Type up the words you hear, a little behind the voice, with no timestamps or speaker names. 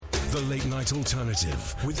The Late Night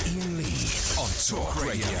Alternative with Iain Lee on Talk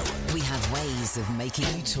Radio. We have ways of making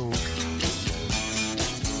you talk.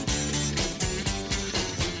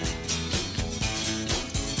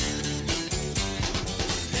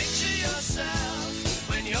 Picture yourself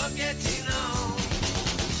when you're getting on.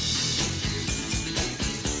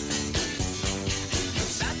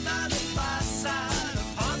 Sat by the fireside,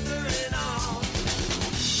 pondering on.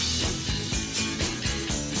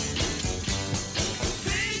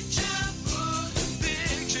 Picture book,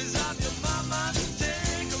 pictures of your mama,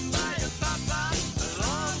 taken by your papa a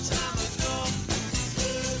long time ago.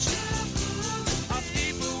 Picture book of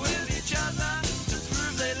people with each other to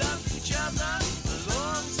prove they love each other a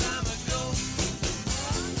long time ago.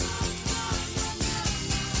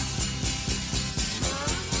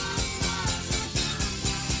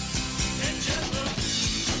 Picture book,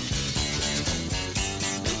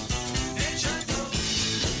 picture book.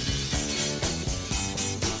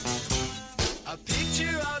 A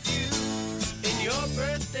picture of you in your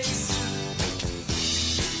birthday suit.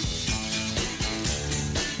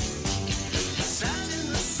 Sat in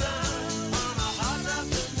the sun on a hot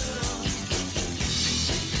afternoon.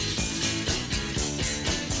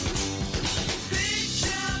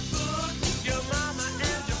 Picture book, your mama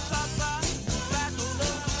and your papa, fat old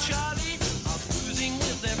Uncle Charlie are cruising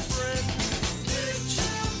with their friends.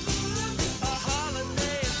 Picture book, a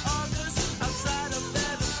holiday in August outside of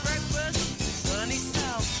bed and breakfast, sunny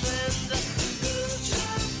South Bend.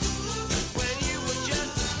 Picture book, when you were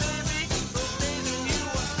just a baby, those days when you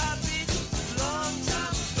were happy, long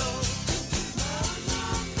time ago.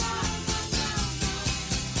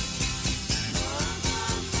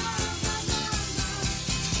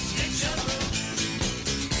 Picture book,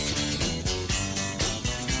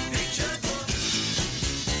 picture book,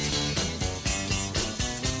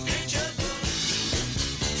 picture book,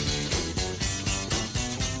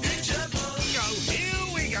 picture book. Here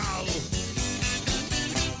we go.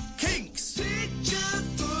 Kinks. Picture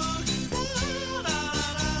book.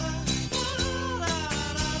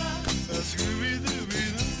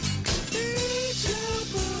 Scooby-Dooby-Doo. Picture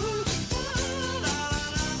book.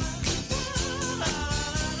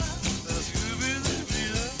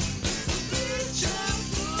 Scooby-Dooby-Doo. Picture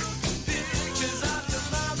book. Pictures of your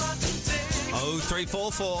mama.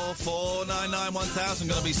 0344 499 1000.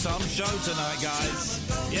 Going to be some show tonight, guys.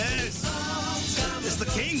 Yes. It's the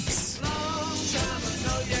Kinks. Long time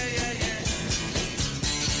ago. Yeah, yeah, yeah.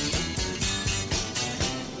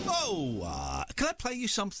 Oh, can I play you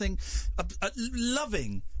something?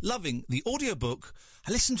 Loving the audiobook.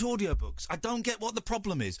 I listen to audiobooks. I don't get what the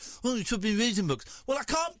problem is. Oh, you should be reading books. Well, I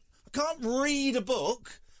can't read a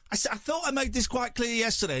book. I thought I made this quite clear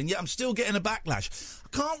yesterday, and yet I'm still getting a backlash. I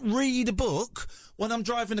can't read a book when I'm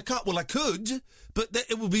driving a car. Well, I could, but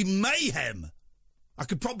it would be mayhem. I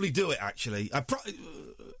could probably do it, actually.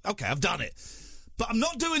 Okay, I've done it. But I'm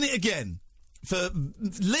not doing it again for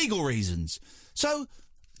legal reasons. So,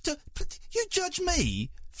 you judge me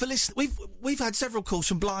for listening. We've had several calls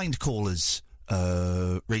from blind callers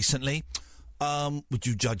recently. Would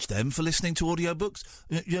you judge them for listening to audiobooks?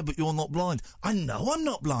 Yeah, but you're not blind. I know I'm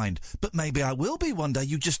not blind, but maybe I will be one day.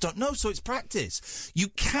 You just don't know, so it's practice. You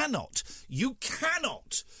cannot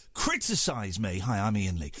criticise me, hi, I'm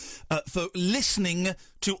Iain Lee, for listening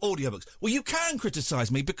to audiobooks. Well, you can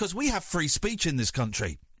criticise me because we have free speech in this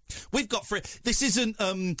country. We've got free... This isn't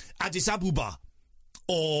Addis Ababa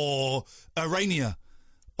or Irania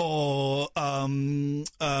or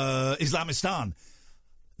Islamistan.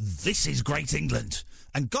 This is Great England.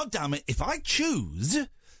 And goddamn it, if I choose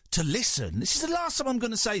to listen... This is the last time I'm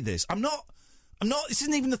going to say this. I'm not... This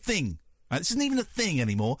isn't even a thing. Right? This isn't even a thing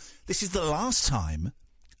anymore. This is the last time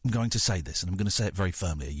I'm going to say this, and I'm going to say it very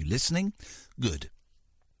firmly. Are you listening? Good.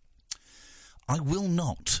 I will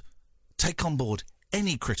not take on board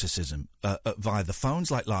any criticism via the phones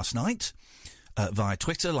like last night, via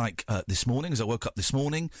Twitter like this morning, as I woke up this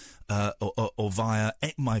morning, or via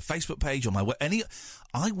my Facebook page or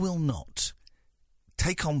I will not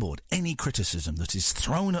take on board any criticism that is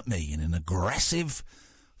thrown at me in an aggressive,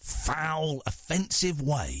 foul, offensive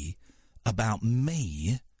way about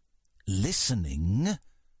me listening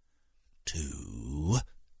to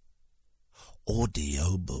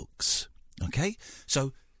audio books. Okay?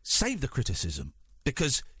 So save the criticism,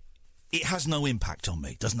 because it has no impact on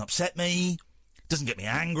me. It doesn't upset me, doesn't get me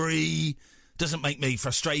angry, doesn't make me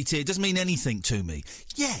frustrated, doesn't mean anything to me.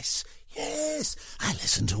 Yes, I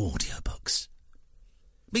listen to audiobooks.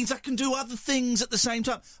 Means I can do other things at the same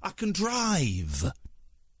time. I can drive.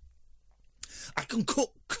 I can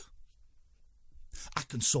cook. I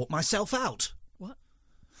can sort myself out. What?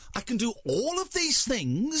 I can do all of these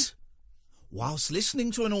things whilst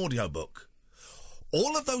listening to an audiobook.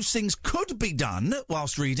 All of those things could be done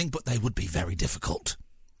whilst reading, but they would be very difficult.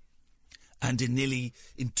 And in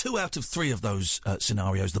 2 out of 3 of those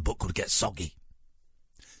scenarios, the book would get soggy.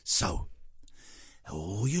 So,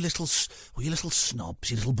 all you little snobs,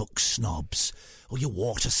 you little book snobs, all your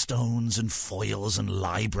Waterstones and Foils and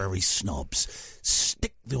library snobs,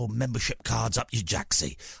 stick your membership cards up your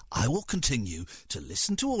jacksie. I will continue to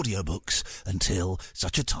listen to audiobooks until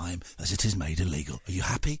such a time as it is made illegal. Are you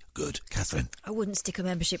happy? Good. Catherine? I wouldn't stick a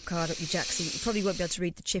membership card up your jacksie. You probably won't be able to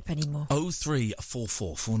read the chip anymore.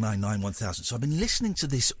 0344 499 1000. So I've been listening to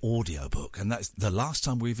this audiobook, and that's the last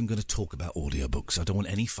time we're even going to talk about audiobooks. I don't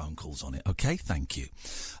want any phone calls on it. Okay, thank you.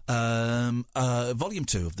 Volume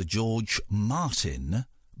 2 of the George Martin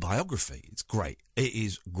biography. It's great. It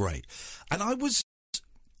is great. And I was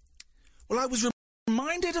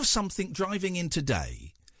reminded of something driving in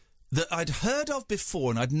today that I'd heard of before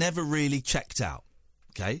and I'd never really checked out.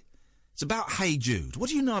 Okay? It's about Hey Jude. What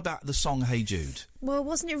do you know about the song Hey Jude? Well,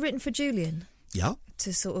 wasn't it written for Julian? Yeah.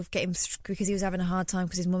 To sort of get him, because he was having a hard time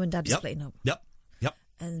because his mum and dad were splitting up. Yep.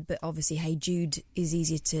 But obviously Hey Jude is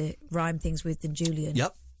easier to rhyme things with than Julian.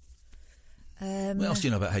 Yep. What else do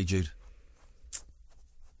you know about Hey Jude?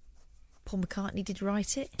 Paul McCartney did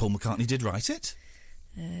write it. Paul McCartney did write it.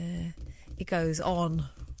 It goes on.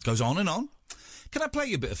 Goes on and on. Can I play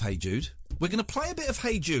you a bit of Hey Jude? We're going to play a bit of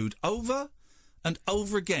Hey Jude over and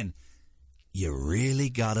over again. You really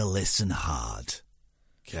got to listen hard,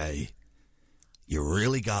 okay? You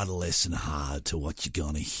really got to listen hard to what you're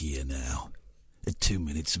going to hear now. At 2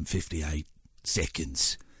 minutes and 58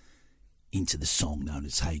 seconds into the song known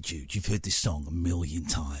as Hey Jude. You've heard this song a million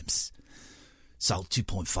times. Sold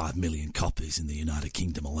 2.5 million copies in the United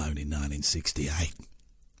Kingdom alone in 1968.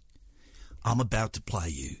 I'm about to play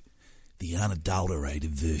you the unadulterated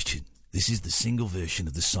version. This is the single version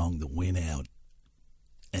of the song that went out,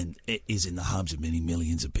 and it is in the hubs of many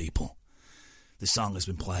millions of people. The song has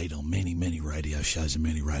been played on many, many radio shows and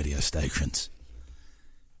many radio stations.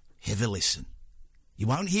 Have a listen. You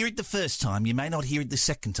won't hear it the first time. You may not hear it the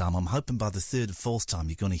second time. I'm hoping by the third or fourth time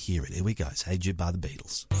you're going to hear it. Here we go. It's Hey Jude by the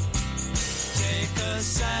Beatles. Take a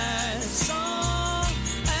sad song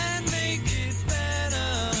and make it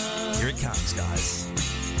better. Here it comes, guys.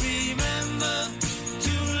 Remember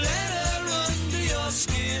to let her under your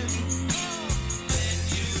skin. Then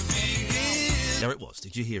you begin. There it was.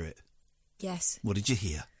 Did you hear it? Yes. What did you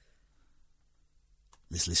hear?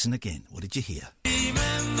 Let's listen again. What did you hear?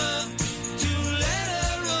 Remember to let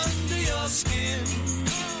her under your skin.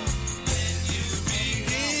 Then you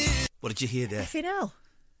begin. What did you hear there? Effing hell.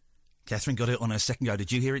 Catherine got it on her second go.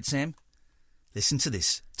 Did you hear it, Sam? Listen to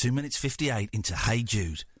this. 2 minutes 58 into Hey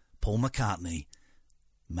Jude. Paul McCartney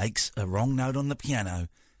makes a wrong note on the piano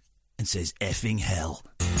and says effing hell.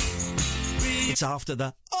 It's after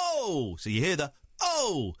the oh. So you hear the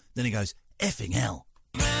oh. Then he goes effing hell.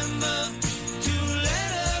 Remember to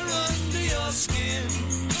let her under your skin.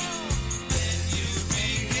 Then you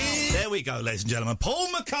begin. There we go, ladies and gentlemen. Paul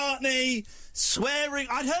McCartney swearing.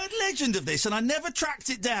 I'd heard legend of this and I never tracked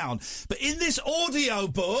it down. But in this audio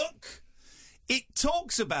book, it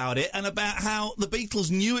talks about it and about how the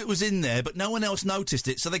Beatles knew it was in there, but no one else noticed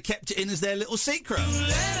it, so they kept it in as their little secret.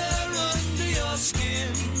 Let her under your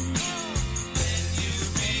skin. Then you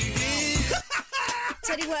begin.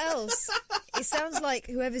 Tell you what else. It sounds like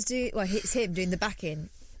whoever's doing, well, it's him doing the backing,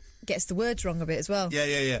 gets the words wrong a bit as well.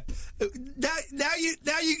 Yeah. Now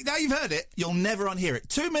you've heard it. You'll never unhear it.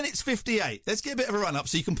 2 minutes 58. Let's get a bit of a run up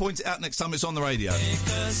so you can point it out next time it's on the radio. Take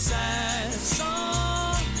a sad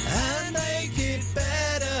song and make it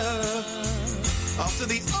better. After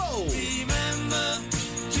the oh. Remember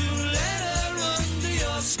to let her under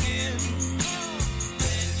your skin.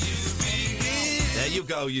 Then you begin. There you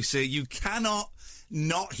go. You see, you cannot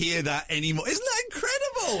not hear that anymore. Isn't that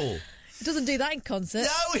incredible? It doesn't do that in concert.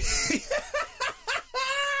 No.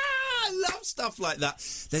 I love stuff like that.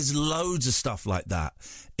 There's loads of stuff like that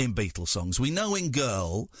in Beatles songs. We know in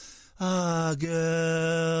Girl, girl.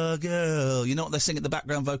 You know what they're singing? The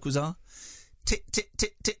background vocals are tit tit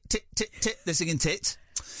tit tit tit tit tit. They're singing tit.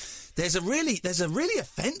 There's a really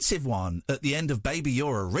offensive one at the end of Baby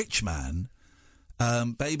You're a Rich Man.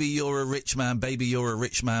 Baby You're a Rich Man. Baby You're a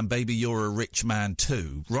Rich Man. Baby You're a Rich Man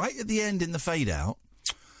too. Right at the end in the fade out.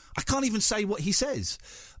 I can't even say what he says.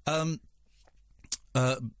 Well,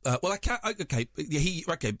 I can't. Okay,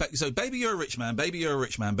 So, baby, you're a rich man. Baby, you're a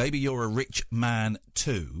rich man. Baby, you're a rich man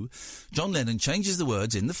too. John Lennon changes the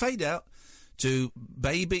words in the fade out to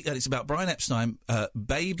baby, and it's about Brian Epstein.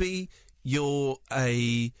 Baby, you're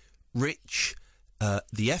a rich.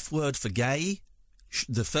 The F word for gay.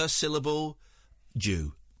 The first syllable,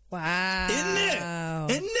 Jew.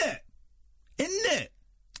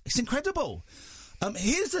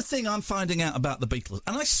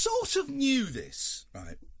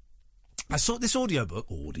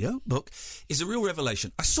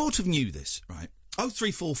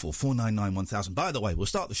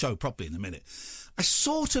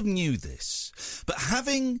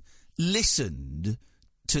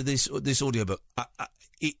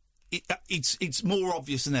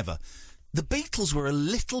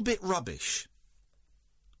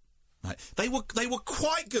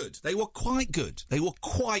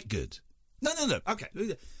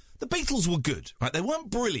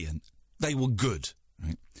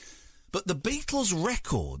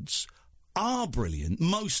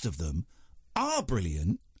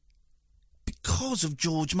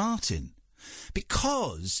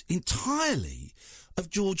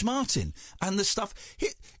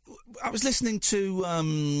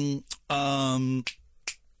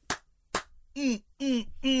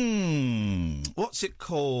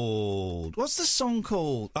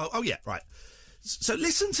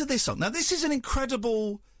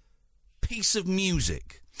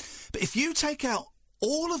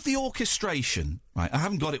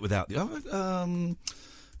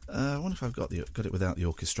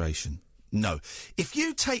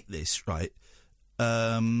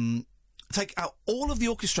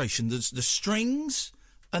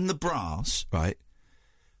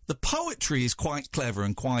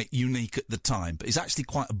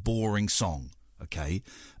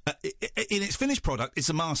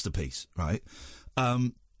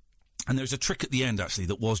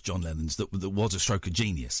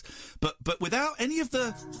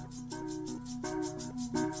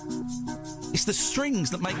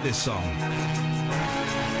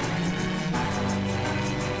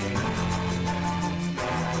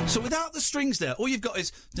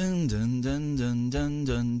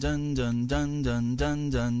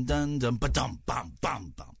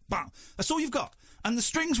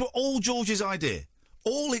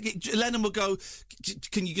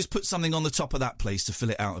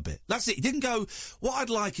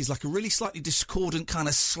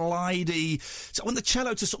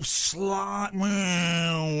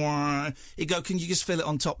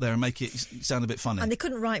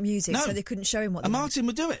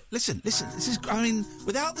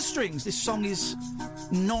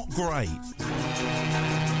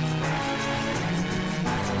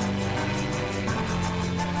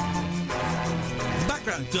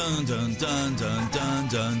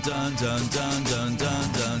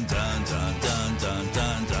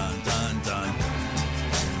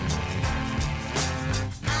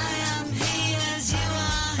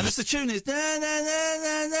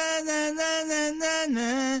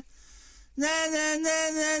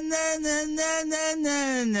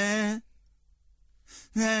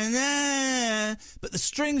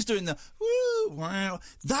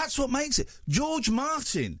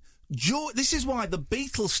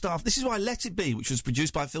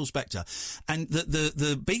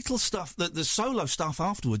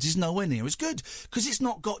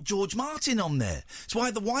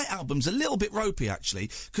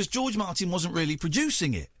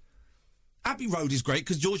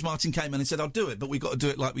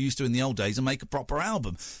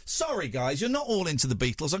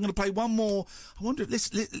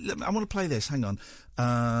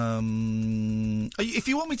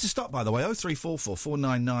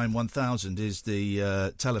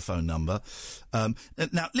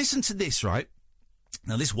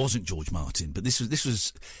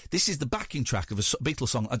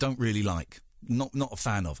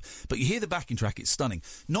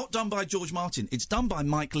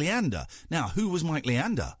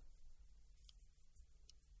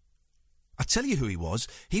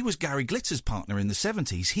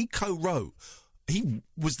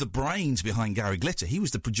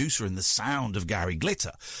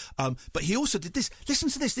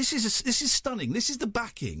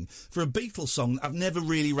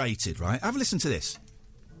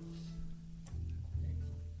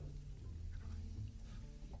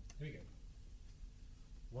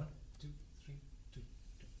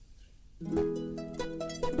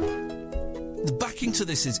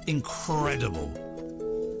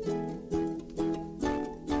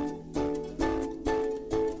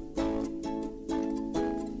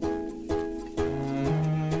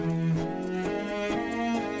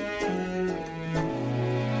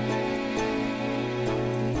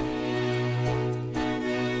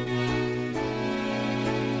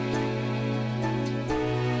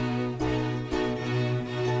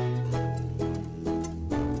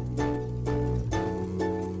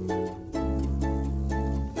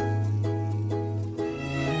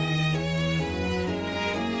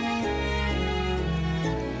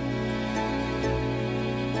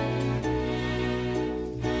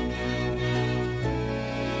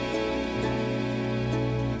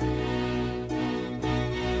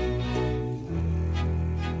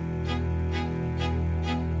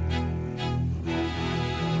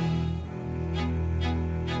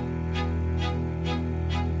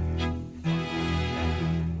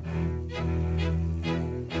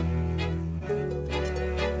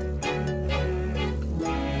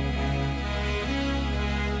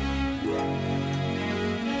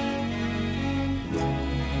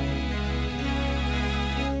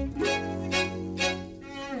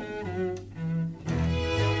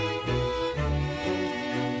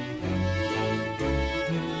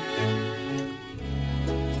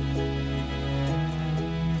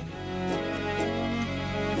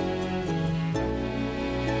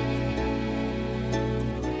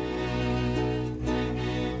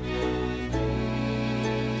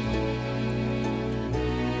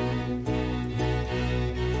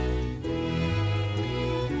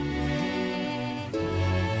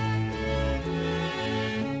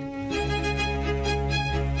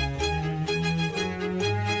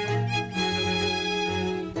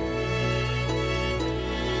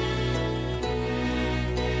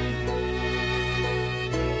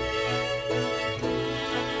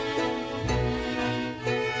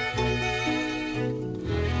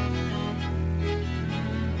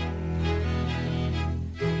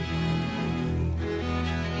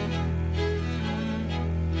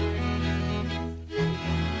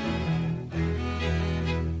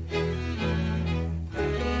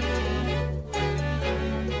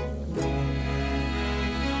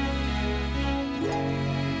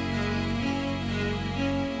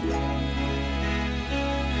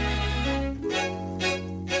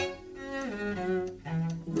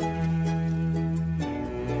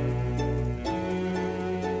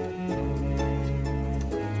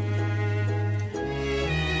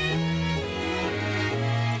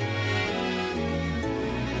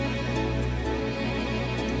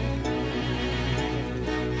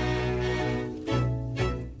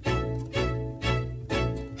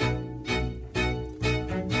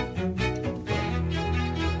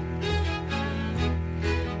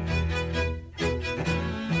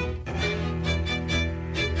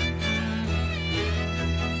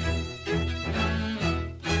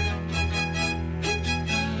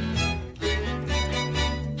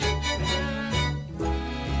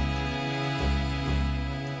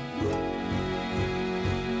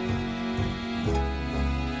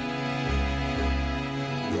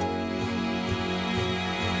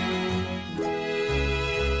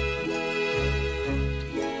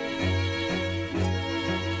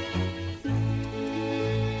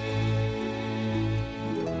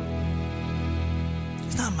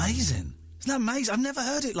 amazing? Isn't that amazing? I've never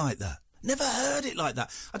heard it like that. Never heard it like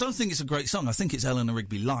that. I don't think it's a great song. I think it's Eleanor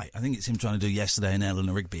Rigby light. I think it's him trying to do Yesterday and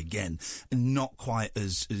Eleanor Rigby again, and not quite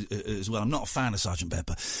as well. I'm not a fan of Sgt.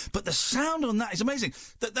 Pepper, but the sound on that is amazing.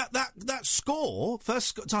 That score,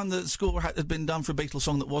 first time the score had been done for a Beatles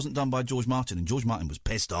song that wasn't done by George Martin, and George Martin was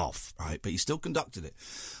pissed off, right? But he still conducted it.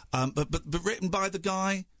 But written by the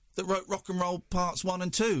guy that wrote Rock and Roll Parts 1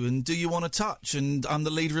 and 2 and Do You Want to Touch and I'm the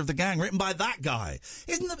Leader of the Gang, written by that guy.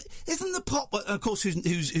 Isn't the pop, of course,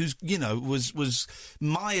 who's you know, was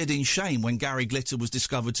mired in shame when Gary Glitter was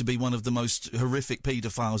discovered to be one of the most horrific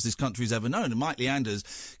paedophiles this country's ever known, and Mike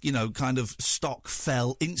Leander's, you know, kind of stock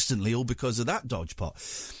fell instantly all because of that dodge pot.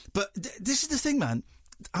 But this is the thing, man.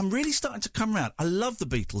 I'm really starting to come around. I love the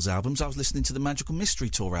Beatles albums. I was listening to the Magical Mystery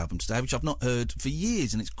Tour album today, which I've not heard for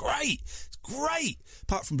years, and it's great. It's great.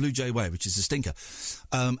 Apart from Blue Jay Way, which is a stinker,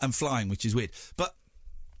 and Flying, which is weird. But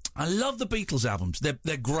I love the Beatles albums.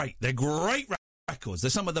 They're great. They're great records.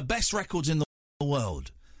 They're some of the best records in the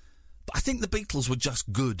world. But I think the Beatles were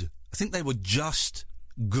just good. I think they were just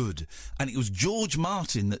good. And it was George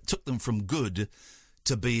Martin that took them from good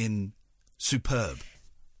to being superb.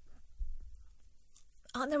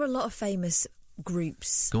 Aren't there a lot of famous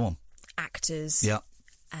groups, Go on, actors, yeah,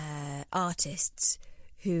 artists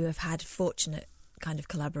who have had fortunate kind of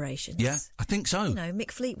collaborations? Yeah, I think so. You know,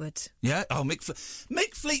 Mick Fleetwood. Yeah,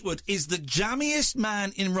 Mick Fleetwood is the jammiest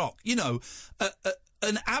man in rock. You know,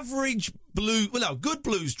 an average good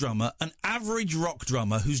blues drummer, an average rock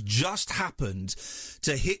drummer who's just happened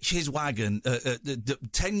to hitch his wagon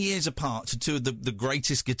 10 years apart to two of the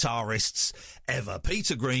greatest guitarists ever,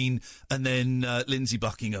 Peter Green and then Lindsey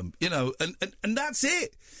Buckingham. You know, and that's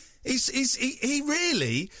it. He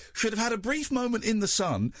really should have had a brief moment in the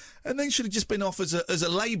sun and then should have just been off as a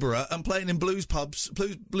labourer and playing in blues pubs,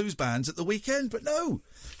 blues bands at the weekend. But no,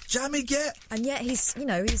 jammy get. And yet he's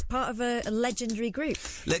part of a legendary group.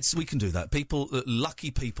 We can do that. People,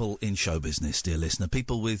 lucky people in show business, dear listener.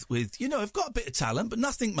 People with you know, have got a bit of talent, but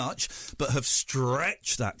nothing much, but have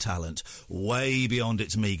stretched that talent way beyond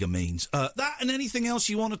its meagre means. That and anything else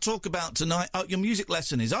you want to talk about tonight. Your music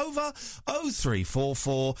lesson is over.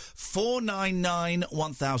 0344 499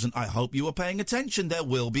 1000. I hope you were paying attention. There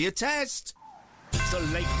will be a test. The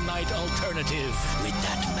Late Night Alternative with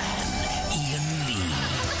that man, Iain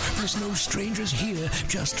Lee. There's no strangers here,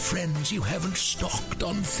 just friends you haven't stalked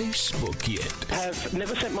on Facebook yet. Have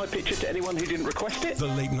never sent my picture to anyone who didn't request it. The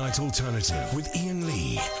Late Night Alternative with Iain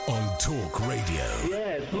Lee on Talk Radio.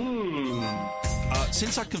 Yes.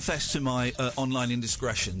 Since I confessed to my online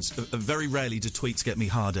indiscretions, very rarely do tweets get me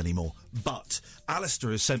hard anymore. But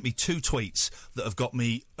Alistair has sent me 2 tweets that have got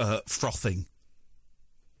me frothing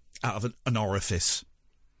out of an orifice.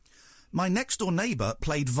 My next-door neighbour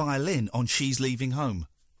played violin on She's Leaving Home.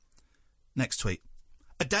 Next tweet.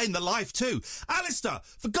 A day in the life, too. Alistair,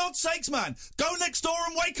 for God's sakes, man, go next door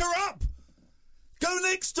and wake her up. Go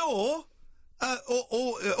next door,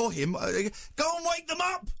 or him, go and wake them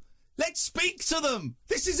up. Let's speak to them.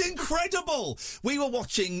 This is incredible. We were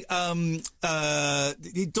watching,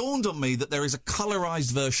 it dawned on me that there is a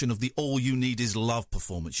colourised version of the All You Need Is Love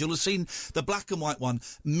performance. You'll have seen the black and white one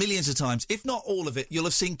millions of times. If not all of it, you'll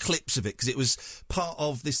have seen clips of it because it was part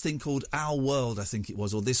of this thing called Our World, I think it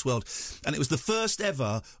was, or This World. And it was the first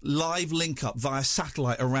ever live link-up via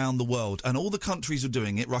satellite around the world. And all the countries were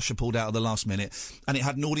doing it. Russia pulled out at the last minute. And it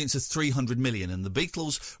had an audience of 300 million. And the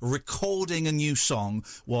Beatles recording a new song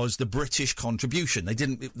was the British contribution.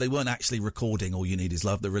 They weren't actually recording All You Need Is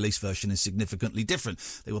Love. The release version is significantly different.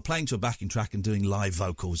 They were playing to a backing track and doing live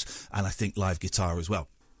vocals and I think live guitar as well.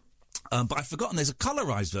 But I've forgotten there's a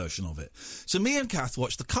colourised version of it. So me and Kath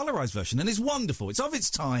watched the colourised version and it's wonderful. It's of its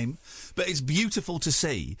time, but it's beautiful to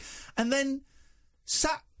see. And then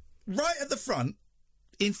sat right at the front,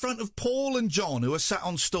 in front of Paul and John, who are sat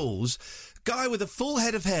on stools, guy with a full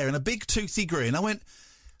head of hair and a big toothy grin. I went,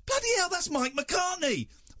 bloody hell, that's Mike McCartney.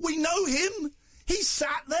 We know him. He's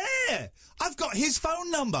sat there. I've got his phone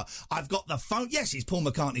number. I've got the phone. Yes, he's Paul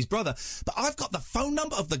McCartney's brother. But I've got the phone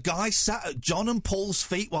number of the guy sat at John and Paul's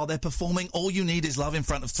feet while they're performing All You Need Is Love in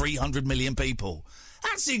front of 300 million people.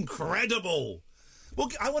 That's incredible. Well,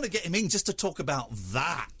 I want to get him in just to talk about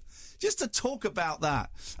that. Just to talk about that.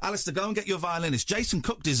 Alistair, go and get your violinist. Jason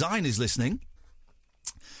Cook Design is listening.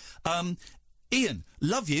 Iain,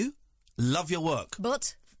 love you. Love your work.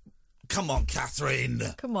 But... Come on, Catherine.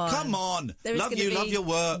 Come on. Come on. Love you, love your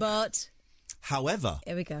work. But... However...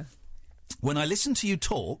 Here we go. When I listen to you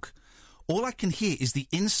talk, all I can hear is the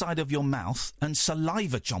inside of your mouth and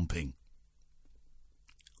saliva chomping.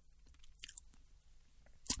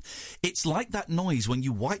 It's like that noise when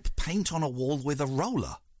you wipe paint on a wall with a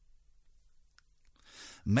roller.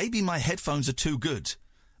 Maybe my headphones are too good.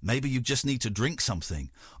 Maybe you just need to drink something.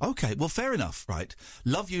 Okay, well, fair enough, right?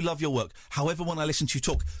 Love you, love your work. However, when I listen to you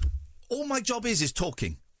talk, all my job is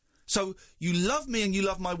talking. So you love me and you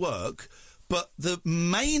love my work, but the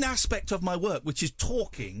main aspect of my work, which is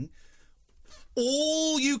talking,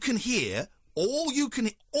 all you can hear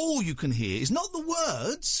is not the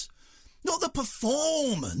words, not the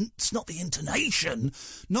performance, not the intonation,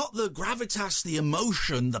 not the gravitas, the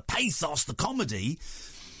emotion, the pathos, the comedy.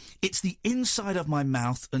 It's the inside of my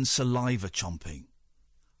mouth and saliva chomping.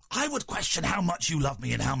 I would question how much you love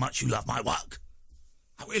me and how much you love my work.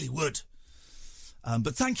 I really would.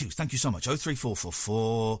 But thank you so much.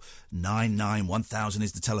 03444 99 1000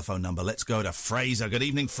 is the telephone number. Let's go to Fraser. Good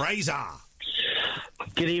evening, Fraser.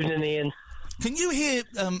 Good evening, Ian. Can you hear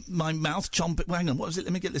my mouth chomping? Well, hang on, what was it?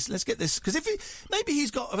 Let me get this. Let's get this, because maybe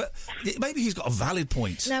he's got a valid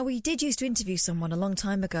point. Now, we did used to interview someone a long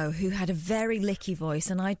time ago who had a very licky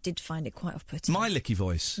voice, and I did find it quite off-putting. My licky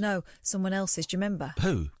voice? No, someone else's. Do you remember?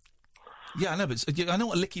 Who? Yeah, I know, but I know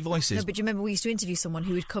what a licky voice is. No, but do you remember we used to interview someone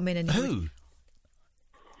who would come in and... Who?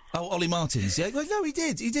 Oh, Ollie Martins, yeah. Well, no, he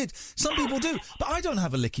did. Some people do, but I don't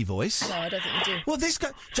have a licky voice. No, I don't think you do. Well, this guy,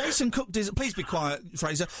 Jason Cook, please be quiet,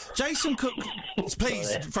 Fraser. Jason Cook,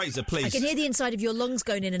 please, Fraser, please. I can hear the inside of your lungs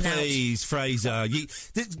going in and out. Please, Fraser.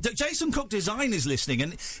 Jason Cook Design is listening,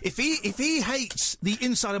 and if he hates the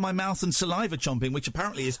inside of my mouth and saliva chomping, which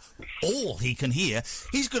apparently is all he can hear,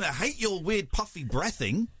 he's going to hate your weird puffy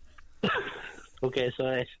breathing. Okay,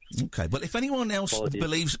 sorry. Okay, but if anyone else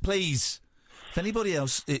believes, please... If anybody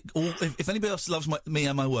else loves me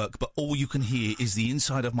and my work, but all you can hear is the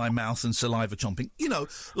inside of my mouth and saliva chomping, you know,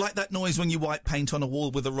 like that noise when you wipe paint on a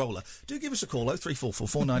wall with a roller, do give us a call, 03444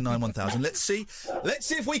 499 1000. Let's see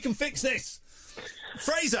if we can fix this.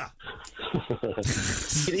 Fraser!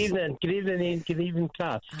 Good evening, Ian. Good evening,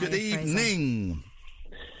 Kath. Good evening.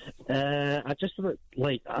 I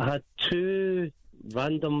had two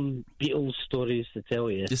random Beatles stories to tell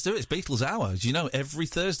you. Just do it. It's Beatles Hour. As you know, every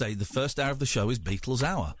Thursday, the first hour of the show is Beatles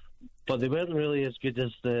Hour. But they weren't really as good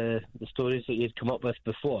as the stories that you'd come up with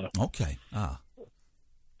before. Okay.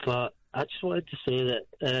 But I just wanted to say that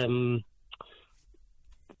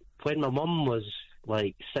when my mum was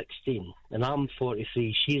like 16 and I'm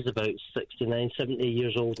 43, she's about 69, 70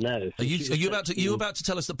 years old now. Are you about to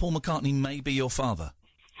tell us that Paul McCartney may be your father?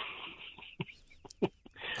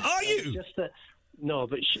 Are you? Just that. No,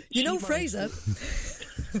 but Fraser.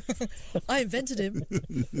 I invented him.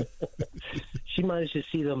 She managed to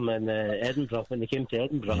see them in Edinburgh when they came to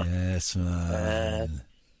Edinburgh. Yes, man.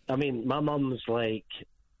 I mean, my mum's like,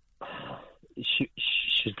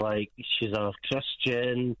 she's a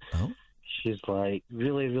Christian. Oh. She's like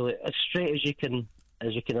really, really as straight as you can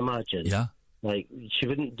imagine. Yeah. Like she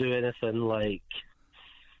wouldn't do anything like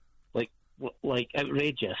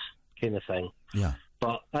outrageous kind of thing. Yeah.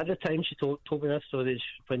 But at the time she told me this story,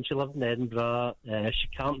 when she lived in Edinburgh, she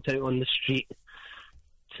camped out on the street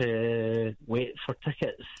to wait for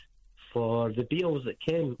tickets for the Beatles that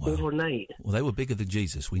came overnight. Well, they were bigger than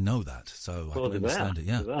Jesus, we know that, so I can understand it,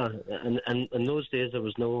 yeah. And in those days there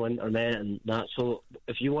was no internet and that, so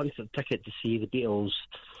if you wanted a ticket to see the Beatles,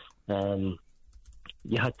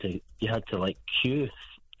 you had to like queue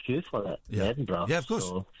for it in Edinburgh. Yeah, of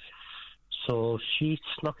course. So she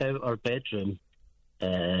snuck out her bedroom,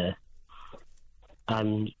 and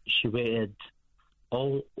she waited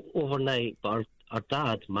all overnight. But our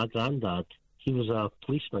dad, my granddad, he was a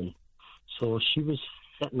policeman, so she was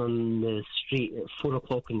sitting on the street at 4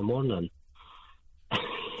 o'clock in the morning,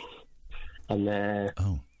 and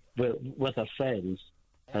with her friends.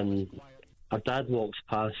 And our dad walks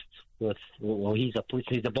past with, he's a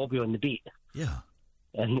policeman, he's a bobby on the beat. Yeah.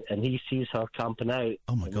 And he sees her camping out.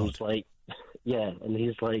 Oh my God! He's like, and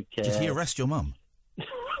he's like, did he arrest your mum?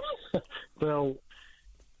 Well,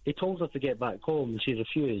 he told her to get back home, and she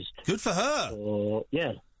refused. Good for her. So,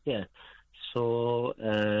 yeah. So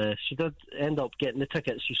she did end up getting the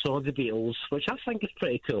tickets. She saw the Beatles, which I think is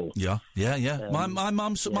pretty cool. Yeah. My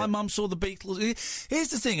mum saw the Beatles. Here's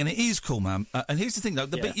the thing, and it is cool, man. And here's the thing, though.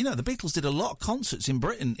 The Beatles did a lot of concerts in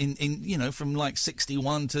Britain in from like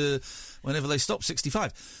 61 to whenever they stopped,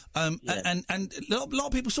 65. And a lot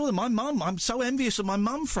of people saw them. My mum, I'm so envious of my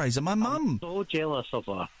mum, Fraser. My mum. I'm so jealous of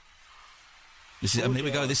her. Here we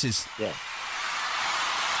go. This is. Yeah.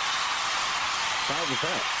 That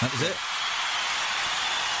was it.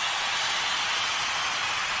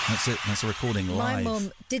 That's it. That's a recording live. My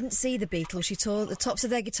mum didn't see the Beatles. She tore the tops of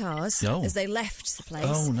their guitars as they left the place.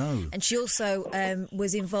 Oh, no. And she also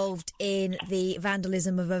was involved in the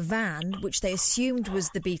vandalism of a van, which they assumed was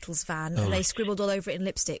the Beatles van, and they scribbled all over it in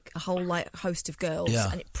lipstick, a whole host of girls,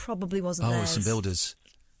 and it probably wasn't theirs. Oh, some builders.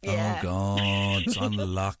 Yeah. Oh, God,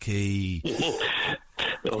 unlucky.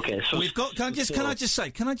 Okay, so We've got. Can I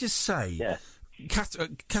just say? Yeah.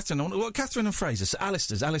 Catherine and Fraser. So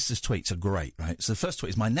Alistair's tweets are great, right? So the first tweet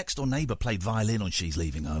is, my next door neighbour played violin on She's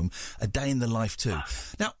Leaving Home. A day in the life too.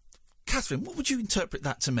 Now, Catherine, what would you interpret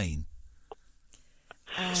that to mean?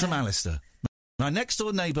 It's from Alistair. My next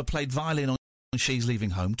door neighbour played violin on She's Leaving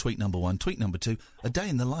Home. Tweet number 1. Tweet number 2. A day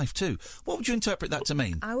in the life too. What would you interpret that to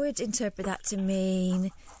mean? I would interpret that to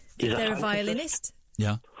mean that they're a violinist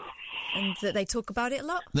Yeah. and that they talk about it a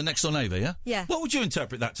lot. The next door neighbour, yeah? Yeah. What would you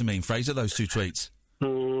interpret that to mean, Fraser, those two tweets?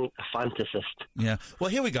 a fantasist. Yeah. Well,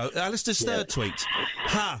 here we go. Alistair's third tweet.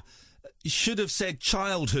 Ha! Should have said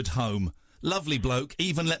childhood home. Lovely bloke.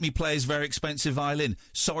 Even let me play his very expensive violin.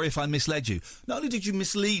 Sorry if I misled you. Not only did you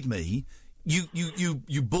mislead me, you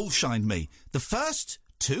bullshined me. The first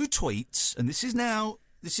two tweets, and this is now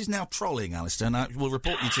trolling, Alistair, and I will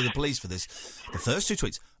report you to the police for this. The first two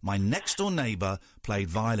tweets, my next-door neighbour played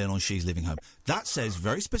violin on She's Leaving Home. That says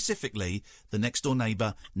very specifically the next-door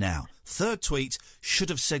neighbour now. Third tweet, should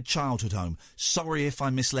have said childhood home. Sorry if I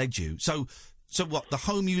misled you. So what, the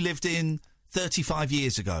home you lived in 35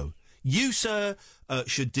 years ago? You, sir,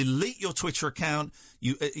 should delete your Twitter account.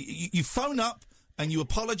 You phone up and you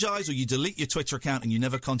apologise, or you delete your Twitter account and you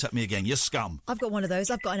never contact me again. You're scum. I've got one of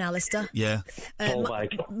those. I've got an Alistair. Yeah. Ball bag.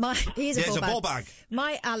 He's It's a ball bag.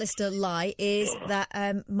 My Alistair lie is that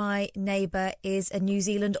my neighbour is a New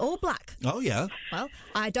Zealand All Black. Oh, yeah. Well,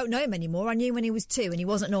 I don't know him anymore. I knew him when he was 2 and he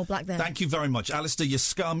wasn't an All Black then. Thank you very much. Alistair, you're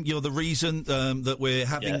scum. You're the reason that we're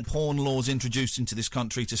having porn laws introduced into this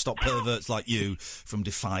country to stop perverts like you from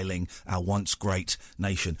defiling our once great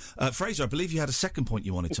nation. Fraser, I believe you had a second point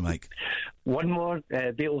you wanted to make. One more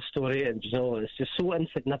Beatles story, and you know, it's just so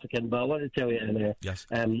insignificant, but I want to tell you anyway. Yes.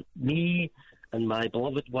 Me and my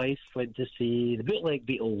beloved wife went to see the bootleg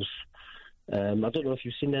Beatles. I don't know if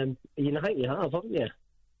you've seen them. Ian, I think you have, haven't you?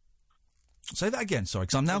 Say that again, sorry,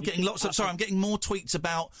 because I'm now getting lots of. Sorry, I'm getting more tweets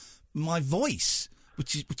about my voice,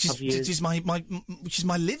 which is my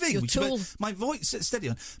living. Your Which tool. is my voice. Steady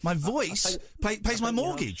on. My voice pays my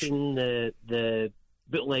mortgage. I've seen the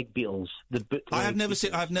bootleg Beatles. I have never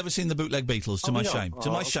seen the bootleg Beatles. To my shame. To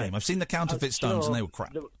my shame. I've seen the Counterfeit Stones, and they were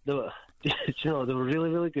crap. They were really,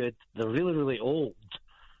 really good. They're really, really old.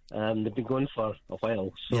 They've been going for a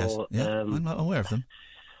while. So, yes, yeah, I'm not aware of them.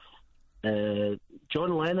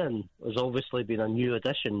 John Lennon has obviously been a new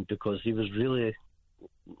addition because he was really,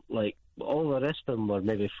 like, all the rest of them were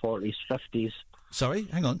maybe 40s, 50s. Sorry,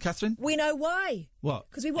 hang on, Catherine? We know why. What?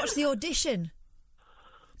 Because we watched the audition.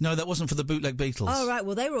 No, that wasn't for the bootleg Beatles. Oh, right.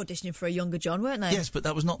 Well, they were auditioning for a younger John, weren't they? Yes, but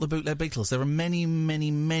that was not the bootleg Beatles. There are many, many,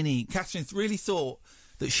 many. Catherine really thought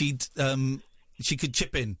that she could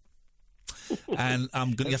chip in. And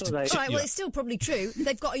I'm going to have to right. chip All right, you well, up. it's still probably true.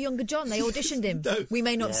 They've got a younger John. They auditioned him. No. We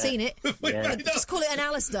may not have seen it. Just call it an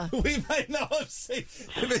Alistair. We may not have seen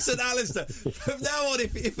if it's an Alistair. From now on,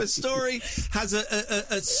 if a story has a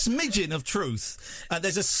smidgen of truth,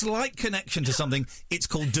 there's a slight connection to something, it's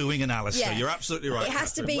called doing an Alistair. Yeah. You're absolutely right. It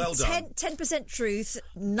has to Catherine. be Well done. 10% truth,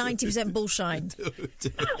 90% bullshine.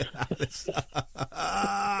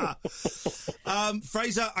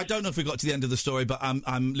 Fraser, I don't know if we got to the end of the story, but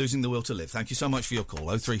I'm losing the will to live. Thank you so much for your call.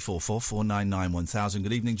 0344 499 1000.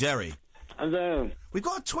 Good evening, Jerry. Hello. We've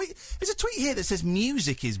got a tweet. There's a tweet here that says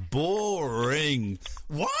music is boring.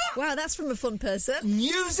 What? Wow, that's from a fun person.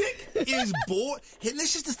 Music is boring.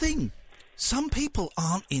 This is the thing. Some people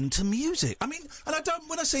aren't into music. I mean, and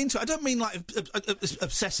when I say into it, I don't mean like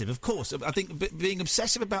obsessive, of course. I think being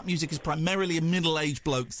obsessive about music is primarily a middle-aged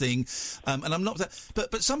bloke thing, and I'm not that.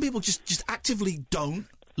 But some people just actively don't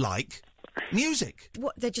like music.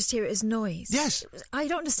 What? They just hear it as noise. Yes. I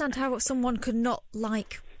don't understand how someone could not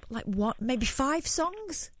like what? Maybe 5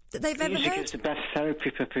 songs that they've ever Music heard. is the best therapy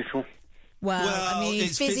for people. Well, I mean,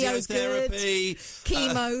 it's physio's good. physiotherapy,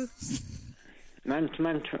 Chemo.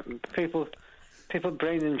 People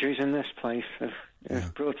brain injuries in this place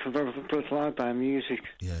have brought alive by music.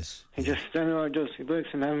 Yes. He just don't know what it does. It works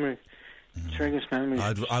in memory. Triggers memory.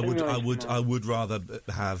 I would rather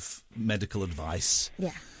have medical advice.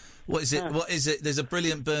 Yeah. What is it? What is it? There's a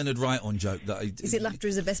brilliant Bernard Wright-on joke that Is it laughter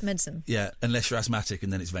is the best medicine? Yeah, unless you're asthmatic,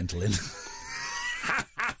 and then it's Ventolin.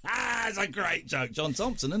 It's a great joke. John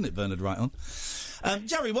Thompson, isn't it, Bernard Wright-on?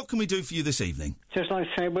 Jerry, what can we do for you this evening? Just like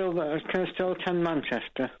say, Will, can I still attend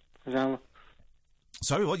Manchester?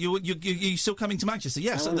 Sorry, what? You still coming to Manchester?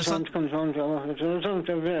 Yes. The sun comes on.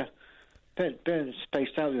 They bit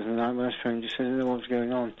spaced out the other night when I was phoned. Just didn't know what was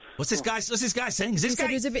going on. What's this guy saying? Is this He said guy?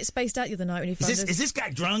 he was a bit spaced out the other night when he found us. Is this guy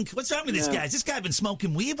drunk? What's wrong with this guy? Has this guy been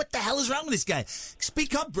smoking weed? What the hell is wrong with this guy?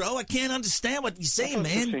 Speak up, bro. I can't understand what you're saying,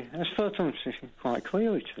 man. I thought I was speaking quite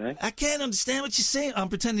clearly today. I can't understand what you're saying. I'm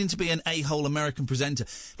pretending to be an a-hole American presenter.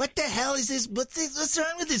 What the hell is this? What's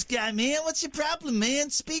wrong with this guy, man? What's your problem, man?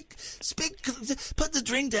 Speak. Put the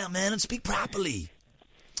drink down, man, and speak properly.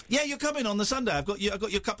 Yeah, you're coming on the Sunday. I've got you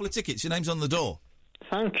a couple of tickets. Your name's on the door.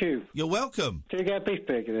 Thank you. You're welcome. Do you get a beef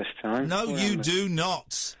burger this time? No, you do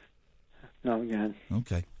not. Not again.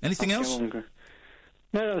 Okay. Anything else? No,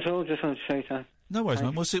 that was all. Just wanted to say that. No worries,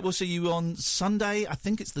 man. We'll see you on Sunday. I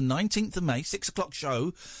think it's the 19th of May, 6 o'clock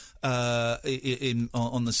show.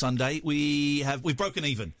 On the Sunday, we've broken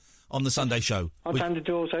even on the Sunday show. What time do the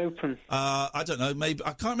doors open? I don't know. Maybe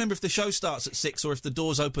I can't remember if the show starts at 6 or if the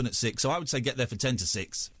doors open at 6. So I would say get there for 10 to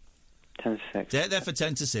 6. 10 to 6. Get there for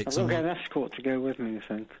 10 to 6. I've got to get an escort to go with me, I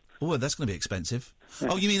think. Oh, that's going to be expensive. Yeah.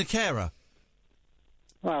 Oh, you mean a carer?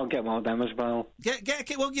 Well, I'll get one of them as well.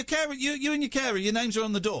 Well, your carer, you and your carer, your names are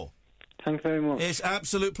on the door. Thank you very much. It's an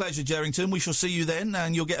absolute pleasure, Jerrington. We shall see you then,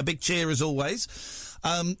 and you'll get a big cheer as always.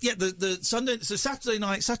 The Sunday, so Saturday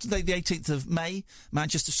night, Saturday the 18th of May,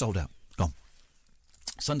 Manchester sold out. Gone.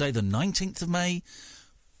 Sunday the 19th of May,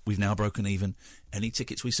 we've now broken even. Any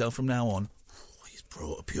tickets we sell from now on, it's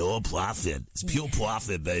pure profit. It's pure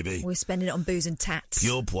profit, baby. We're spending it on booze and tats.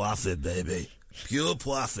 Pure profit, baby. Pure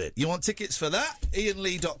profit. You want tickets for that?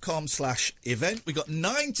 IanLee.com/event. We got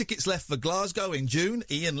 9 tickets left for Glasgow in June.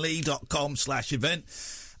 IanLee.com/event.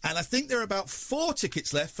 And I think there are about 4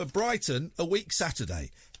 tickets left for Brighton a week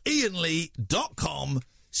Saturday.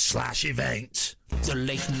 IanLee.com/event. The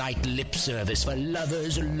late-night lip service for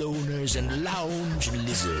lovers, loners, and lounge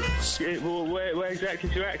lizards. Well, where exactly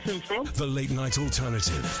is your accent from? The Late Night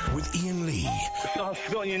Alternative with Iain Lee. I've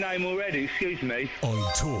forgotten your name already, excuse me.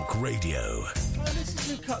 On Talk Radio. This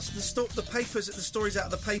is who cuts the papers, the stories out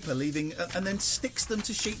of the paper, leaving, and then sticks them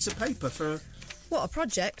to sheets of paper for... What, a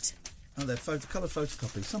project? Oh, they're colour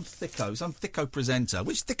photocopies. Some thicko presenter.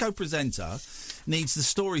 Which thicko presenter needs the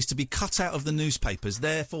stories to be cut out of the newspapers,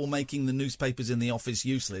 therefore making the newspapers in the office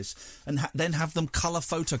useless, and then have them colour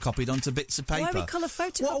photocopied onto bits of paper? Why are we colour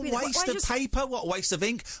photocopying? What a waste of paper, what a waste of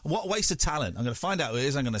ink, what a waste of talent. I'm going to find out who it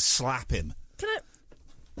is, I'm going to slap him.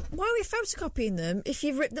 Why are we photocopying them if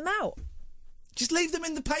you've ripped them out? Just leave them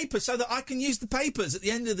in the paper so that I can use the papers at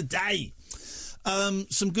the end of the day.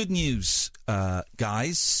 Some good news,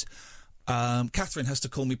 guys. Katherine has to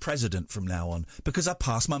call me president from now on because I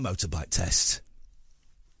passed my motorbike test.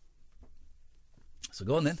 So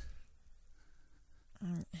go on then.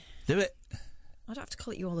 Do it. I don't have to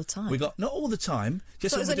call it you all the time. We got not all the time.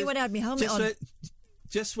 Just it was only when I had my helmet on.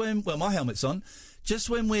 Just when my helmet's on. Just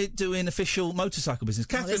when we're doing official motorcycle business.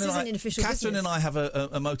 Catherine and I have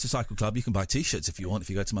a motorcycle club. You can buy T-shirts if you want, if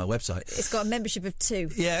you go to my website. It's got a membership of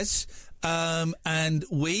 2. Yes. And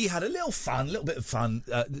we had a little bit of fun,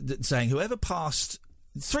 saying whoever passed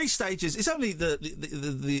 3 stages. It's only the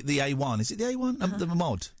A1. Is it the A1? The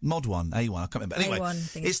mod one, A1. I can't remember. Anyway,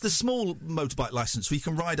 A1, it's the small motorbike licence, so you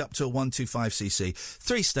can ride up to a 125cc.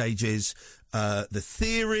 3 stages. The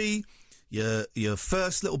theory. Your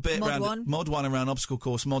first little bit mod 1 around obstacle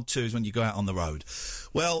course. Mod 2 is when you go out on the road.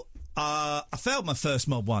 Well, I failed my first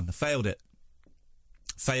mod 1. I failed it.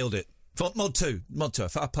 For mod 2.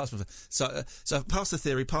 I passed my so I passed the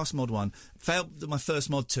theory, passed mod 1, failed my first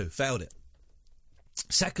mod 2, failed it.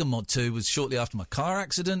 Second mod 2 was shortly after my car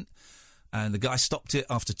accident, and the guy stopped it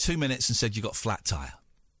after 2 minutes and said, "You got flat tyre."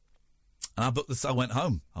 And I went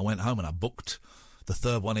home and I booked the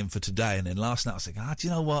third one in for today. And then last night I was like, do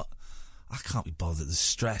you know what? I can't be bothered. The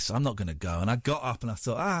stress. I'm not going to go. And I got up and I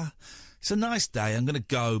thought, it's a nice day. I'm going to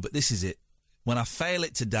go, but this is it. When I fail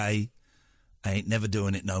it today, I ain't never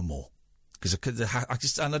doing it no more. Because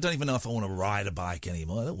I don't even know if I want to ride a bike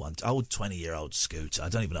anymore. I don't want old 20-year-old scooter. I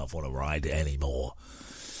don't even know if I want to ride it anymore.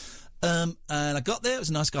 And I got there. It was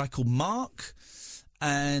a nice guy called Mark.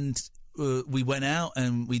 And we went out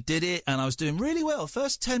and we did it. And I was doing really well.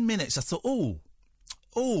 First 10 minutes, I thought,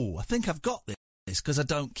 I think I've got this because I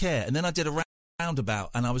don't care. And then I did a roundabout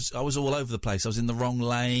and I was all over the place. I was in the wrong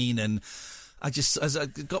lane. And as I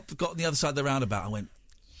got on the other side of the roundabout, I went,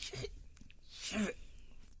 shit.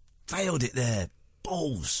 Failed it there.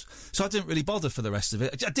 Balls. So I didn't really bother for the rest of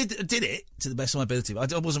it. I did it to the best of my ability.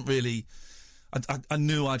 But I wasn't really... I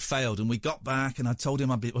knew I'd failed. And we got back and I told him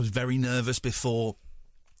I was very nervous before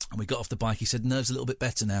And we got off the bike. He said, nerves a little bit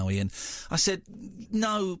better now, Ian. I said,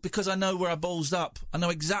 no, because I know where I ballsed up. I know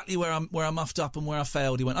exactly where I muffed up and where I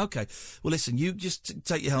failed. He went, OK, well, listen, you just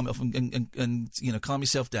take your helmet off and you know, calm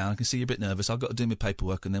yourself down. I can see you're a bit nervous. I've got to do my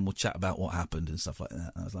paperwork and then we'll chat about what happened and stuff like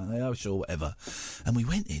that. And I was like, oh, sure, whatever. And we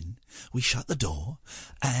went in, we shut the door,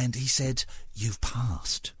 and he said, you've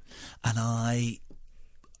passed. And I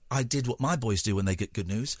did what my boys do when they get good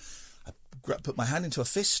news. I put my hand into a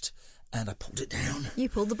fist, and I pulled it down. You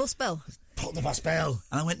pulled the bus bell. Pulled the bus bell.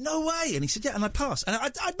 And I went, no way. And he said, yeah, and I passed. And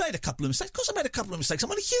I'd made a couple of mistakes. Of course I made a couple of mistakes.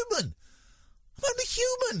 I'm only human.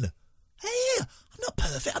 Hey, I'm not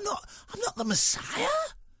perfect. I'm not the Messiah.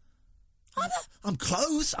 I'm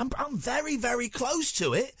close. I'm very, very close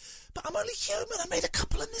to it. But I'm only human. I made a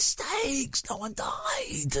couple of mistakes. No one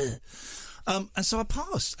died. And so I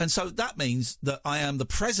passed. And so that means that I am the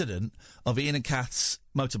president of Iain and Kath's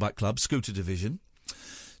Motorbike Club, Scooter Division.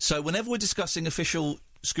 So whenever we're discussing official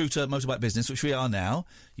scooter motorbike business, which we are now,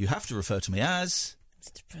 you have to refer to me as...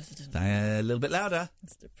 Mr. President. A little bit louder.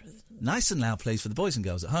 Mr. President. Nice and loud, please, for the boys and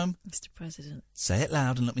girls at home. Mr. President. Say it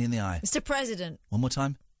loud and look me in the eye. Mr. President. One more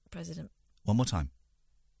time. President. One more time.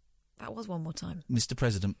 That was one more time. Mr.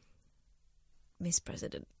 President. Miss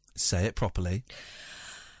President. Say it properly.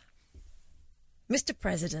 Mr.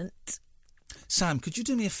 President. Sam, could you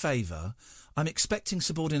do me a favour? I'm expecting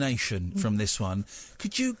subordination from this one.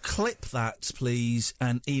 Could you clip that, please,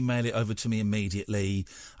 and email it over to me immediately?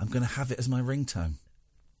 I'm going to have it as my ringtone.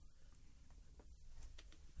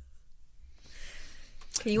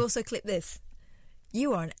 Can you also clip this?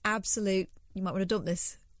 You are an absolute... You might want to dump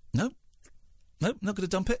this. No, not going to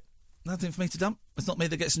dump it. Nothing for me to dump. It's not me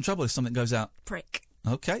that gets in trouble if something goes out. Prick.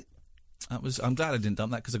 OK. I'm glad I didn't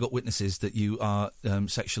dump that because I got witnesses that you are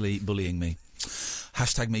sexually bullying me.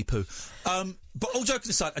 Hashtag me poo. But all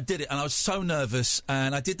joking aside, I did it and I was so nervous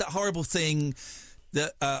and I did that horrible thing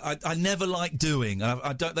that I never liked doing.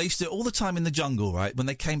 They used to do it all the time in the jungle, right? When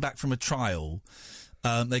they came back from a trial,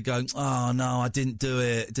 they go, oh no, I didn't do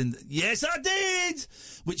it. Yes, I did!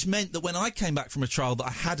 Which meant that when I came back from a trial that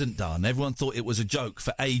I hadn't done, everyone thought it was a joke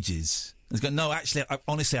for ages. I was going, no, actually,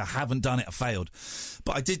 honestly, I haven't done it. I failed.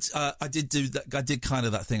 But I did do that. I did kind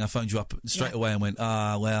of that thing. I phoned you up straight away and went,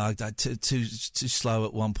 well, I too slow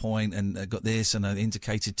at one point and I got this and I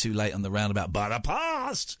indicated too late on the roundabout, but I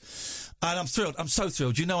passed. And I'm thrilled. I'm so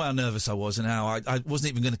thrilled. You know how nervous I was and how I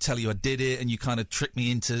wasn't even going to tell you I did it and you kind of tricked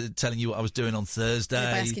me into telling you what I was doing on Thursday.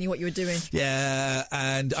 By asking you what you were doing. Yeah.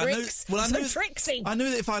 And Tricks. I knew tricksy. I knew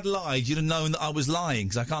that if I'd lied, you'd have known that I was lying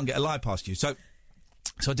because I can't get a lie past you. So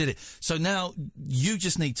I did it. So now you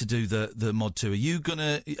just need to do the mod 2. Are you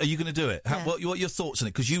gonna do it? Yeah. What are your thoughts on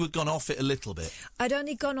it? Because you had gone off it a little bit. I'd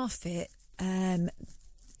only gone off it,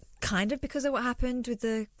 kind of because of what happened with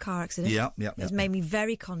the car accident. Yeah. It's made me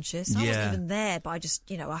very conscious. I wasn't even there, but I just,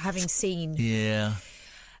 having seen. Yeah.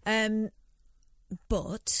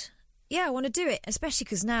 But yeah, I want to do it, especially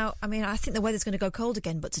because now, I think the weather's going to go cold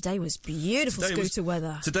again. But today was beautiful scooter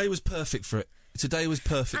weather. Today was perfect for it. Today was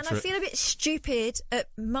perfect for it. And I feel a bit stupid at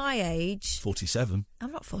my age. 47.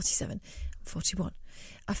 I'm not 47. I'm 41.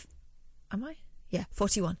 Am I? Yeah,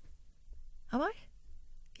 41. Am I?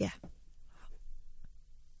 Yeah.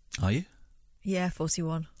 Are you? Yeah,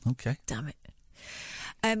 41. Okay. Damn it.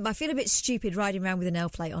 I feel a bit stupid riding around with an L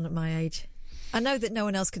plate on at my age. I know that no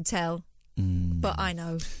one else can tell. But I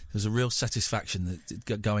know. There's a real satisfaction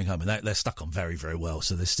that going home, and they're stuck on very, very well,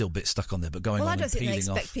 so there's still bits stuck on there, but going on and peeling off... Well, I don't think they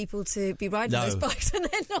expect people to be riding those bikes and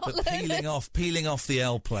they're not learning. Peeling off the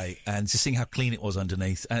L plate and just seeing how clean it was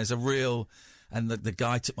underneath, and it's a real... And the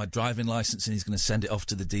guy took my driving licence and he's going to send it off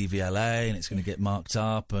to the DVLA and it's going to get marked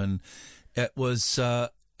up, and it was...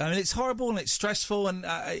 it's horrible and it's stressful, and,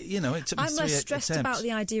 it took me I'm less stressed attempts. about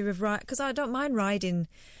the idea of... Because I don't mind riding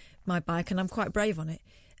my bike and I'm quite brave on it.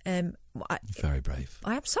 Very brave.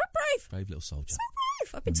 I am so brave. Brave little soldier. So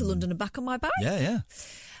brave. I've been to London and back on my bike. Yeah.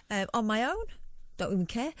 On my own. Don't even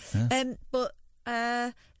care. Yeah. But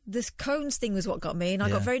this cones thing was what got me, and I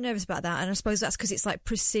got very nervous about that. And I suppose that's because it's like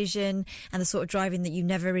precision and the sort of driving that you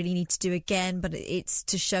never really need to do again, but it's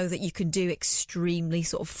to show that you can do extremely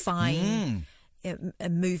sort of fine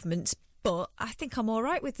movements. But I think I'm all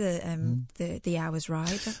right with the hour's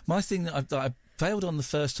ride. My thing that I failed on the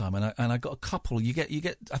first time, and I got a couple. I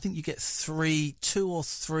think you get 2 or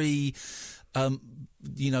 3,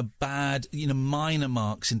 bad, minor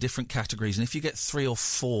marks in different categories. And if you get 3 or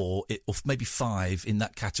 4, or maybe 5 in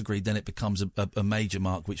that category, then it becomes a major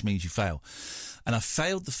mark, which means you fail. And I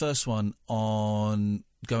failed the first one on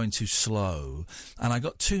going too slow, and I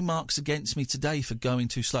got 2 marks against me today for going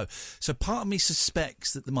too slow. So part of me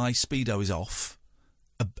suspects that my speedo is off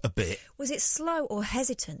a bit. Was it slow or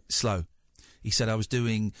hesitant? Slow. He said I was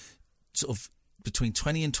doing sort of between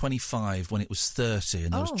 20 and 25 when it was 30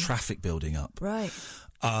 and there was traffic building up. Right.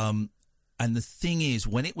 And the thing is,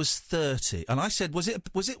 when it was 30, and I said, was it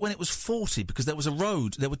when it was 40? Because there was a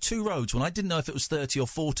road, there were two roads when I didn't know if it was 30 or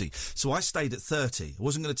 40. So I stayed at 30. I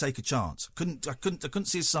wasn't going to take a chance. I couldn't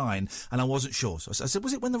see a sign, and I wasn't sure. So I said,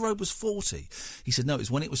 was it when the road was 40? He said, no, it was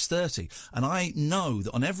when it was 30. And I know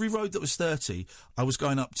that on every road that was 30, I was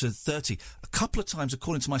going up to 30. A couple of times,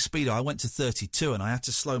 according to my speedo, I went to 32, and I had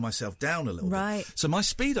to slow myself down a little bit. So my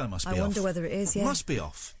speedo must be off. I wonder whether it is, yeah. It must be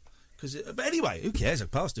off. But anyway, who cares?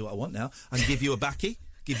 I'll do what I want now. I can give you a backy.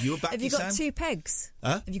 Have you got 2 pegs?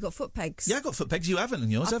 Huh? Have you got foot pegs? Yeah, I've got foot pegs. You haven't in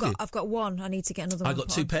yours, have you? I've got one. I need to get another one. I've got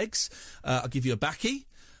 2 pegs. I'll give you a backy.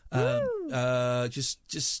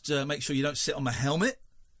 Just make sure you don't sit on my helmet.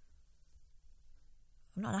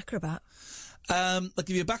 I'm not an acrobat. I'll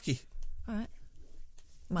give you a backy. All right.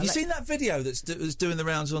 You seen that video that's doing the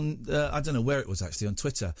rounds on, I don't know where it was actually, on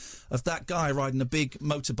Twitter, of that guy riding a big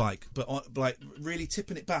motorbike, but like really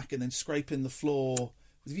tipping it back and then scraping the floor?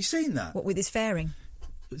 Have you seen that? What, with his fairing?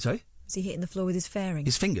 Sorry? Is he hitting the floor with his fairing?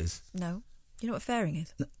 His fingers? No. You know what fairing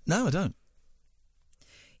is? No, I don't.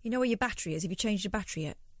 You know where your battery is? Have you changed your battery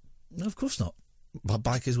yet? No, of course not. My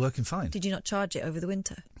bike is working fine. Did you not charge it over the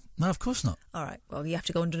winter? No, of course not. All right. Well, you have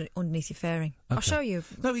to go underneath your fairing. Okay. I'll show you.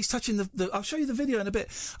 No, he's touching the. I'll show you the video in a bit.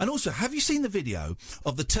 And also, have you seen the video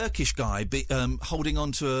of the Turkish guy holding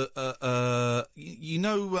on to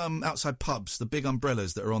outside pubs, the big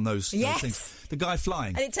umbrellas that are on those things? The guy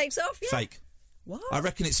flying. And it takes off, yeah? Fake. What? I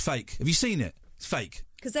reckon it's fake. Have you seen it? It's fake.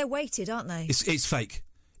 Because they're weighted, aren't they? It's fake.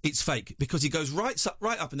 It's fake because he goes right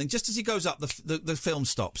up, and then just as he goes up, the film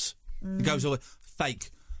stops. It goes all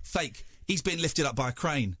fake. He's been lifted up by a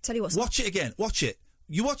crane. Tell you what. Watch it again. Watch it.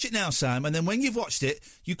 You watch it now, Sam, and then when you've watched it,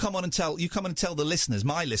 you come on and tell the listeners,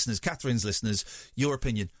 my listeners, Catherine's listeners, your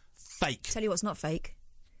opinion. Fake. Tell you what's not fake.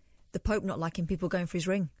 The Pope not liking people going for his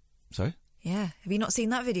ring. Sorry? Yeah. Have you not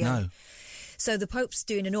seen that video? No. So the Pope's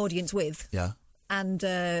doing an audience with. Yeah. And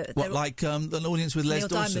an audience with Les Neil Dawson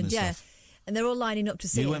Diamond, and stuff. And they're all lining up to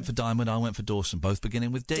see. You went for Diamond, I went for Dawson, both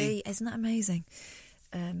beginning with D. Isn't that amazing?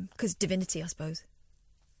 Because divinity, I suppose.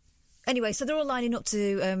 Anyway, so they're all lining up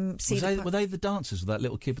to see. Were they the dancers with that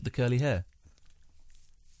little kid with the curly hair?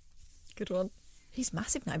 Good one. He's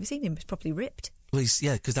massive now. Have you seen him? He's properly ripped. Well,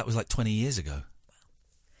 because that was like 20 years ago.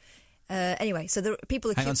 Anyway, so the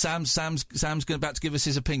people are... Hang on, Sam's about to give us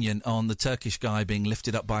his opinion on the Turkish guy being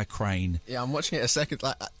lifted up by a crane. Yeah, I'm watching it a second.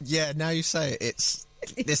 Now you say it,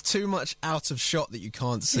 there's too much out of shot that you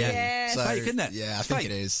can't see. Yeah. So, Fake, isn't it? Yeah, I think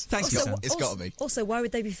it is. Thanks, also, Sam. It's got to be. Also, why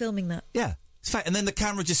would they be filming that? Yeah, it's fake. And then the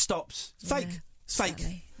camera just stops. It's fake. It's fake.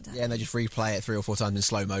 Exactly. Yeah, and they just replay it 3 or 4 times in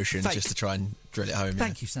slow motion just to try and drill it home.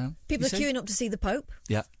 Thank you, Sam. People are queuing up to see the Pope.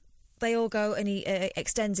 Yeah. They all go and he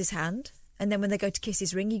extends his hand. And then when they go to kiss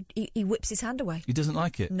his ring, he whips his hand away. He doesn't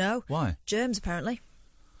like it? No. Why? Germs, apparently.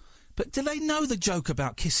 But do they know the joke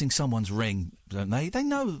about kissing someone's ring, don't they? They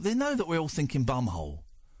know that we're all thinking bumhole.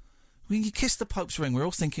 When you kiss the Pope's ring, we're all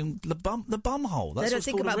thinking the bumhole. They don't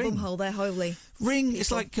think about bumhole, they're holy. Ring, people.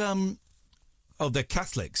 It's like, they're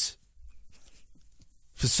Catholics.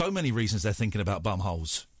 For so many reasons they're thinking about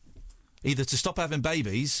bumholes. Either to stop having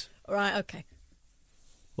babies... Right, OK.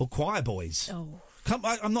 Or choir boys. Oh.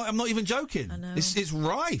 I'm not even joking. I know. It's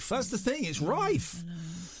rife. That's the thing. It's rife.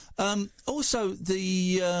 Also,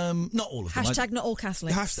 not all of them. Hashtag not all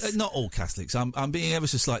Catholics. Not all Catholics. I'm being ever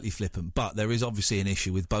so slightly flippant, but there is obviously an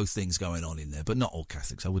issue with both things going on in there. But not all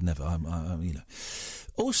Catholics. I would never.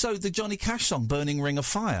 Also, the Johnny Cash song "Burning Ring of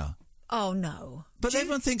Fire." Oh no! But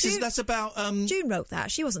everyone thinks that's about. June wrote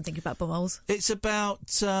that. She wasn't thinking about bumholes. It's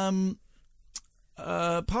about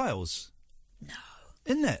piles. No,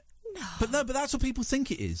 isn't it? No. But that's what people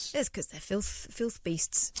think it is. It's because they're filth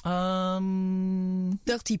beasts.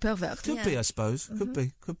 Dirty pervert. Could be, I suppose. Mm-hmm.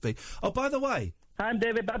 Could be. Oh, by the way. I'm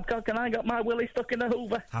David Babcock and I got my willy stuck in the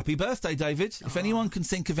Hoover. Happy birthday, David. If anyone can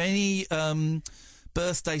think of any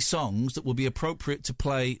birthday songs that will be appropriate to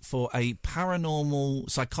play for a paranormal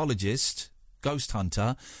psychologist, ghost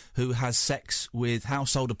hunter, who has sex with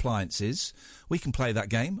household appliances, we can play that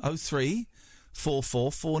game.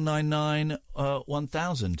 0344499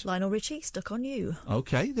 1000. Lionel Richie, Stuck on You.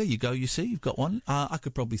 Okay, there you go. You see, you've got one. I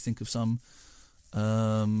could probably think of some.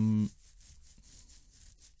 I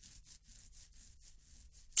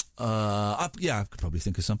could probably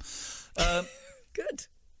think of some. Good.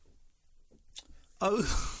 Oh,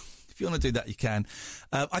 if If you want to do that, you can.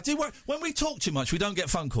 I do worry. When we talk too much, we don't get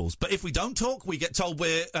phone calls. But if we don't talk, we get told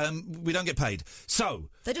we don't get paid. So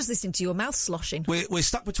they're just listening to your mouth sloshing. We're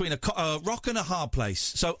stuck between a rock and a hard place.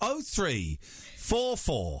 So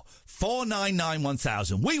 0344 499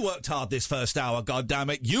 1000. We worked hard this first hour. God damn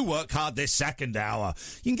it! You work hard this second hour.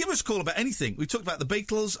 You can give us a call about anything. We talked about the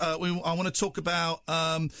Beatles. I want to talk about.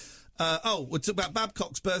 We'll talk about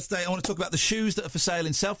Babcock's birthday. I want to talk about the shoes that are for sale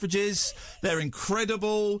in Selfridges. They're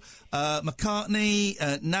incredible. McCartney,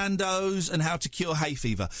 Nando's, and how to cure hay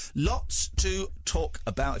fever. Lots to talk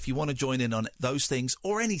about if you want to join in on those things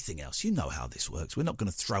or anything else. You know how this works. We're not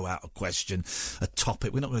going to throw out a question, a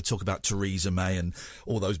topic. We're not going to talk about Theresa May and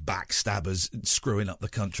all those backstabbers screwing up the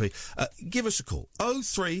country. Give us a call.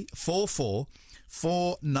 0344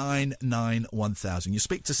 499 1000. You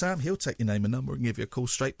speak to Sam, he'll take your name and number and give you a call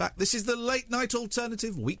straight back. This is the Late Night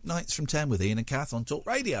Alternative, weeknights from 10 with Iain and Kath on Talk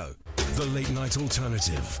Radio. The Late Night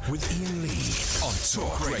Alternative with Iain Lee on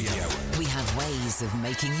Talk Radio. We have ways of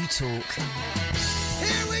making you talk.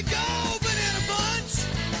 Here we go, banana buns.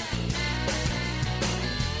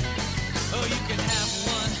 Oh, you can have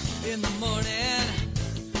one in the morning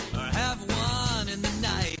or have one in the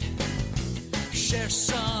night. Share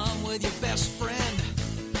some with your best friend.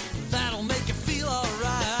 That'll make you feel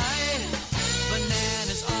alright.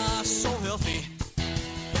 Bananas are so healthy.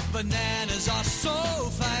 Bananas are so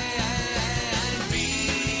fine.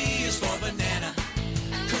 B is for banana.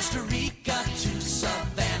 Costa Rica to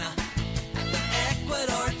Savannah.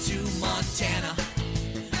 Ecuador to Montana.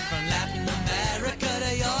 From Latin America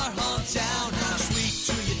to your hometown. Sweet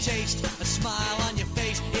to your taste, a smile on your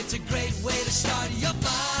face. It's a great way to start your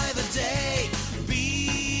vibe a day.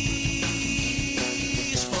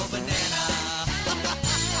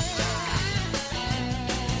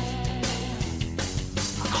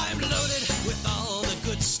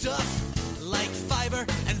 Stuff like fiber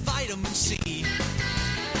and vitamin C,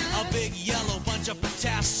 a big yellow bunch of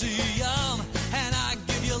potassium, and I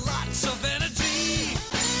give you lots of energy.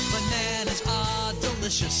 Bananas are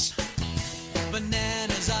delicious.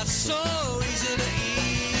 Bananas are so easy to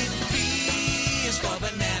eat. B is for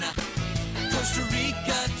banana. Costa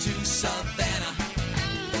Rica to Savannah.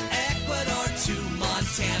 Ecuador to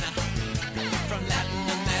Montana. From Latin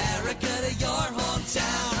America to your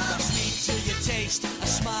hometown. Sweet to your taste, a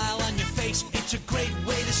smile on your face. It's a great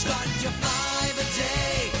way to start your vibe a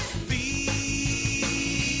day. B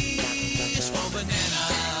is for banana.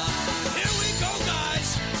 Here we go,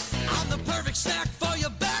 guys. I'm the perfect snack for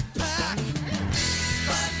your backpack.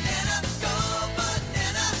 Banana, go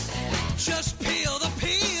banana. Just peel the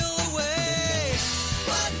peel away.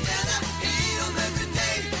 Banana, peel every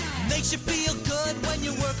day. Makes you feel good when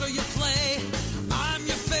you work or you play. I'm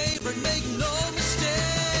your favorite, make no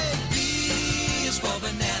mistake. B is for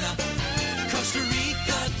banana. Costa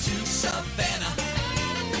Rica to Savannah.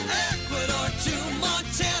 Ecuador to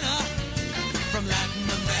Montana. From Latin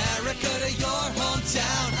America to your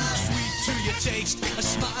hometown. Sweet to your taste, a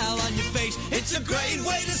smile on your face. It's a great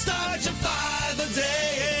way to start your vibe a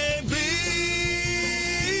day. B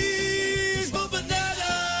is for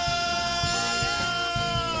banana.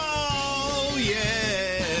 Oh,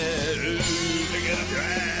 yeah. Look at the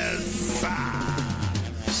dress.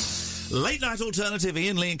 Late Night Alternative,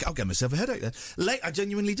 Iain Lee and... I'll get myself a headache there. I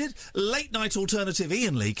genuinely did. Late Night Alternative,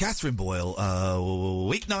 Iain Lee, Catherine Boyle.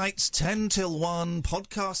 Weeknights, 10 till 1.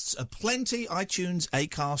 Podcasts aplenty. iTunes,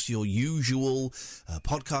 Acast, your usual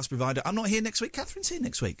podcast provider. I'm not here next week. Catherine's here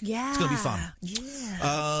next week. Yeah. It's going to be fun.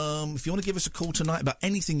 Yeah. If you want to give us a call tonight about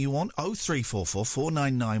anything you want, 0344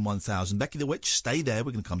 499 1000. Becky the Witch, stay there.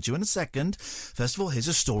 We're going to come to you in a second. First of all, here's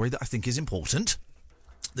a story that I think is important,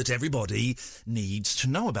 that everybody needs to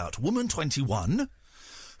know about. Woman 21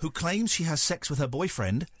 who claims she has sex with her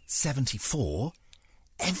boyfriend, 74,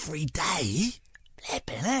 every day,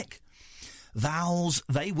 flippin' heck, vows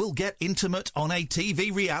they will get intimate on a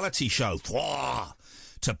TV reality show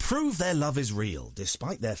to prove their love is real,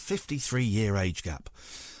 despite their 53-year age gap.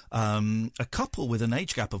 A couple with an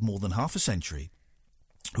age gap of more than half a century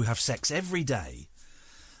who have sex every day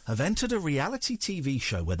have entered a reality TV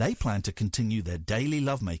show where they plan to continue their daily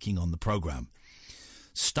lovemaking on the programme.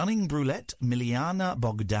 Stunning brunette Miliana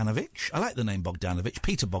Bogdanovich. I like the name Bogdanovich.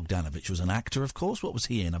 Peter Bogdanovich was an actor, of course. What was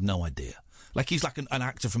he in? I've no idea. Like, he's like an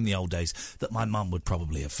actor from the old days that my mum would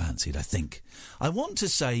probably have fancied, I think. I want to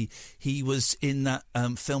say he was in that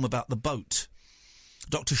film about the boat,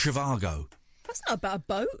 Dr. Zhivago. That's not about a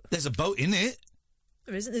boat. There's a boat in it.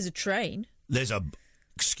 There isn't. There's a train.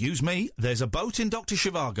 Excuse me, there's a boat in Dr.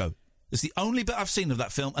 Zhivago. It's the only bit I've seen of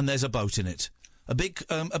that film, and there's a boat in it. A big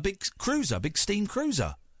cruiser, big steam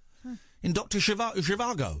cruiser. In Dr.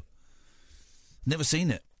 Zhivago. Never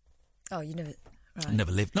seen it. Oh, you never... Right. I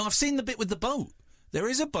never lived. No, I've seen the bit with the boat. There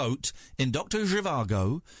is a boat in Dr.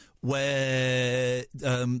 Zhivago where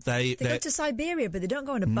they go to Siberia, but they don't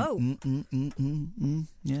go on a boat.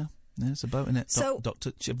 Yeah, there's a boat in it. So,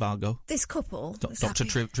 Dr. Zhivago. This couple... Dr.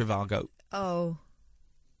 Trivago. Oh...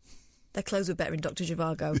 Their clothes were better in Dr.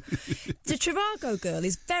 Zhivago. The Trivago girl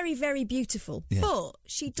is very, very beautiful, but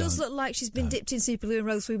she does look like she's been dipped in super glue and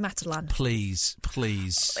rose through Matalan. Please.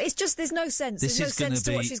 It's just, there's no sense. There's no sense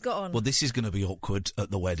to what she's got on. Well, this is going to be awkward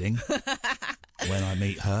at the wedding when I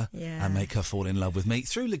meet her and make her fall in love with me.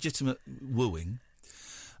 Through legitimate wooing,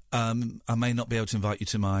 I may not be able to invite you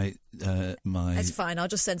to my... It's fine, I'll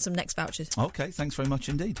just send some next vouchers. OK, thanks very much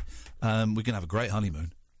indeed. We're going to have a great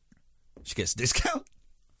honeymoon. She gets a discount.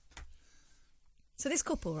 So this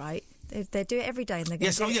couple, right, they do it every day and they're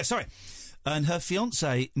going to sorry. And her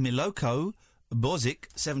fiancé, Miloko Bozic,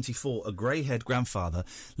 74, a grey-haired grandfather,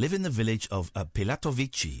 live in the village of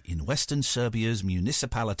Pilatovici in western Serbia's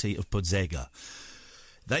municipality of Podzega.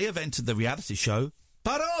 They have entered the reality show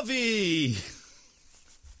Parovi!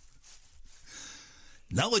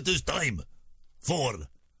 Now it is time for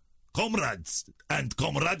comrades and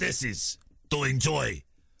comradesses to enjoy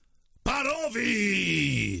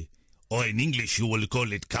Parovi! Or in English, you will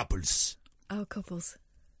call it couples. Oh, couples.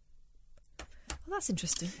 Well, that's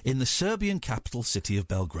interesting. In the Serbian capital city of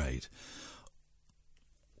Belgrade.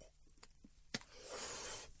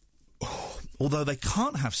 Although they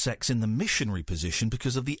can't have sex in the missionary position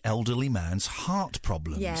because of the elderly man's heart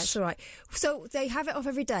problems. Yeah, it's all right. So they have it off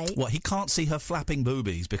every day. What, he can't see her flapping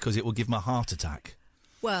boobies because it will give him a heart attack?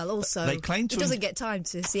 Well, also, he doesn't get time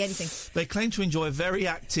to see anything. They claim to enjoy a very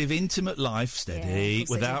active, intimate life,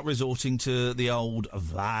 without resorting to the old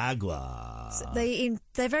Viagra. So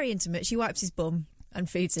they're very intimate. She wipes his bum and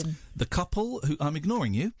feeds him. The couple who... I'm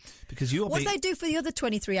ignoring you because you are... What do they do for the other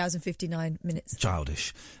 23 hours and 59 minutes?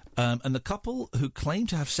 Childish. And the couple who claim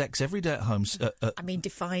to have sex every day at home...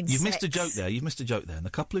 define You've sex. missed a joke there. And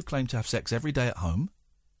the couple who claim to have sex every day at home,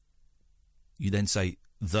 you then say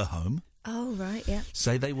the home... Oh, right, yeah.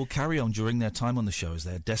 Say they will carry on during their time on the show as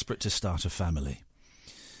they are desperate to start a family.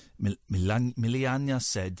 Miliana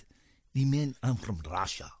said, "The men, I'm from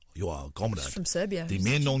Russia. You are a comrade. From Serbia. The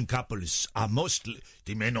men on couples are mostly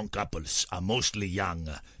young.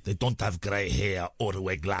 They don't have grey hair or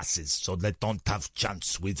wear glasses, so they don't have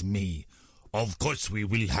chance with me. Of course we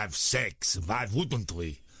will have sex. Why wouldn't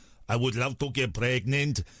we? I would love to get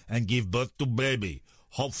pregnant and give birth to baby.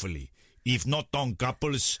 Hopefully. If not on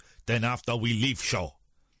couples, then after we leave show.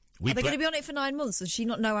 Are they going to be on it for 9 months? Does she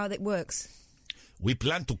not know how it works? We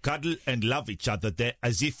plan to cuddle and love each other there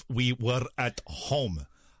as if we were at home.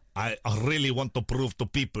 I really want to prove to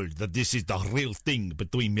people that this is the real thing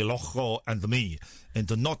between Miloko and me,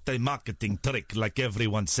 and not a marketing trick like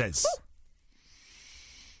everyone says."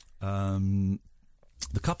 The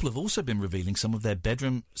couple have also been revealing some of their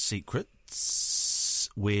bedroom secrets,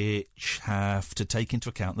 which have to take into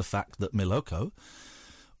account the fact that Miloko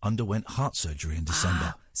underwent heart surgery in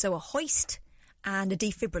December. So a hoist and a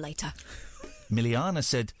defibrillator. Miliana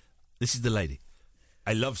said, this is the lady,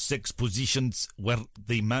 "I love sex positions where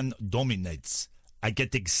the man dominates. I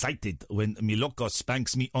get excited when Miloko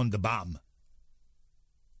spanks me on the bum."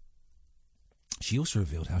 She also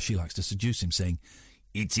revealed how she likes to seduce him, saying,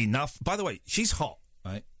 "It's enough..." By the way, she's hot,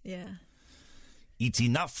 right? Yeah. "It's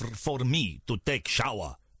enough for me to take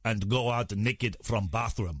shower and go out naked from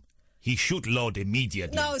bathroom. He should load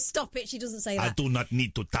immediately. No, stop it. She doesn't say that. I do not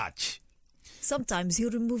need to touch." Sometimes he'll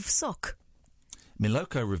remove sock.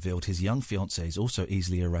 Miloko revealed his young fiancée is also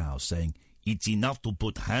easily aroused, saying, "It's enough to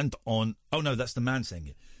put hand on..." Oh, no, that's the man saying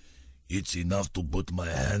it. "It's enough to put my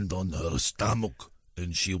hand on her stomach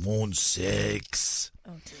and she wants sex."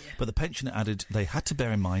 Oh, dear. But the pensioner added they had to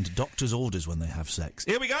bear in mind doctor's orders when they have sex.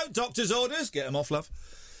 Here we go, doctor's orders. Get them off, love.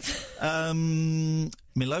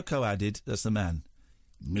 Miloko added, that's the man,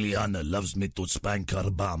 "Miliana loves me to spank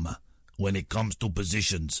her bum. When it comes to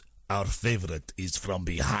positions, our favourite is from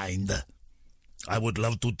behind. I would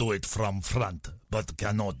love to do it from front, but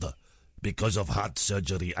cannot. Because of heart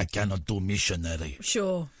surgery, I cannot do missionary."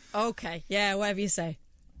 Sure. Okay. Yeah, whatever you say.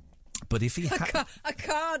 But if he I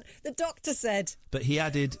can't. The doctor said. But he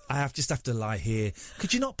added, "I just have to lie here.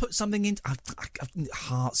 Could you not put something in...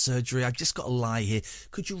 heart surgery, I've just got to lie here.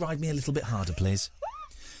 Could you ride me a little bit harder, please?"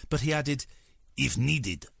 But he added, "If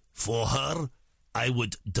needed, for her, I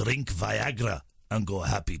would drink Viagra and go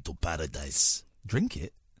happy to paradise." Drink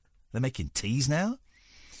it? They're making teas now?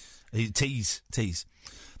 Teas.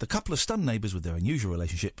 The couple are stunned neighbours with their unusual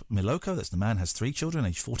relationship. Miloko, that's the man, has 3 children,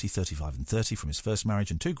 aged 40, 35 and 30 from his first marriage,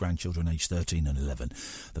 and 2 grandchildren, aged 13 and 11.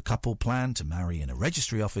 The couple plan to marry in a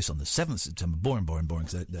registry office on the 7th of September. Boring,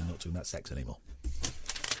 because they're not talking about sex anymore.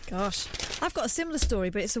 Gosh. I've got a similar story,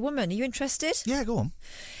 but it's a woman. Are you interested? Yeah, go on.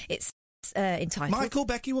 It's entitled... Michael,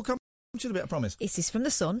 Becky will come to the bit, I promise. This is from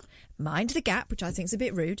The Sun. Mind the gap, which I think is a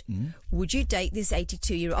bit rude. Would you date this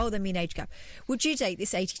 82-year-old... Oh, they mean age gap. Would you date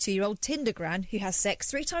this 82-year-old Tinder gran who has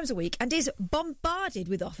sex 3 times a week and is bombarded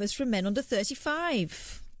with offers from men under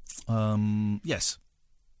 35? Yes.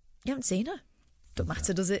 You haven't seen her? Don't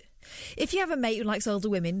matter, does it? If you have a mate who likes older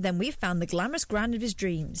women, then we've found the glamorous gran of his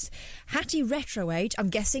dreams. Hattie Retroage, I'm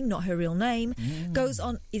guessing not her real name, is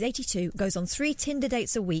 82, goes on 3 Tinder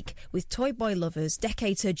dates a week with toy boy lovers,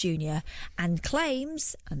 decades her junior, and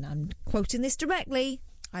claims, and I'm quoting this directly,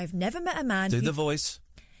 I've never met a man Do the voice.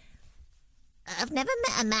 I've never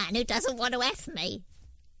met a man who doesn't want to F me.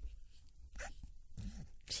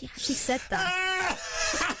 She actually said that.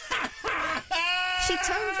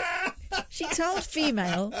 She told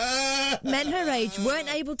female men her age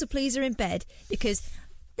weren't able to please her in bed because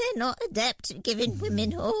they're not adept at giving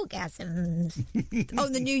women orgasms. Oh,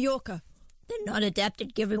 the New Yorker. They're not adept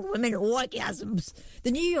at giving women orgasms.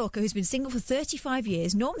 The New Yorker, who's been single for 35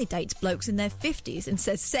 years, normally dates blokes in their 50s and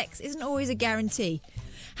says sex isn't always a guarantee.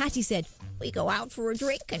 Hattie said, we go out for a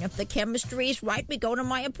drink, and if the chemistry is right, we go to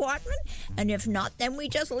my apartment, and if not, then we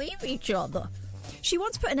just leave each other. She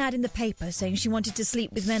once put an ad in the paper saying she wanted to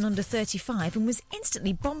sleep with men under 35 and was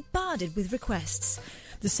instantly bombarded with requests.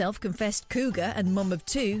 The self-confessed cougar and mum of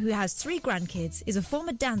 2, who has 3 grandkids, is a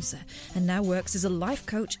former dancer and now works as a life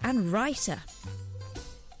coach and writer.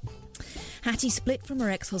 Hattie split from her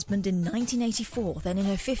ex-husband in 1984, then in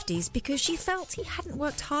her 50s, because she felt he hadn't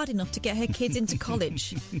worked hard enough to get her kids into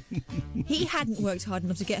college. He hadn't worked hard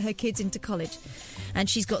enough to get her kids into college. And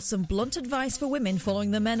she's got some blunt advice for women following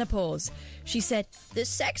the menopause. She said, the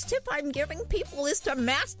sex tip I'm giving people is to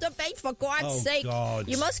masturbate, for God's sake. God.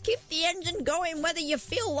 You must keep the engine going whether you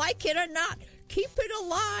feel like it or not. Keep it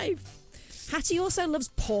alive. Hattie also loves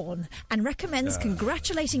porn and recommends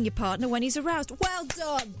congratulating your partner when he's aroused. Well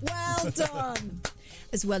done, well done.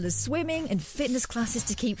 As well as swimming and fitness classes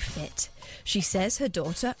to keep fit. She says her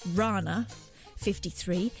daughter, Rana,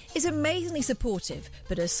 53, is amazingly supportive,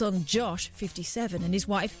 but her son Josh, 57, and his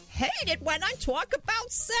wife hate it when I talk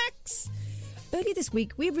about sex. Earlier this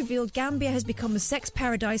week, we revealed Gambia has become a sex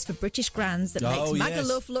paradise for British grands that makes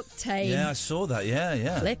Magaluf look tame. Yeah, I saw that,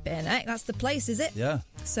 yeah. Flippin' heck, that's the place, is it? Yeah.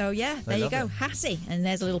 So, yeah, there you go, Hattie. And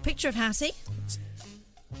there's a little picture of Hattie.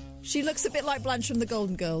 She looks a bit like Blanche from the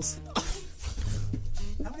Golden Girls.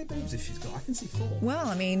 How many boobs has she got? I can see 4. Well,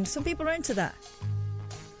 I mean, some people are into that.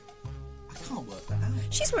 I can't work that out.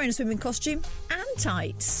 She's wearing a swimming costume and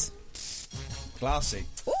tights. Classy.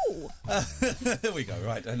 Ooh. There we go.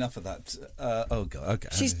 Right, enough of that. Oh, God, okay.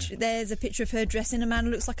 There's a picture of her dressing a man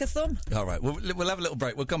who looks like a thumb. All right, we'll have a little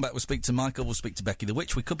break. We'll come back. We'll speak to Michael. We'll speak to Becky the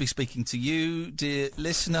Witch. We could be speaking to you, dear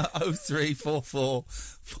listener. 0344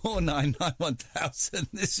 499 1000.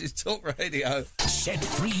 This is Talk Radio. Set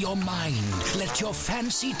free your mind. Let your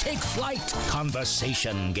fancy take flight.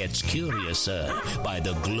 Conversation gets curiouser by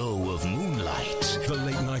the glow of moonlight. The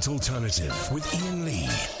Late Night Alternative with Iain Lee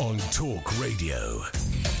on Talk Radio.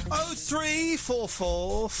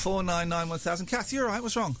 0344 499 1000. Kath, you all right?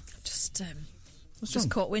 What's wrong? Just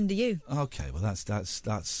caught wind of you. Okay, well that's okay.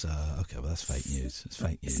 Well, that's fake news. It's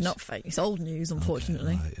fake news. It's not fake. It's old news,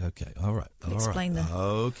 unfortunately. Okay, all right. Explain that.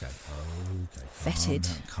 Okay. Fetid.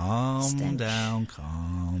 Calm down.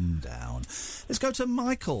 Let's go to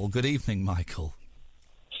Michael. Good evening, Michael.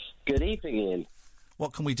 Good evening, Ian.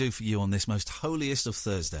 What can we do for you on this most holiest of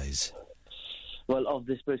Thursdays? Well, of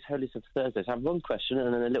this most holiest of Thursdays, I have one question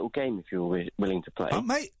and then a little game if you're willing to play. Oh,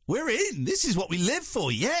 mate, we're in. This is what we live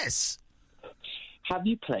for, yes. Have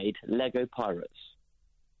you played Lego Pirates?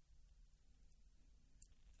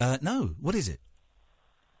 No. What is it?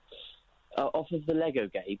 Off of the Lego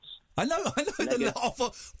games. I know.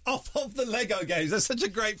 Off of the Lego games. That's such a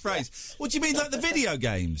great phrase. What do you mean, like the video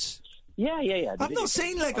games? Yeah. I've not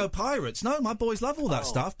seen Lego Pirates. No, my boys love all that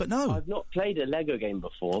stuff, but no. I've not played a Lego game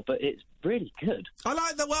before, but it's really good. I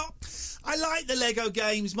like the Lego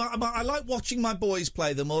games. I like watching my boys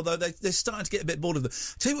play them, although they're starting to get a bit bored of them.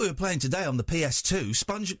 Tell you what we were playing today on the PS2,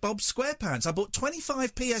 SpongeBob SquarePants. I bought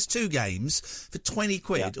 25 PS2 games for 20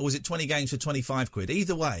 quid, or was it 20 games for 25 quid?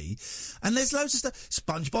 Either way. And there's loads of stuff.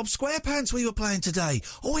 SpongeBob SquarePants we were playing today.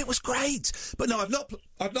 Oh, it was great. But no,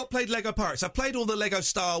 I've not played Lego Pirates. I've played all the Lego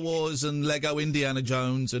Star Wars and Lego Indiana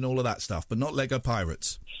Jones and all of that stuff, but not Lego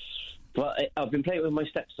Pirates. Well, I've been playing it with my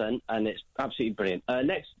stepson, and it's absolutely brilliant.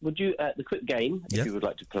 Next, would you the quick game if you would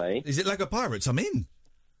like to play? Is it Lego Pirates? I'm in.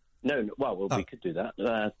 No, we could do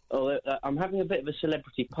that. Although I'm having a bit of a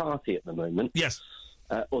celebrity party at the moment. Yes.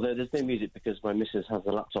 Although there's no music because my missus has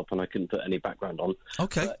a laptop and I couldn't put any background on.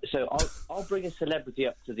 Okay. So I'll bring a celebrity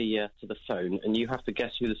up to the phone, and you have to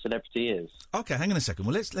guess who the celebrity is. Okay, hang on a second.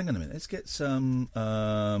 Well, hang on a minute. Let's get some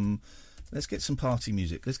party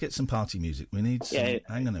music. We need some. Yeah.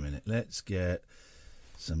 Hang on a minute. Let's get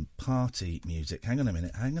some party music. Hang on a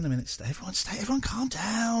minute. Everyone, calm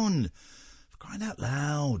down. For crying out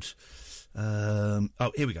loud.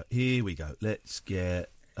 Here we go. Let's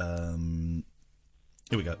get.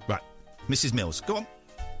 Here we go. Right, Mrs. Mills, go on.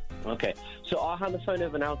 Okay, so I'll hand the phone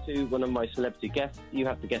over now to one of my celebrity guests. You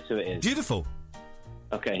have to guess who it is. Beautiful.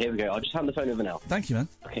 Okay, here we go. I'll just hand the phone over now. Thank you, man.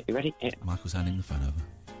 Okay, you ready? Yeah. Michael's handing the phone over.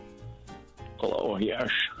 Hello,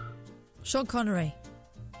 yes. Sean Connery.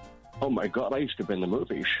 Oh my God, I used to be in the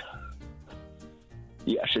movies.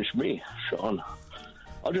 Yes, it's me, Sean.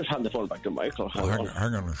 I'll just hand the phone back to Michael. Hang on,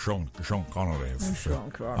 Sean Connery.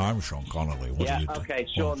 I'm Sean Connery. What are you doing? Okay,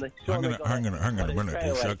 Sean. Hang on a minute.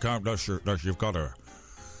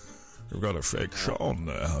 You've got a fake Sean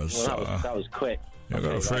there. That was quick. You've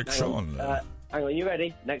got a fake Sean there. Hang on, you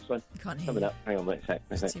ready? Next one. I can't hear Coming you. up. Hang on, wait a sec.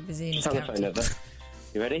 He's too busy in his hand the phone over.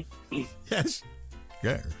 You ready? Yes.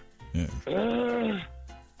 Yes. I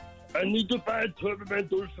need to buy a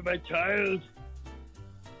tournamental for my child.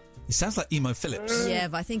 He sounds like Emo Phillips. Yeah,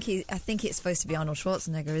 but I think it's supposed to be Arnold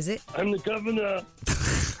Schwarzenegger, is it? I'm the governor.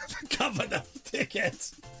 Governor,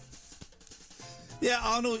 dickhead. Yeah,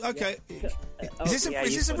 Arnold. Okay. Is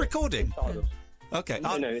this a recording? Okay.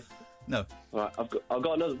 No. All right, I've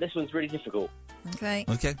got another. This one's really difficult. Okay.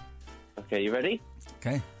 Okay, you ready?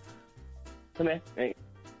 Okay. Come here. Hey.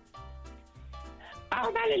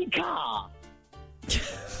 I'm in the car.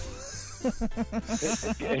 Who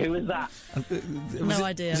was that? No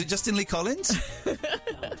idea. Was it Justin Lee Collins?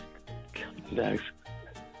 No.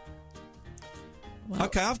 Well,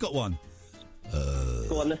 Okay, I've got one.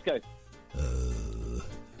 Go on, let's go.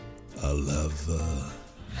 I'll have a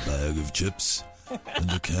bag of chips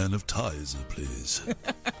and a can of Tizer, please.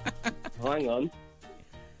 Hang on.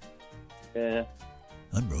 Yeah.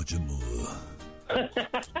 I'm Roger Moore.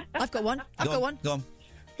 I've got one. Go on. Go.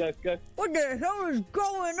 What the hell is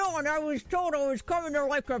going on? I was told I was coming to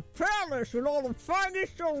like a palace with all the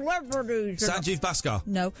finest celebrities. Sanjeev Bhaskar.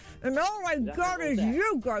 No. And all I got is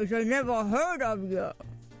you guys. I never heard of you.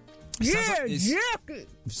 Yeah, Jackie.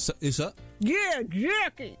 Is that? Yeah,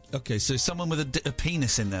 Jackie. Okay, so someone with a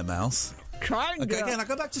penis in their mouth. Kinda. Okay, again, I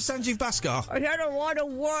go back to Sanjeev Bhaskar. I had a lot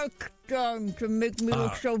of work done to make me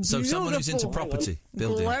look so beautiful. So someone who's into property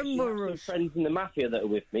building. Glamorous. Some friends in the mafia that are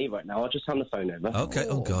with me right now. I'll just hand the phone over. Okay.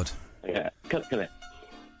 Oh God. Yeah. Come here.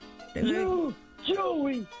 Yo,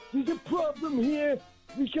 Joey, there's a problem here.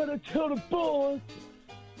 We gotta tell the boss.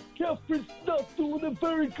 Catherine's not doing a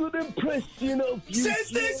very good impression of you. Says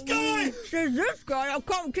this guy! Says this guy, I'll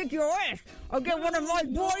come kick your ass. I'll get one of my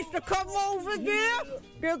boys to come over there.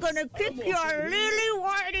 They're gonna kick your lily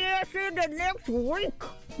white ass in the next week.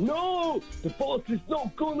 No, the boss is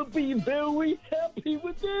not gonna be very happy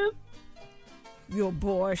with this. Your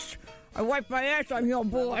boss. I wipe my ass on your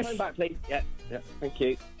boss. Phone back, please. Yeah, thank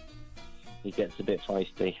you. He gets a bit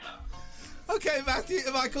feisty. Okay,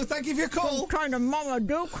 Michael, thank you for your call. Some kind of Mama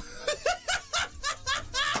Duke.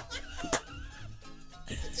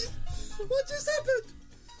 What just happened?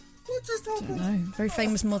 I don't know. Very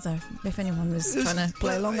famous mother, if anyone was trying to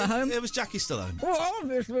play along at home. It was Jackie Stallone. Well,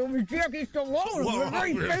 obviously it was Jackie Stallone, a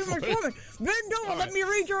very famous woman. Bend over, let me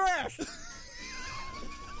read your ass.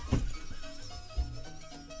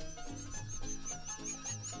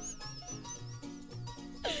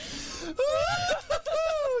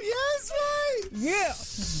 Yes, mate. Yeah.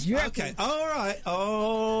 Jackie. Okay,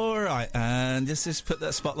 all right. And just put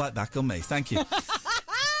that spotlight back on me. Thank you.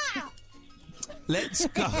 Let's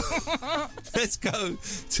go. Let's go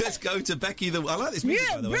to Becky. I like this music,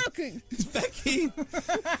 by the way. Becky. It's Becky.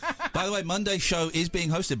 By the way, Monday's show is being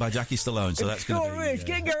hosted by Jackie Stallone, so that's going to be... is.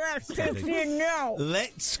 Get your ass kicked in now.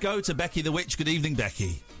 Let's go to Becky the Witch. Good evening,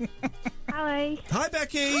 Becky. Hi. Hi,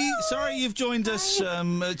 Becky. Sorry you've joined us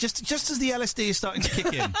just as the LSD is starting to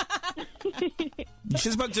kick in. You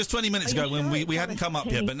should have spoken just 20 minutes ago when we hadn't come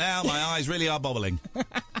up yet, but now my eyes really are bobbling. Are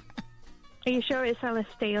you sure it's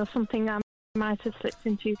LSD or something I might have slipped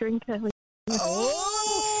into your drink earlier?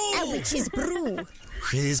 A witch's brew.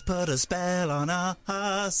 She's put a spell on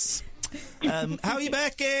us. How are you,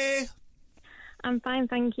 Becky? I'm fine,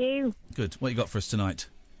 thank you. Good. What you got for us tonight?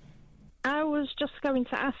 I was just going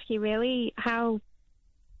to ask you, really, how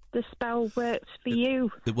the spell worked for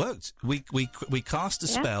you. It worked. We cast a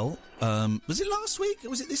spell. Was it last week or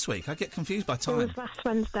was it this week? I get confused by time. It was last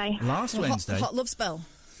Wednesday. Wednesday. Hot love spell.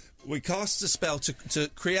 We cast a spell to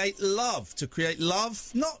create love. To create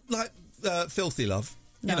love, not like filthy love.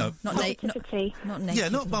 No, you know, not naked. Not naked. Yeah,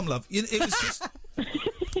 not bum love. It was just.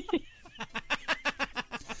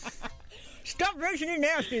 Stop mentioning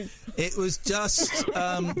nasties. It was just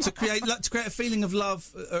to create a feeling of love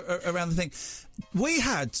around the thing. We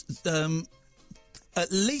had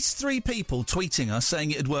at least 3 people tweeting us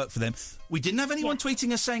saying it had worked for them. We didn't have anyone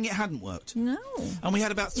tweeting us saying it hadn't worked. No. And we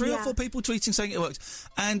had about 3 or 4 people tweeting saying it worked.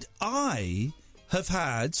 And I have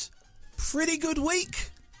had pretty good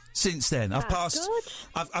week since then. I've passed.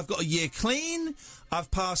 I've got a year clean. I've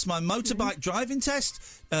passed my motorbike driving test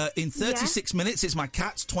in 36 minutes. It's my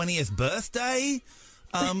cat's 20th birthday.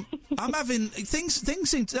 I'm having things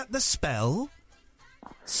seem to, the spell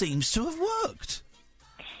seems to have worked.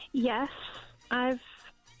 Yes, I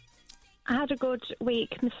had a good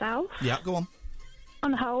week myself. Yeah, go on.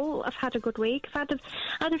 On the whole, I've had a good week. I've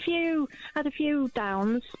had a few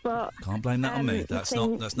downs, but can't blame that on me. That's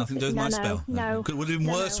nothing to do with my spell. No, would have been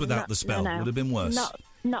worse without the spell. Would have been worse.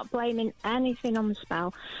 Not blaming anything on the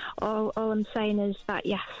spell. All I'm saying is that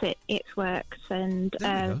yes, it works, and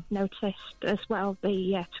noticed as well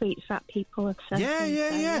the tweets that people have sent.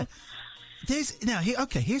 Yeah. Here's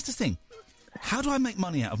the thing. How do I make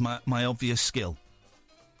money out of my obvious skill?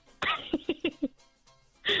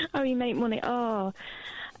 Oh, you make money. Oh,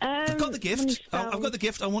 I've got the gift. I've got the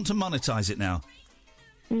gift. I want to monetize it now.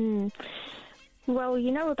 Well,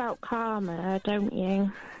 you know about karma, don't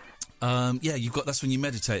you? Yeah, that's when you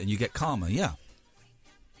meditate and you get karma. Yeah.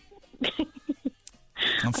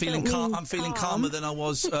 I'm feeling calmer than I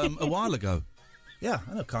was a while ago. Yeah,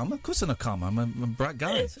 I know karma. Of course I know karma. I'm a bright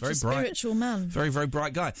guy. Very bright. Spiritual man. Very, very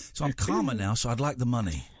bright guy. So I'm calmer now, so I'd like the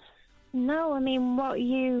money. No, I mean, what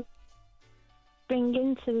you bring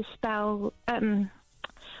into the spell,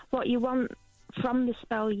 what you want from the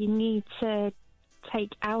spell, you need to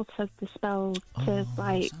take out of the spell to,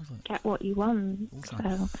 get what you want.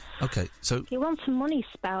 So. Okay, so... If you want a money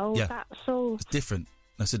spell, that's all... It's different.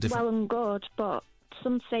 That's a different... Well and good, but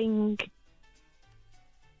something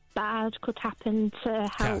bad could happen to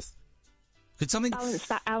help... Kath, could something balance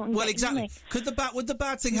that out? And well, get exactly. Money. Would the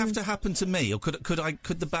bad thing have to happen to me, or could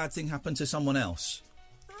the bad thing happen to someone else,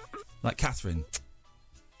 like Katherine?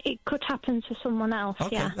 It could happen to someone else.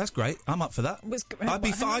 Okay, yeah, that's great. I'm up for that. I'd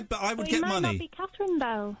be fine, but I would get money. It might not be Katherine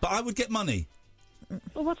though. But I would get money.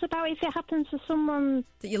 But what about if it happens to someone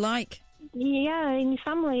that you like? Yeah, in your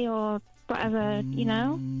family or whatever. You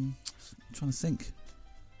know. I'm trying to think.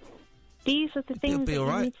 These are the things that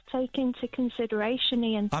you need to take into consideration,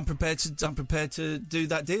 Ian. I'm prepared to do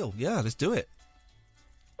that deal. Yeah, let's do it.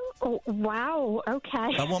 Oh, wow.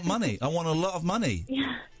 Okay. I want money. I want a lot of money.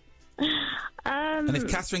 Yeah. And if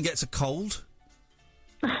Katherine gets a cold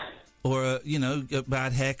or a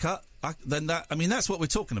bad haircut, then that's what we're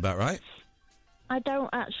talking about, right? I don't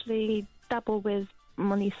actually dabble with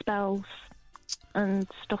money spells and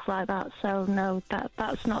stuff like that, so no,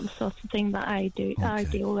 that's not the sort of thing that I do. Okay. I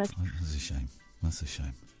deal with. That's a shame. That's a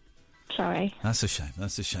shame. Sorry. That's a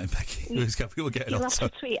shame, Becky. We'll get it You'll off.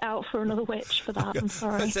 have to tweet out for another witch for that. I'm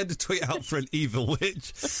sorry. I sent a tweet out for an evil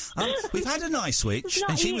witch. We've had a nice witch,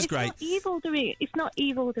 and she was great. It's not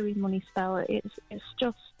evil doing money spell. It's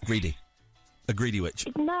just greedy. A greedy witch.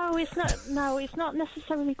 No, it's not. No, it's not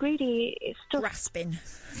necessarily greedy. It's just grasping.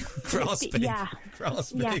 Grasping. Yeah.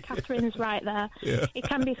 Grasping. Yeah, Catherine's right there. Yeah. It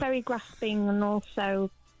can be very grasping, and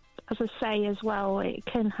also, as I say as well, it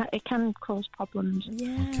can cause problems.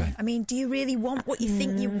 Yeah. Okay. I mean, do you really want what you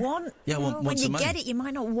think you want? Yeah, I want when some you money. get it, you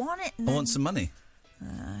might not want it. I want some money.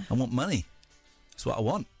 I want money. That's what I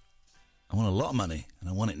want. I want a lot of money, and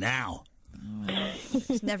I want it now.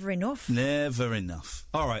 It's never enough. Never enough.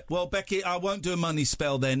 All right. Well, Becky, I won't do a money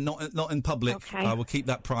spell then. Not in public. Okay. I will keep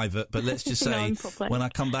that private. But let's just say, when I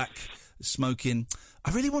come back smoking, I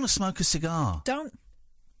really want to smoke a cigar. Don't.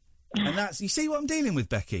 And you see what I'm dealing with,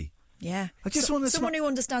 Becky? Yeah. I just want to someone who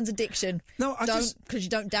understands addiction. No, don't, because you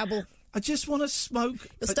don't dabble. I just want to smoke.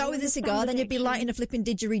 You'll start with a cigar, then you'll be lighting a flipping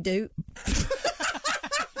didgeridoo.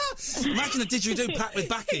 Imagine a didgeridoo packed with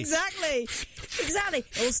baccy. Exactly.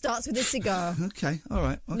 It all starts with a cigar. Okay, all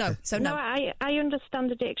right. Okay. No, I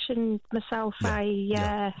understand addiction myself.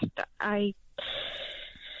 Yeah. I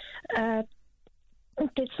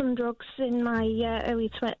did some drugs in my early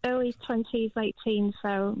 20s, late teens,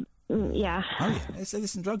 so Yeah. Oh yeah.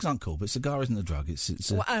 Listen, drugs aren't cool, but cigar isn't a drug.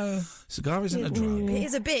 Cigar isn't a drug. It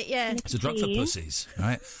is a bit, yeah. It's a drug for pussies,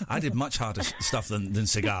 right? I did much harder stuff than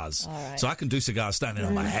cigars, All right. so I can do cigars standing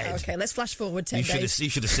on my head. Okay, let's flash forward 10 You days.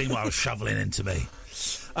 should have seen what I was shoveling into me.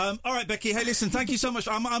 All right, Becky. Hey, listen. Thank you so much.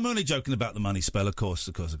 I'm only joking about the money spell, of course.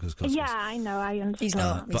 Yeah, I know. I understand. He's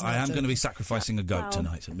not. But I am going to be sacrificing a goat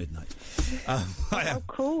tonight at midnight. I am. Oh,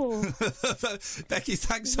 cool. Becky,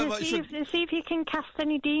 thanks so much. See if you can cast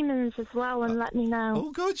any demons as well and let me know.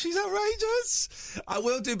 Oh, God, she's outrageous. I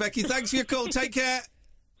will do, Becky. Thanks for your call. Take care.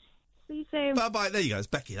 See you soon. Bye-bye. There you go. It's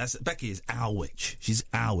Becky. Becky is our witch. She's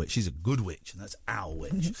our witch. She's a good witch, and that's our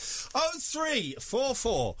witch.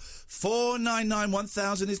 0344 499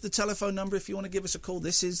 1000 is the telephone number if you want to give us a call.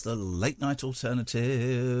 This is the Late Night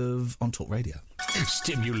Alternative on Talk Radio.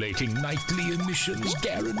 Stimulating nightly emissions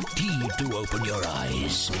guaranteed to open your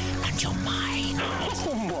eyes and your mind.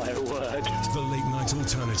 Oh, my word. The Late Night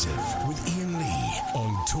Alternative with Iain Lee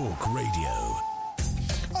on Talk Radio.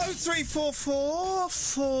 0344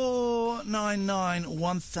 499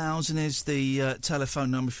 1000 is the telephone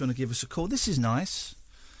number if you want to give us a call. This is nice.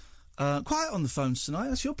 Quiet on the phones tonight.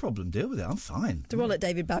 That's your problem. Deal with it. I'm fine. They're all at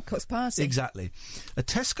David Babcock's party. Exactly. A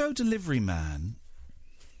Tesco delivery man.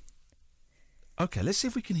 Okay, let's see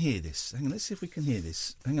if we can hear this. Hang on, let's see if we can hear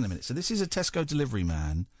this. Hang on a minute. So this is a Tesco delivery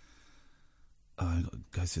man. Oh, I've got to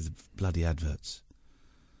go through the bloody adverts.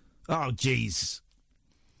 Oh, jeez.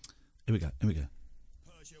 Here we go.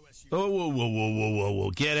 Oh,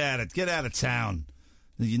 whoa. Get out of town.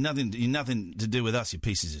 You're nothing to do with us, you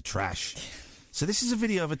pieces of trash. So this is a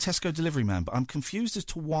video of a Tesco delivery man, but I'm confused as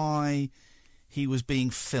to why he was being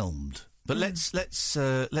filmed. But let's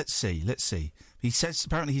see.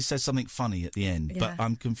 Apparently he says something funny at the end, but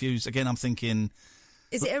I'm confused. Again, I'm thinking,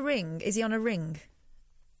 is it a ring? Is he on a ring?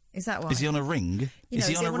 Is that why? Is he on a ring? Is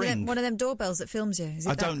he on a ring? One of them doorbells that films you. Is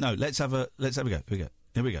it I don't know. Let's have a go.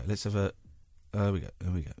 Here we go. Let's have a. Here we go.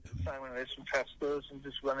 Simon is from Tesco's. I'm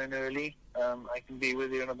just running early. I can be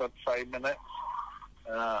with you in about 5 minutes.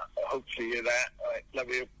 Hopefully you're there. All right, love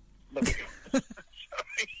you.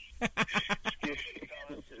 Sorry.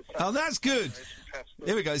 Oh, that's good.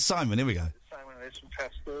 Here we go, Simon. Here we go. Simon is from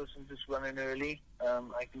Tesco's. I'm just running early.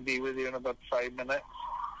 I can be with you in about 5 minutes.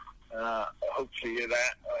 Hopefully you're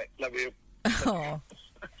there. All right, love you. Oh.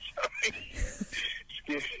 Sorry.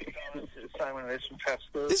 Excuse me. Simon is from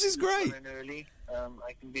Tesco's. This is great. Running early.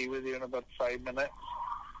 I can be with you in about 5 minutes.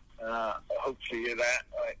 Hopefully you're there.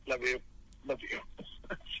 All right, love you.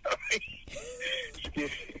 Sorry. Excuse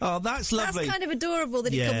me. Oh, that's lovely. That's kind of adorable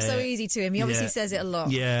that it comes so easy to him. He obviously says it a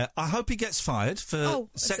lot. Yeah. I hope he gets fired for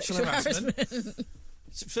sexual harassment. harassment.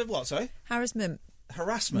 For what, sorry? Harassment.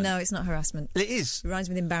 Harassment? No, it's not harassment. It is. It rhymes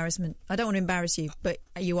with embarrassment. I don't want to embarrass you, but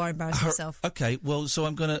you are embarrassing yourself. Okay, well, so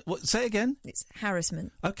I'm going to... Say again? It's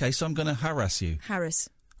harassment. Okay, so I'm going to harass you. Harass.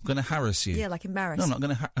 I'm going to harass you. Yeah, like embarrass. No, I'm not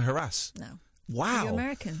going to harass. No. Wow. You're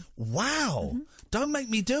American. Wow. Mm-hmm. Don't make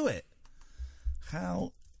me do it.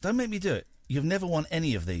 How? Don't make me do it. You've never won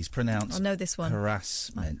any of these pronounced. I know this one.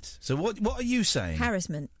 Harassment. So what are you saying?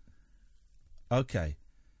 Harassment. Okay.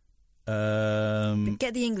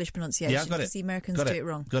 Get the English pronunciation. Yeah, I got it. Because the Americans do it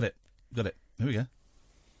wrong. Got it. Here we go.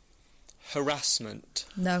 Harassment.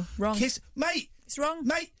 No, wrong. Mate. It's wrong.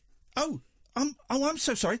 Mate. I'm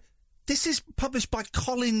so sorry. This is published by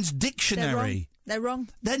Collins Dictionary. They're wrong.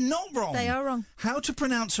 They're not wrong. They are wrong. How to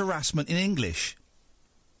pronounce harassment in English?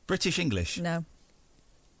 British English. No.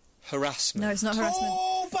 Harassment. No, it's not harassment.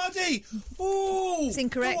 Oh, buddy! Oh, it's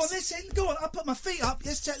incorrect. Go on. I'll put my feet up.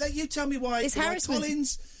 Let you tell me why. It's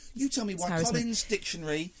harassment. You tell me why Collins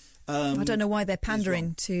Dictionary. I don't know why they're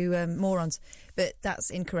pandering to morons, but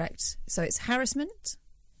that's incorrect. So it's harassment,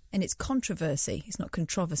 and it's controversy. It's not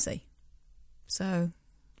controversy. So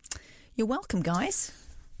you're welcome, guys.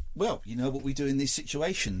 Well, you know what we do in these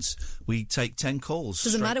situations. We take 10 calls.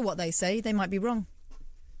 Doesn't matter what they say. They might be wrong.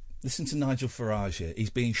 Listen to Nigel Farage here.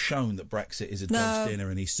 He's being shown that Brexit is a dog's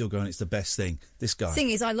dinner and he's still going, it's the best thing. This guy. The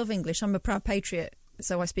thing is, I love English. I'm a proud patriot,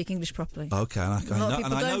 so I speak English properly. Okay,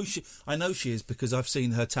 I know she is because I've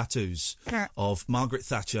seen her tattoos of Margaret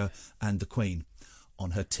Thatcher and the Queen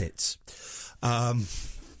on her tits. You've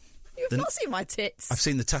not seen my tits. I've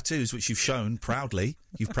seen the tattoos which you've shown proudly.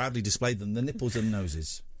 You've proudly displayed them, the nipples and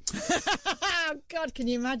noses. Oh, God, can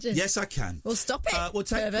you imagine? Yes, I can. Well, stop it. We'll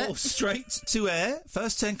take calls straight to air.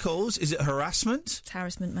 First 10 calls. Is it harassment? It's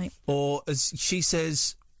harassment, mate. Or, as she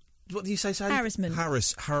says... What do you say, Sally? Harassment.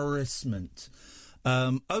 Harassment.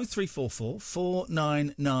 0344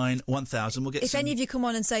 499 1000. We'll get If any of you come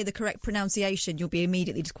on and say the correct pronunciation, you'll be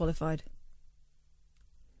immediately disqualified.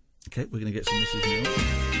 Okay, we're going to get some messages now.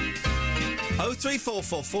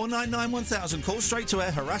 0344 499 1000. Call straight to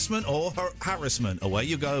air. Harassment or harassment. Away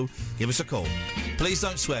you go. Give us a call. Please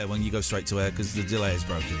don't swear when you go straight to air because the delay is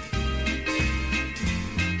broken.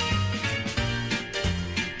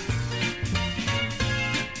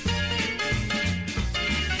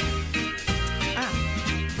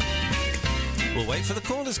 We'll wait for the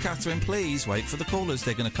callers, Catherine, please. Wait for the callers.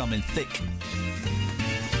 They're going to come in thick.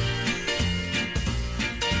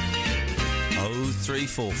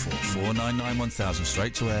 0344 499 1000.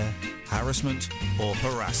 Straight to air. Harassment or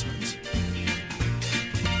harassment.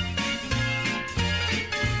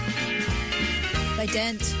 They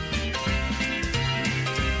dent.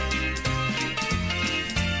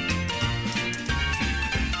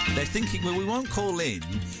 They're thinking, well, we won't call in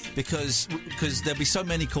because there'll be so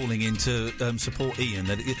many calling in to support Ian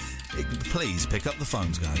that please pick up the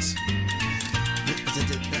phones, guys.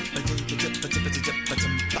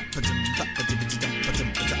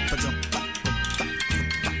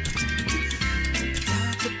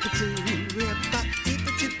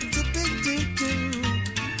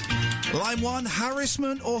 Line 1,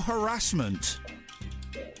 harassment or harassment?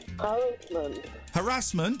 Harassment.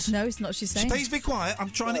 Harassment? No, it's not what she's saying. Please be quiet. I'm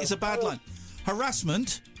trying it. It's a bad line.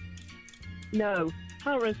 Harassment? No.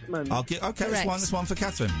 Harassment. I'll get. Okay, that's one for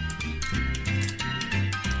Catherine.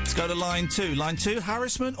 Let's go to line 2. Line 2,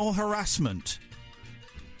 harassment or harassment?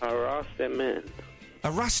 Harassment.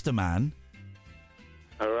 Harassment?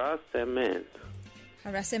 Harassment.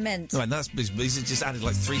 Harassment. Right, he's just added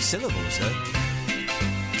like 3 syllables there.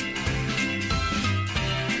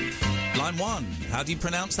 Line 1, how do you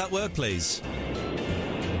pronounce that word, please?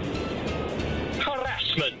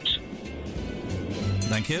 Harassment.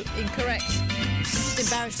 Thank you. Incorrect. You just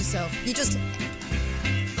embarrassed yourself. You just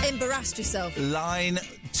embarrassed yourself. Line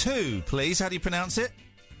 2, please. How do you pronounce it?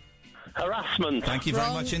 Harassment. Thank you very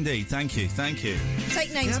Wrong. much indeed. Thank you. Thank you.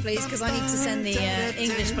 Take names, please, because I need to send the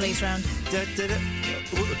English police round.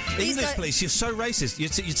 English police, you're so racist. You're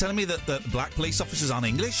telling me that the black police officers aren't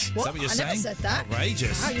English? What? Is that what you're I saying? never said that.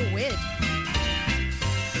 Outrageous. Wow, you're weird.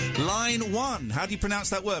 Line 1, how do you pronounce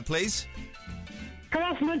that word, please?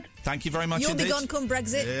 Harassment. Thank you very much You'll indeed. be gone come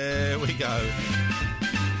Brexit. There we go.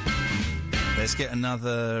 Let's get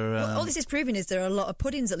another... Well, all this is proving is there are a lot of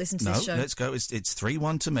puddings that listen to this show. No, let's go. It's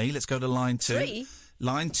 3-1 to me. Let's go to line 2. 3?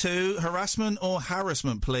 Line 2, harassment or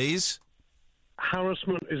harassment, please?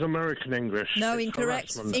 Harassment is American English. No, It's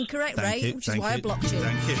incorrect. harassment. Incorrect, Ray, which is why I blocked you.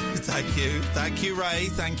 Thank you. Thank you. Thank you, Ray.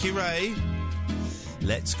 Thank you, Ray.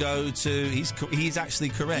 Let's go to... He's actually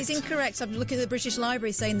correct. He's incorrect. I'm looking at the British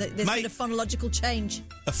Library saying that there's been a phonological change.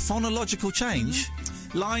 A phonological change?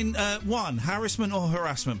 Line 1, harassment or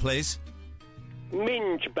harassment, please?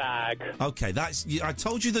 Minge bag. OK, that's... I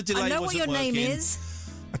told you the delay wasn't working. I know what your name is.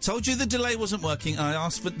 I told you the delay wasn't working. I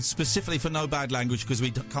asked specifically for no bad language because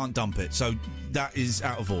we can't dump it. So that is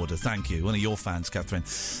out of order. Thank you. One of your fans, Catherine.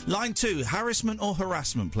 Line 2, harassment or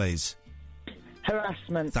harassment, please?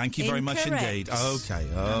 Harassment. Thank you very much indeed. OK,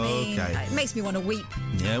 OK. It makes me want to weep.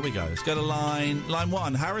 There we go. Let's go to line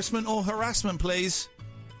 1. Harassment or harassment, please?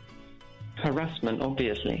 Harassment,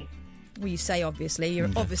 obviously. Well, you say obviously. You're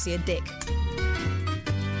obviously a dick.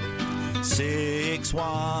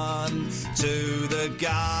 6-1 to the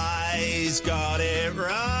guys, got it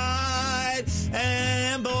right,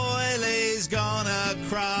 and Boyley's gonna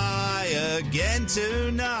cry again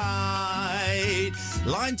tonight.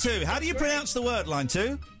 Line 2, how do you pronounce the word, line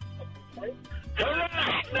 2?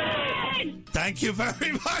 Harassment! Thank you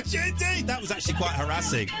very much indeed. That was actually quite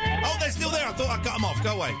harassing. Oh, they're still there. I thought I'd cut them off.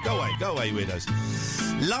 Go away, go away, go away, weirdos.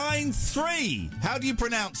 Line 3, how do you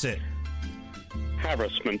pronounce it?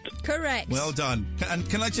 Harassment. Correct. Well done. And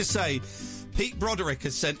can I just say, Pete Broderick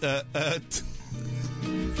has sent a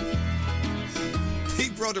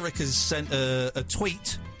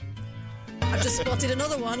tweet. I've just spotted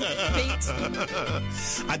another one, Pete.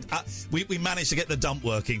 We managed to get the dump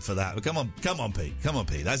working for that. Come on, Pete. Come on,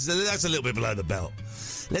 Pete. That's a little bit below the belt.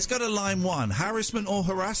 Let's go to line 1. Harassment or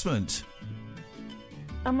harassment?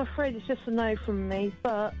 I'm afraid it's just a no from me,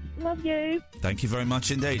 but love you. Thank you very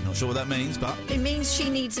much indeed. Not sure what that means, but... It means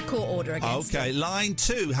she needs a court order against OK, her. line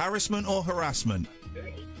 2. Harassment or harassment?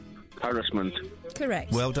 Harassment.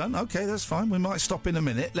 Correct. Well done. OK, that's fine. We might stop in a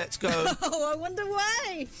minute. Let's go... Oh, I wonder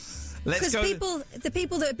why. Let's Because go... the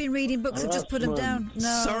people that have been reading books have just put them down.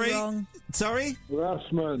 No, Sorry. wrong. Sorry?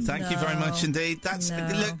 Harassment. Thank you very much indeed. That's... No.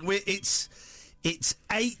 Look, it's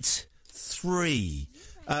 8-3.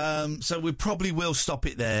 So we probably will stop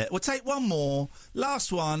it there. We'll take one more.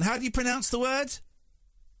 Last one. How do you pronounce the word?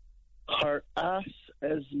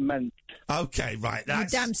 Harassment. OK, right. You're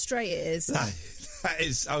That's... damn straight it is. That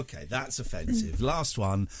is... OK, that's offensive. Last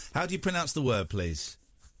one. How do you pronounce the word, please?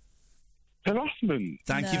 Harassment.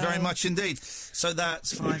 Thank you very much indeed. So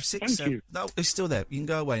that's 5, 6, Thank 7. you. No, it's still there. You can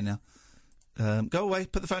go away now. Go away.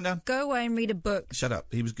 Put the phone down. Go away and read a book. Shut up.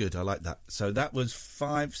 He was good. I like that. So that was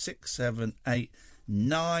 5, 6, 7, 8,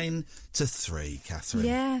 9 to 3, Catherine.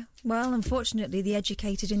 Yeah. Well, unfortunately, the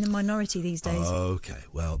educated in the minority these days. Okay.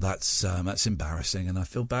 Well, that's embarrassing, and I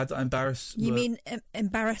feel bad that I embarrass. You mean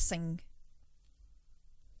embarrassing?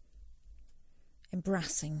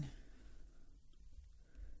 Embarrassing.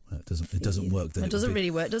 Well, it doesn't work. It doesn't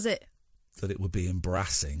really work, does it? That it would be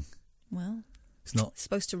embarrassing. Well, it's not. It's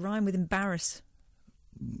supposed to rhyme with embarrass.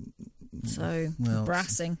 So, well,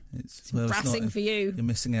 embarrassing. It's embarrassing for you. You're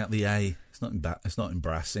missing out the A. It's not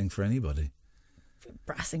embarrassing for anybody.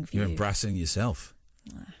 Embarrassing for You're you. embarrassing yourself.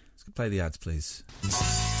 Let's play the ads, please.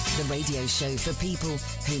 The radio show for people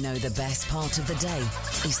who know the best part of the day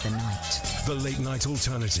is the night. The Late Night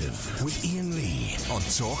Alternative with Iain Lee on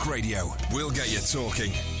Talk Radio. We'll get you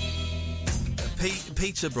talking.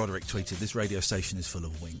 Peter Broderick tweeted, "This radio station is full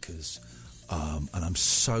of winkers." And I'm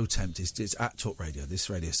so tempted. It's at Talk Radio. This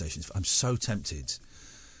radio station. I'm so tempted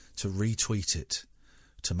to retweet it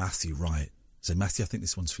to Matthew Wright. Say, Matthew, I think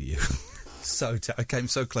this one's for you. I came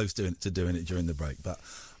so close to doing it during the break, but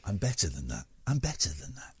I'm better than that.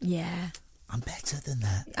 Yeah. I'm better than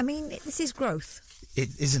that. I mean, this is growth.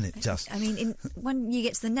 Isn't it just? I mean, when you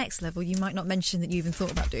get to the next level, you might not mention that you even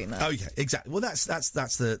thought about doing that. Oh yeah, exactly. Well, that's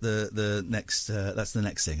the next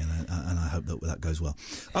thing, and I hope that goes well.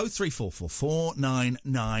 0344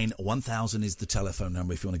 499 1000 is the telephone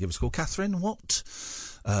number if you want to give us a call. Catherine, what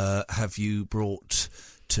have you brought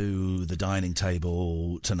to the dining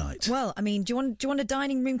table tonight? Well, I mean, do you want a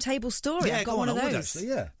dining room table story? Yeah, I've got go one on, of I would those. actually,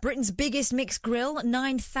 yeah. Britain's biggest mixed grill,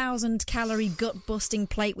 9,000 calorie gut busting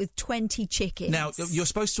plate with 20 chickens. Now, you're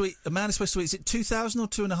supposed to eat. A man is supposed to eat. Is it 2,000 or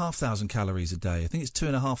 2,500 calories a day? I think it's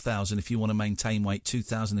 2,500 if you want to maintain weight,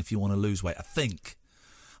 2,000 if you want to lose weight. I think,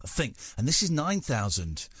 and this is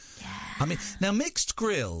 9,000. Yeah. I mean, now mixed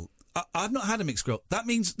grill. I've not had a mixed grill. That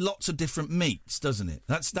means lots of different meats, doesn't it?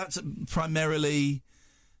 That's primarily.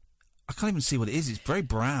 I can't even see what it is. It's very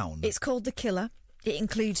brown. It's called the Killer. It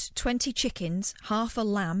includes 20 chickens, half a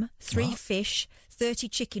lamb, 3 fish, 30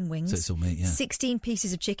 chicken wings, So it's all meat, yeah. 16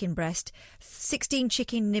 pieces of chicken breast, 16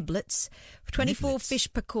 chicken niblets, 24 fish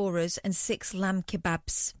pakoras, and 6 lamb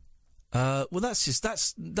kebabs. Well,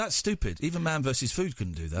 that's stupid. Even Man vs. Food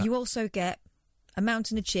couldn't do that. You also get a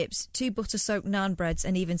mountain of chips, 2 butter-soaked naan breads,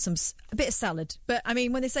 and even a bit of salad. But, I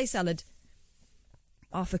mean, when they say salad,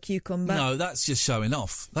 half a cucumber. No, that's just showing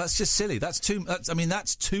off. That's just silly. That's too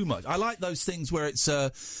much. I like those things where it's,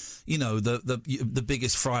 the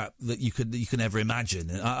biggest fry-up that you can ever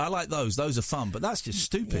imagine. I like those. Those are fun. But that's just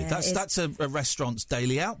stupid. Yeah, that's a restaurant's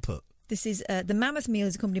daily output. This is the mammoth meal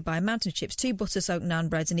is accompanied by a mountain of chips, 2 butter-soaked naan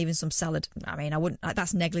breads, and even some salad. I mean, I wouldn't.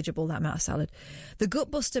 That's negligible, that amount of salad. The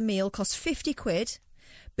Gutbuster meal costs £50,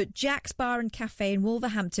 but Jack's Bar and Cafe in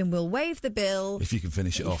Wolverhampton will waive the bill If you can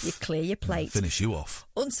finish it off. You clear your plate. Finish you off.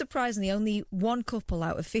 Unsurprisingly, only one couple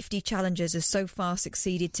out of 50 challengers has so far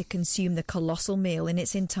succeeded to consume the colossal meal in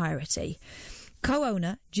its entirety.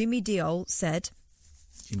 Co-owner Jimmy Diol said,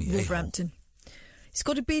 Wolverhampton, "It's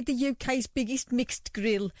got to be the UK's biggest mixed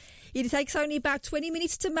grill. It takes only about 20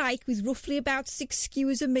 minutes to make, with roughly about 6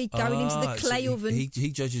 skewers of meat going into the clay oven."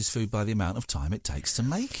 He judges food by the amount of time it takes to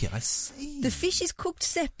make it. I see. The fish is cooked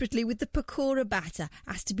separately with the pakora batter,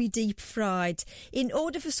 has to be deep fried. In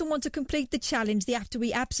order for someone to complete the challenge, they have to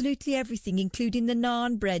eat absolutely everything, including the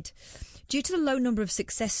naan bread. Due to the low number of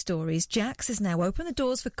success stories, Jack's has now opened the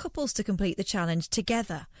doors for couples to complete the challenge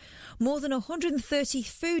together. More than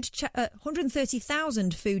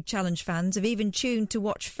 130,000 food challenge fans have even tuned to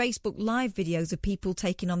watch Facebook Live videos of people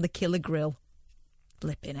taking on the Killer Grill.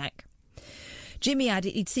 Flipping heck. Jimmy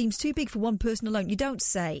added, "It seems too big for one person alone." You don't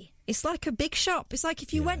say. It's like a big shop. It's like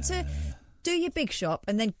if you went to do your big shop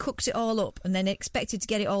and then cooked it all up and then expected to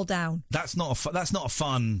get it all down. That's not a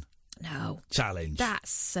fun challenge.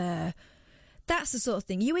 That's the sort of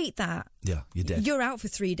thing. You eat that. Yeah, you're dead. You're out for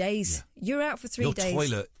 3 days. Yeah. You're out for 3 days. Your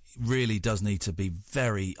toilet really does need to be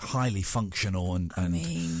very highly functional and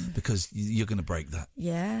because you're going to break that.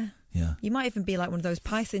 Yeah. Yeah. You might even be like one of those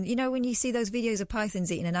pythons. You know when you see those videos of pythons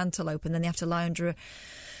eating an antelope and then they have to lie under a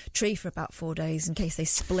tree for about 4 days in case they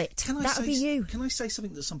split. That would be you. Can I say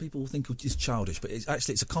something that some people will think is childish, but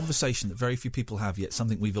it's a conversation that very few people have yet,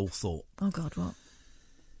 something we've all thought. Oh, God, what?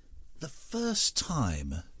 The first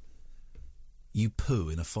time you poo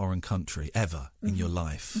in a foreign country ever in your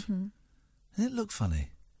life, did it look funny?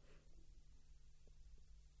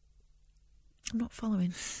 I'm not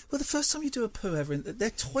following. Well, the first time you do a poo ever, their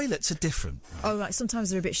toilets are different. Oh, right. Sometimes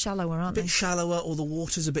they're a bit shallower, aren't A bit shallower, or the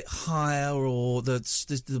water's a bit higher, or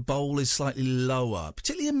the bowl is slightly lower.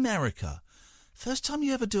 Particularly America. First time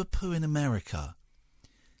you ever do a poo in America.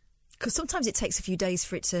 Because sometimes it takes a few days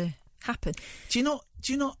for it to happen. Do you not?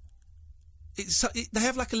 They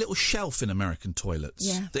have like a little shelf in American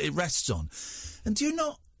toilets that it rests on. And do you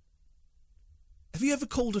not? Have you ever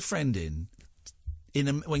called a friend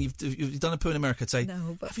when you've done a poo in America? Say,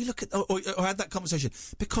 no, but have you looked at or had that conversation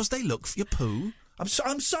because they look for your poo?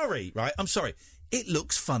 I'm sorry, right? I'm sorry. It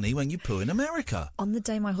looks funny when you poo in America. On the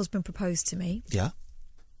day my husband proposed to me,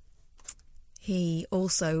 he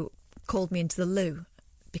also called me into the loo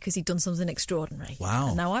because he'd done something extraordinary. Wow.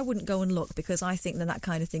 And now I wouldn't go and look because I think that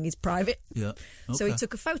kind of thing is private. Yeah. Okay. So he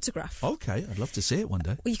took a photograph. Okay, I'd love to see it one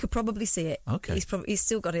day. Well, you could probably see it. Okay. He's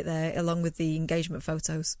still got it there along with the engagement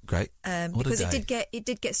photos. Great. What because a day. it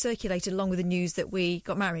did get circulated along with the news that we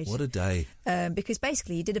got married. What a day. Because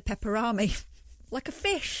basically he did a pepperami like a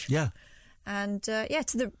fish. Yeah. And well,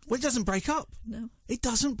 it doesn't break up. No, it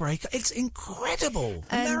doesn't break up. It's incredible.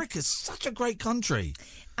 America's such a great country.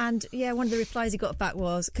 And one of the replies he got back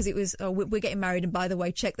was because it was, we're getting married, and by the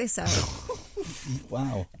way, check this out.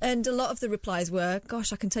 Wow. And a lot of the replies were,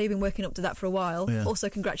 gosh, I can tell you've been working up to that for a while. Yeah. Also,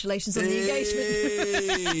 congratulations on the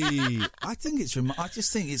engagement. I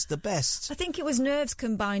just think it's the best. I think it was nerves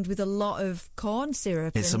combined with a lot of corn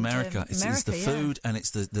syrup. It's and, America. It's the food and it's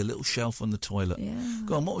the little shelf on the toilet. Yeah.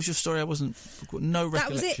 Go on, what was your story? I wasn't... No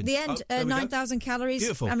recollection. That was it. The end. 9,000 calories.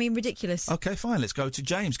 Beautiful. I mean, ridiculous. OK, fine. Let's go to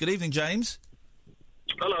James. Good evening, James.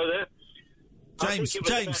 Hello there. James.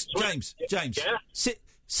 Yeah?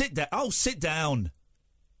 Sit down. Oh, sit down.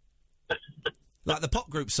 Like the pop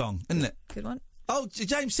group song, isn't it? Good one. Oh,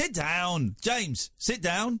 James, sit down. James, sit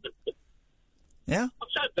down. Yeah? I've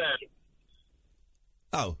sat down.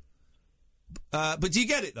 Oh. But do you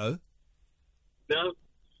get it, though? No.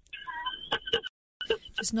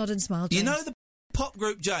 Just nod and smile, James. You know the pop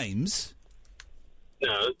group James?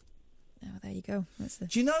 No. Oh, there you go.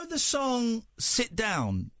 Do you know the song Sit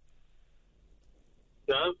Down?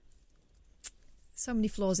 No. So many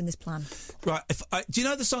flaws in this plan. Right. Do you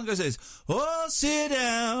know the song goes this? Oh, sit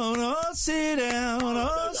down, oh, sit down,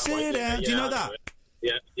 oh, sit down. Do you know that?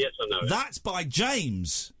 Yeah, yes, I know it. That's by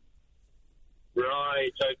James.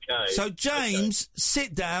 Right, okay. So, James,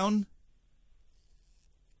 sit down.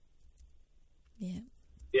 Yeah.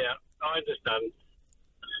 Yeah, I understand.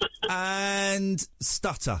 And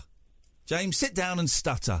stutter. James, sit down and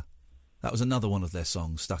stutter. That was another one of their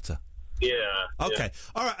songs, Stutter. Yeah. Okay.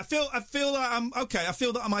 Yeah. All right. I feel that I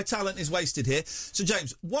feel that my talent is wasted here. So,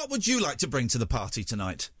 James, what would you like to bring to the party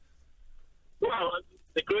tonight? Well,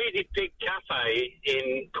 the Greedy Pig Cafe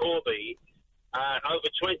in Corby over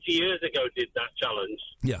 20 years ago did that challenge.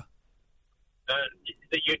 Yeah.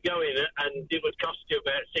 That you'd go in and it would cost you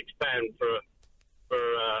about £6 for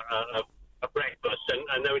a breakfast,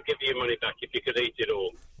 and they would give you your money back if you could eat it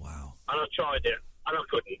all. Wow. And I tried it, and I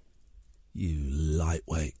couldn't. You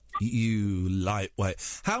lightweight.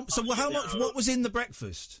 How much? What was in the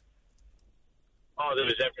breakfast? Oh, there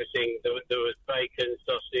was everything. There was bacon,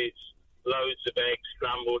 sausage, loads of eggs,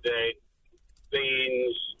 scrambled egg,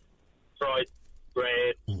 beans, fried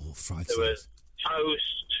bread. Oh, fried. There was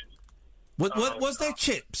toast. Was there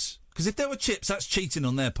chips? Because if there were chips, that's cheating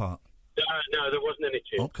on their part. No, there wasn't any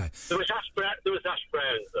chips. Okay. There was hash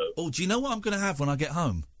browns, though. Oh, do you know what I'm going to have when I get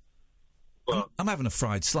home? What? I'm having a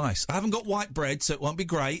fried slice. I haven't got white bread, so it won't be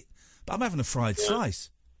great, but I'm having a fried slice.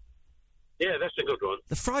 Yeah, that's a good one.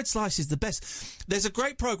 The fried slice is the best. There's a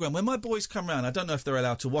great programme. When my boys come round, I don't know if they're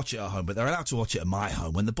allowed to watch it at home, but they're allowed to watch it at my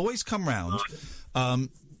home. When the boys come round,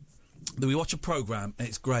 we watch a programme, and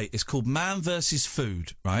it's great. It's called Man vs.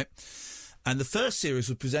 Food, right? And the first series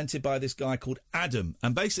was presented by this guy called Adam.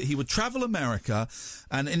 And basically, he would travel America,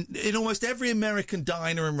 and in almost every American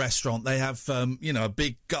diner and restaurant, they have, a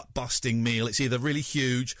big gut-busting meal. It's either really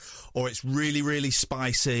huge or it's really, really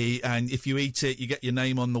spicy. And if you eat it, you get your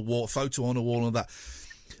name on the wall, photo on the wall, and all that.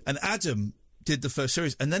 And Adam did the first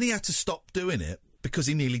series, and then he had to stop doing it because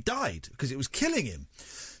he nearly died, because it was killing him.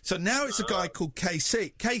 So now it's a guy called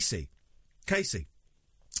Casey.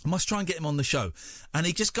 I must try and get him on the show. And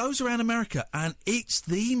he just goes around America and eats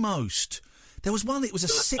the most. There was one that was a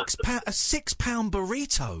 £6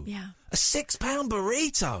 burrito. Yeah. A £6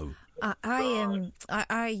 burrito.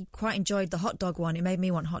 I quite enjoyed the hot dog one. It made me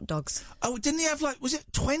want hot dogs. Oh, didn't he have, was it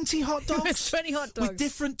 20 hot dogs? It was 20 hot dogs. With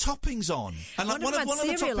different toppings on. And one of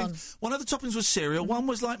the toppings was cereal, one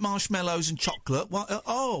was like marshmallows and chocolate.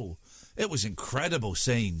 It was incredible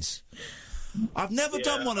scenes. I've never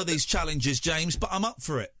done one of these challenges, James, but I'm up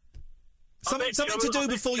for it. Something to do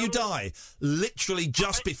before you die. Literally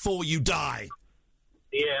just before you die.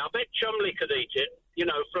 Yeah, I bet Chumley could eat it. You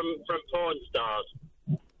know, from porn stars.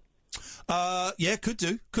 Yeah, could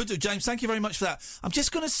do. James, thank you very much for that. I'm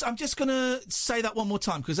just gonna say that one more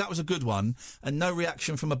time because that was a good one, and no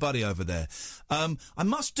reaction from a buddy over there. I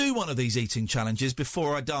must do one of these eating challenges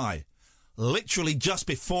before I die. Literally just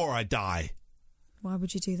before I die. Why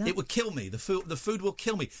would you do that? It would kill me. The food will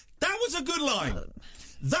kill me. That was a good line.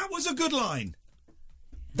 That was a good line.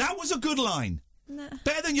 That was a good line. Nah.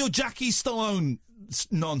 Better than your Jackie Stallone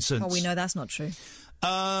nonsense. Well, we know that's not true.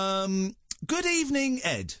 Good evening,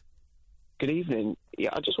 Ed. Good evening.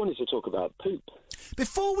 Yeah, I just wanted to talk about poop.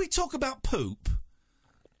 Before we talk about poop,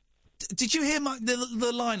 did you hear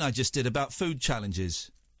the line I just did about food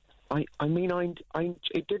challenges? I mean,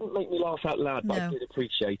 it didn't make me laugh out loud, but I did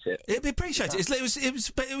appreciate it. It'd be appreciated.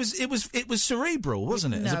 It was cerebral,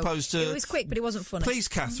 wasn't it? No, as opposed to it was quick, but it wasn't funny. Please,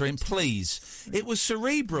 Catherine, please. It was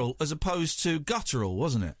cerebral as opposed to guttural,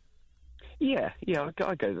 wasn't it? Yeah, I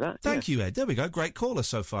go with that. Thank you, Ed. There we go. Great caller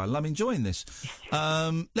so far. I'm enjoying this.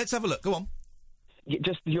 Let's have a look. Go on. Yeah,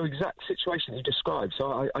 just your exact situation you described.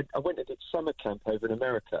 So I went and did summer camp over in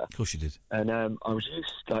America. Of course you did. And I was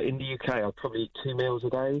used, like, in the UK, I'd probably eat 2 meals a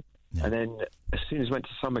day. Yeah. And then as soon as I went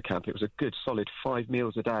to summer camp, it was a good, solid 5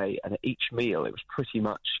 meals a day. And at each meal, it was pretty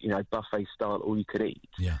much, buffet style, all you could eat.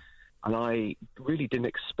 Yeah. And I really didn't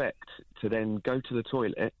expect to then go to the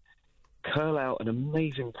toilet, curl out an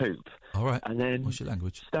amazing poop. All right. And then what's your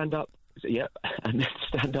language? Stand up. Yep. And then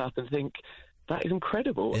stand up and think, that is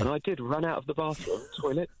incredible. Yeah. And I did run out of the bathroom,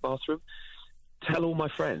 tell all my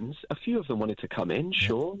friends. A few of them wanted to come in,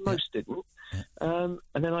 sure. Most didn't. Yeah. And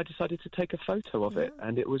then I decided to take a photo of it,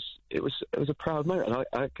 and it was a proud moment. And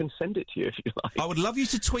I can send it to you if you like. I would love you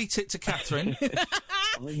to tweet it to Catherine.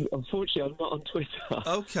 Unfortunately, I'm not on Twitter.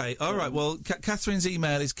 Okay, all right. Well, Catherine's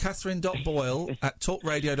email is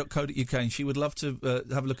catherine.boyle@talkradio.co.uk, and she would love to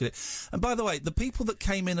have a look at it. And by the way, the people that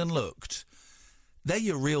came in and looked, they're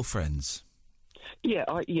your real friends. Yeah,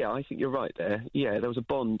 I think you're right there. Yeah, there was a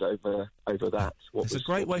bond over that. It's a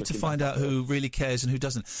great way to find out who really cares and who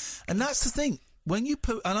doesn't. And that's the thing. When you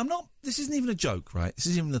poo, and this isn't even a joke, right? This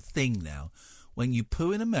isn't even a thing now. When you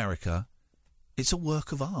poo in America, it's a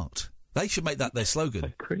work of art. They should make that their slogan. I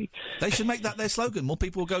agree. They should make that their slogan. More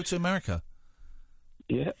people will go to America.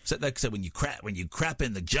 Yeah. So when you crap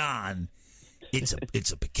in the John, it's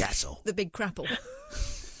a Picasso. The big crapple.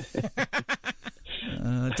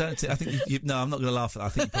 I think no, I'm not going to laugh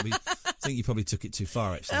at that. I think you probably took it too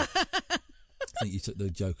far, actually. I think you took the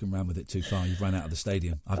joke and ran with it too far. You've ran out of the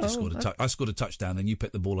stadium. I scored a touchdown, then you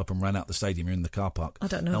picked the ball up and ran out the stadium. You're in the car park. I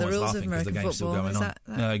don't know the rules of American football. Still going on.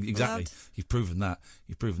 No, exactly. Allowed? You've proven that.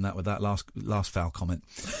 You've proven that with that last foul comment.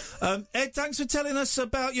 Ed, thanks for telling us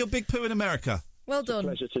about your big poo in America. Well done.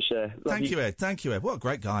 Pleasure to share. Thank you, Ed. Thank you, Ed. What a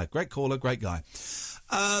great guy. Great caller. Great guy.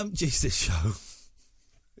 Geez, this show.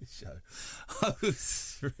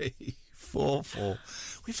 0344.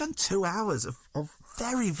 We've done 2 hours of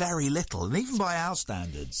very, very little, and even by our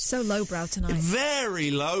standards. So lowbrow tonight. Very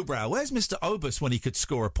lowbrow. Where's Mr. Obus when he could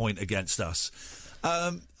score a point against us?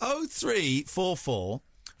 0344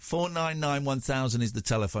 499 1000 is the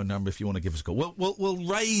telephone number if you want to give us a call. We'll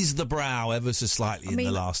raise the brow ever so slightly in the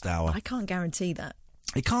last hour. I can't guarantee that.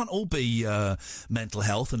 It can't all be mental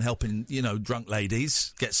health and helping, drunk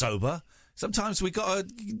ladies get sober. Sometimes we got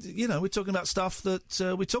to, we're talking about stuff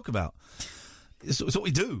that we talk about. It's what we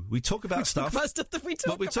do. We talk about stuff. That we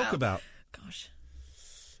talk about. Gosh.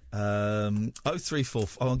 0344.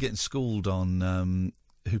 Oh, I'm getting schooled on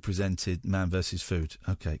who presented Man vs. Food.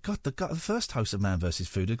 Okay. God, the first host of Man vs.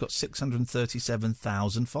 Food had got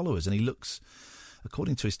 637,000 followers, and he looks,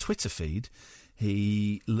 according to his Twitter feed,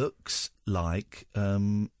 he looks like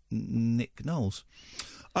Nick Knowles.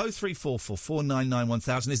 0344 499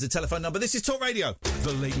 1000 is the telephone number. This is Talk Radio.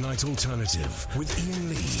 The Late Night Alternative with Iain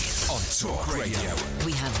Lee on Talk Radio.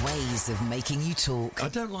 We have ways of making you talk. I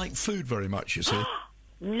don't like food very much, you see.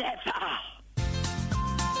 Never.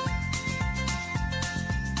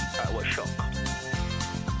 What shock.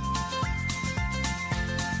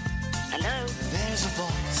 Hello? There's a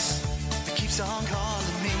voice that keeps on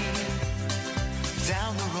calling me.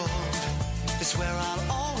 Down the road, it's where I'll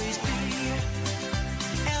always be.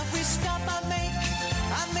 Every stop I make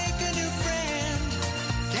a new friend.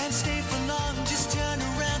 Can't stay for long, just turn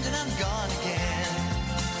around and I'm gone again.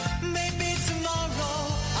 Maybe tomorrow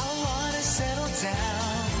I'll wanna settle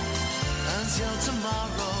down. Until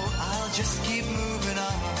tomorrow I'll just keep moving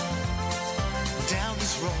on. Down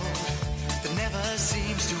this road that never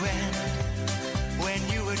seems to end. When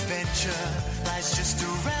new adventure lies just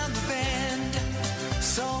around the bend.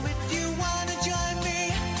 So if you wanna join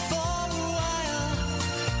me for a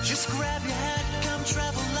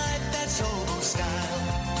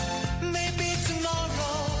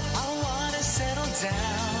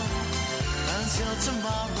Until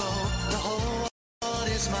tomorrow, the whole world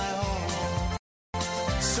is my home.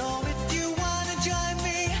 So if you wanna join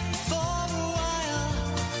me for a while,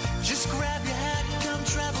 just grab your hat, come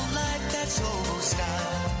travel light, that's hobo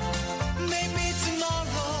style. Maybe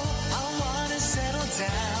tomorrow I wanna settle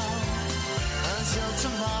down. Until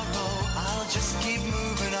tomorrow, I'll just keep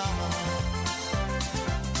moving on.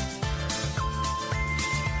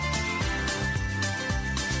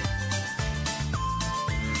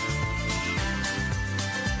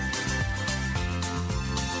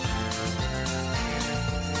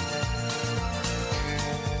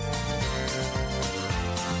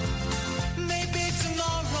 Maybe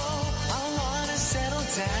tomorrow I wanna settle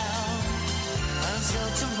down. Until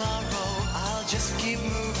tomorrow, I'll just keep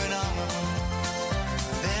moving on.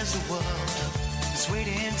 There's a world that's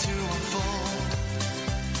waiting to unfold,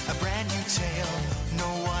 a brand new tale no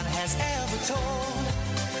one has ever told.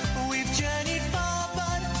 We've journeyed far,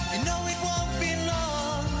 but you know it won't be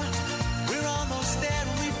long. We're almost there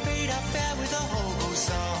and we paid our fare with a hobo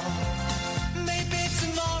song. Maybe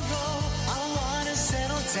tomorrow I'll wanna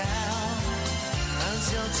settle down.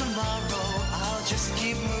 Until tomorrow, I'll just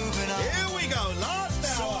keep moving on. Here we go, last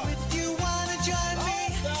hour. So if you wanna join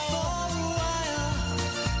me for a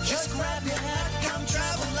while, just grab your hat, come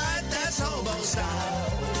travel light, that's hobo style.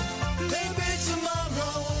 Maybe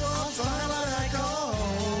tomorrow I'll find out I go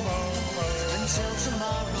home. Until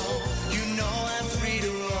tomorrow, you know I'm free to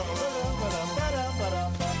roam.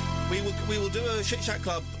 We will do a Chit Chat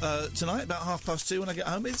Club tonight about 2:30 when I get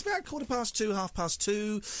home. It's about 2:15,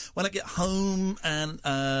 2:30 when I get home and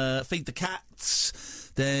feed the cats.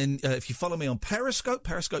 Then if you follow me on Periscope,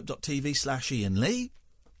 periscope.tv/Iain Lee.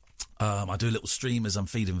 I do a little stream as I'm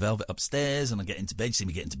feeding Velvet upstairs and I get into bed. You see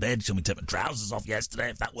me get into bed. You saw me take my trousers off yesterday,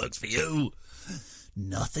 if that works for you.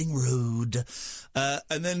 Nothing rude.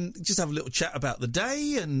 And then just have a little chat about the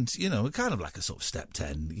day and, you know, kind of like a sort of step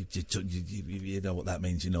 10. You know what that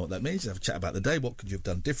means. You know what that means. Have a chat about the day. What could you have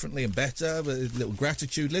done differently and better? A little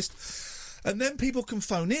gratitude list. And then people can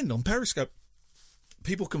phone in on Periscope.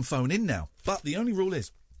 People can phone in now. But the only rule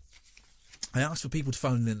is I ask for people to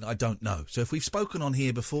phone in that I don't know. So if we've spoken on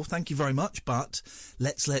here before, thank you very much, but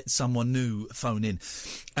let's let someone new phone in.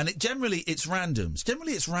 And it's randoms.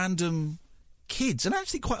 Generally it's random kids, and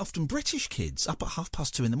actually quite often British kids, up at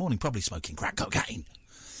 2:30 in the morning, probably smoking crack cocaine.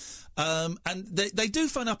 And they do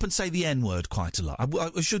phone up and say the N-word quite a lot.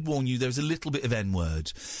 I should warn you, there's a little bit of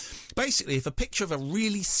N-word. Basically, if a picture of a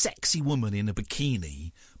really sexy woman in a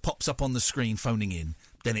bikini pops up on the screen phoning in,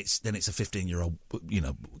 then it's a 15-year-old,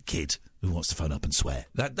 kid who wants to phone up and swear.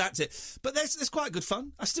 That's it. But there's quite good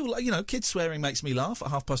fun. I still, kids swearing makes me laugh at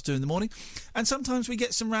 2:30 in the morning. And sometimes we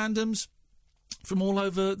get some randoms from all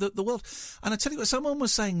over the world. And I tell you what, someone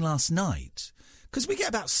was saying last night, because we get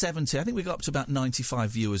about 70, I think we got up to about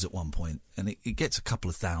 95 viewers at one point, and it gets a couple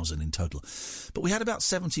of thousand in total. But we had about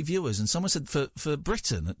 70 viewers, and someone said for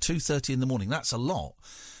Britain at 2:30 in the morning, that's a lot.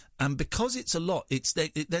 And because it's a lot, it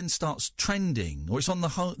then starts trending, or it's on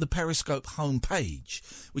the Periscope homepage,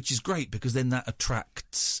 which is great because then that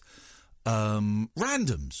attracts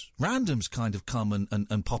randoms. Randoms kind of come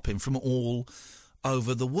and pop in from all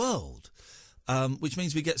over the world, which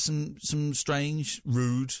means we get some strange,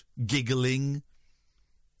 rude, giggling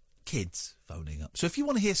kids phoning up. So if you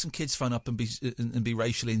want to hear some kids phone up and be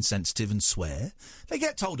racially insensitive and swear, they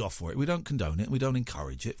get told off for it. We don't condone it. We don't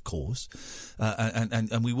encourage it, of course.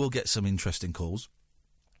 And we will get some interesting calls.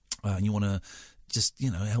 And you want to just,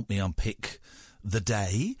 help me unpick the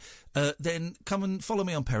day, then come and follow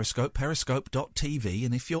me on Periscope, periscope.tv.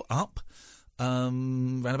 And if you're up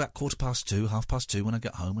around about 2:15, 2:30 when I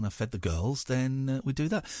get home and I've fed the girls, then we do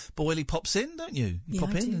that. Boyley pops in, don't you? You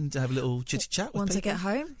pop in and have a little chitty chat with Once people. I get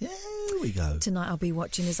home. Yeah, here we go. Tonight I'll be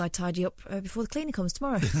watching as I tidy up before the cleaner comes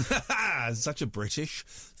tomorrow. Such a British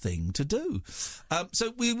thing to do.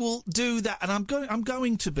 So we will do that, and I'm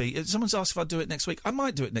going to be. Someone's asked if I'd do it next week. I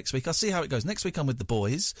might do it next week. I'll see how it goes. Next week I'm with the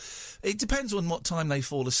boys. It depends on what time they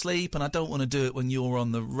fall asleep, and I don't want to do it when you're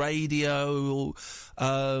on the radio,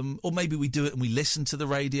 or maybe we do it and we listen to the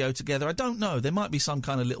radio together. I don't know. There might be some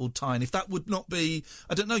kind of little time. If that would not be,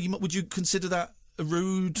 I don't know. Would you consider that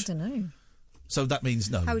rude? I don't know. So that means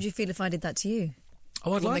no. How would you feel if I did that to you? Oh,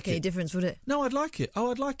 I'd Wouldn't like make it. any difference, would it? No, I'd like it.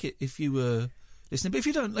 Oh, I'd like it if you were listening. But if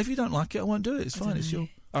you don't like it, I won't do it. It's fine. It's your.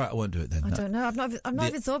 All right, I won't do it then. I don't know. I've not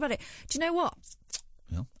even thought about it. Do you know what?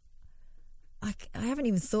 Yeah. I haven't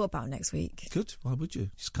even thought about next week. Good. Why would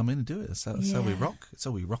you? Just come in and do it. That's how we rock. That's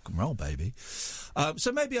how we rock and roll, baby.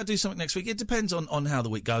 So maybe I'll do something next week. It depends on how the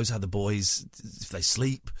week goes, how the boys, if they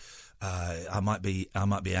sleep. I might be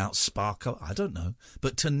out sparkle. I don't know.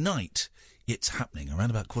 But tonight it's happening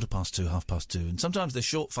around about 2:15, 2:30, and sometimes they're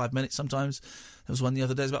short, 5 minutes. Sometimes there was one the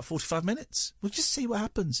other day, it was about 45 minutes. We'll just see what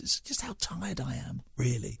happens. It's just how tired I am,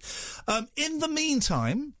 really. In the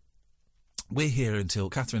meantime, we're here until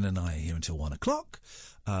Catherine and I are here until 1 o'clock.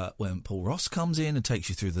 When Paul Ross comes in and takes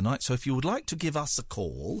you through the night. So if you would like to give us a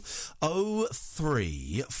call,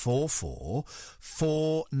 0344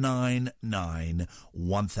 499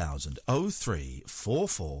 1000.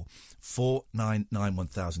 0344 499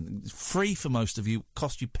 1000. Free for most of you,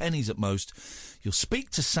 cost you pennies at most. You'll speak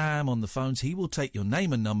to Sam on the phones. He will take your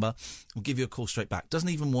name and number. We'll give you a call straight back. Doesn't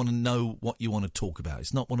even want to know what you want to talk about.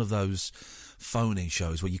 It's not one of those phone-in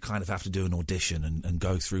shows where you kind of have to do an audition and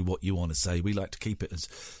go through what you want to say. We like to keep it as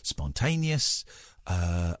spontaneous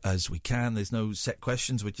as we can. There's no set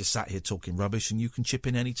questions. We're just sat here talking rubbish, and you can chip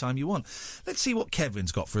in any time you want. Let's see what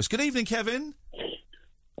Kevin's got for us. Good evening, Kevin.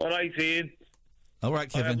 All right, Ian. All right,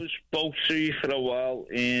 Kevin. I haven't spoke to you for a while,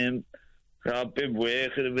 and I've been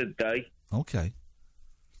working a bit day. Okay.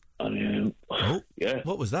 And, yeah.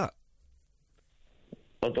 What was that?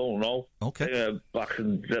 I don't know. Okay.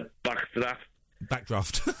 Backdraft.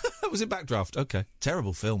 Backdraft. Was it Backdraft? Okay.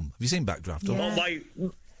 Terrible film. Have you seen Backdraft? Yeah.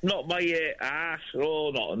 Not my ass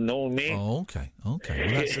or not. No, me. Oh, okay. Okay.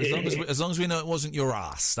 Well, that's, as long as we know it wasn't your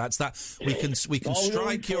ass. That's that. We can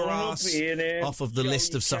strike your ass off of the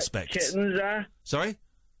list of suspects. Kittens are. Sorry.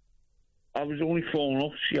 I was only phoning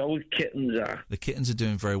up to see how the kittens are. The kittens are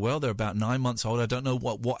doing very well. They're about 9 months old. I don't know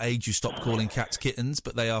what age you stopped calling cats kittens,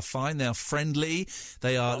 but they are fine. They are friendly.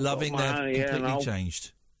 They are loving. They're completely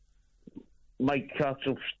changed. My cat's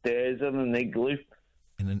upstairs in an igloo.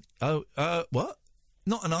 What?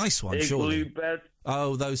 Not an ice one, surely. Igloo bed.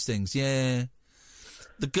 Oh, those things, yeah.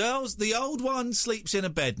 The old one sleeps in a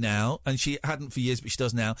bed now, and she hadn't for years, but she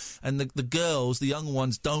does now. And the girls, the young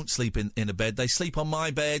ones, don't sleep in a bed. They sleep on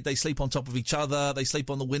my bed, they sleep on top of each other, they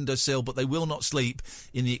sleep on the windowsill, but they will not sleep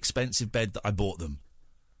in the expensive bed that I bought them.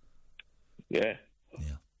 Yeah.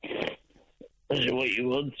 Yeah. That's what you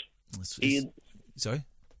want, Ian. Sorry?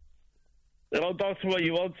 No, that's what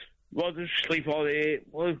you want. You want to sleep on it.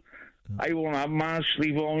 Well, I won't have man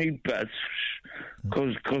sleep on my bed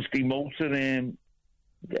because the motor getting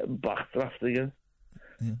backdraft again.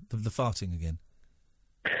 Yeah, the farting again.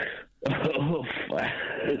 Oh,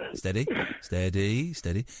 steady. You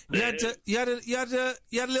had a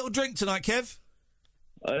little drink tonight, Kev?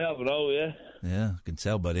 I have now, yeah. Yeah, I can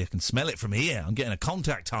tell, buddy. I can smell it from here. I'm getting a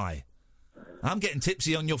contact high. I'm getting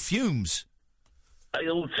tipsy on your fumes. I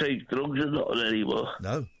don't take drugs or nothing anymore.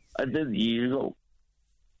 No. I did years ago.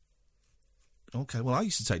 Okay, well, I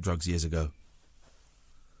used to take drugs years ago.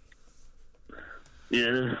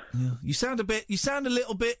 Yeah. You sound a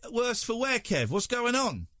little bit worse for wear, Kev. What's going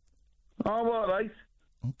on? I'm all right.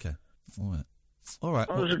 Okay. All right.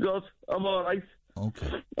 How's it good? I'm all right.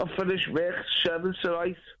 Okay. I finished work at 7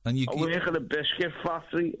 tonight. And I work at a biscuit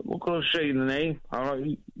factory. I'm not going to say the name. All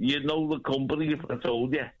right. You know the company if I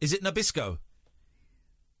told you. Is it Nabisco?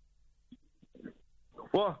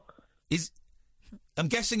 What? I'm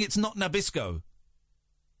guessing it's not Nabisco.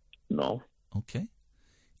 No. Okay.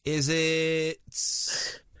 Is it...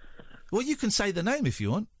 Well, you can say the name if you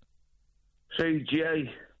want. Say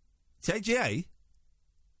J. Say J?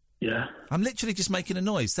 Yeah. I'm literally just making a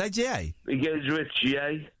noise. Say J. Begins with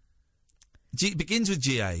J. Begins with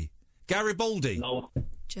G-A. Garibaldi? No.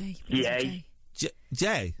 J. J.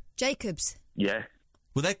 J? Jacobs. Yeah.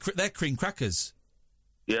 Well, they're cream crackers.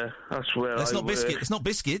 Yeah, that's where That's not biscuit. It's not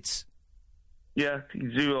biscuits. Yeah,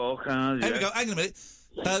 you do all kinds. Here we go. Hang on a minute.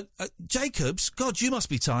 Jacobs? God, you must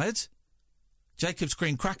be tired. Jacobs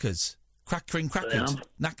cream crackers. Cream crackers.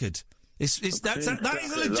 Knackered.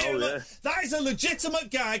 That is a legitimate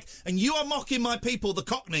gag, and you are mocking my people, the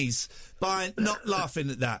Cockneys, by not laughing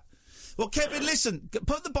at that. Well, Kevin, listen.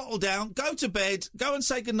 Put the bottle down. Go to bed. Go and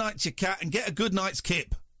say goodnight to your cat, and get a good night's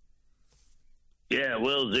kip. Yeah,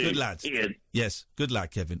 will do. Good lad. Ian. Yes, good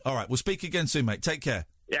lad, Kevin. All right, we'll speak again soon, mate. Take care.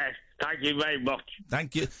 Yes, thank you very much.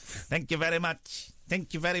 Thank you. Thank you very much.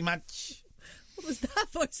 Thank you very much. What was that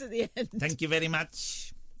voice at the end? Thank you very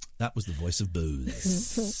much. That was the voice of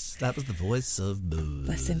booze. That was the voice of booze.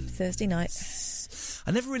 Bless him. Thursday night.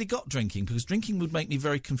 I never really got drinking because drinking would make me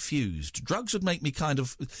very confused. Drugs would make me kind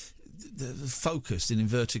of focused, in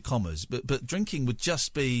inverted commas, but drinking would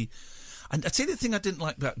just be... And I'd say the thing I didn't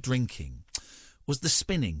like about drinking was the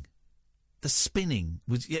spinning. The spinning.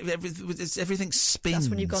 Everything spins. That's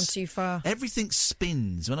when you've gone too far. Everything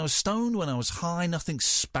spins. When I was stoned, when I was high, nothing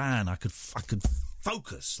span. I could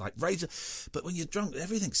focus, like razor. But when you're drunk,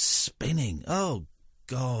 everything's spinning. Oh,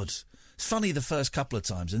 God. It's funny the first couple of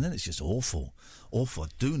times, and then it's just awful. Awful. I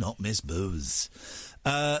do not miss booze.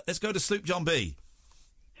 Let's go to Sloop John B.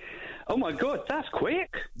 Oh, my God, that's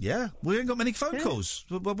quick. Yeah, we ain't got many phone calls.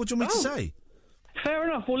 What do you want me to say? Fair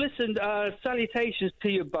enough. Well, listen, salutations to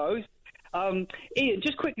you both. Ian,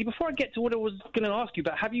 just quickly, before I get to what I was going to ask you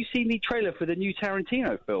about, have you seen the trailer for the new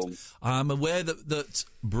Tarantino film? I'm aware that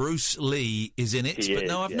Bruce Lee is in it, but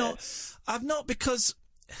no, I've not. I've not, because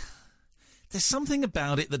there's something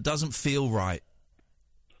about it that doesn't feel right.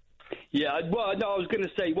 Yeah, well, no, I was going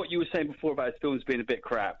to say what you were saying before about his films being a bit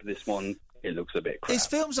crap. This one, it looks a bit crap. His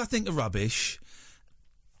films, I think, are rubbish.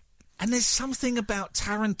 And there's something about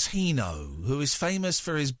Tarantino, who is famous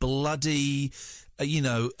for his bloody,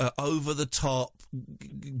 over-the-top,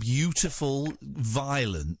 beautiful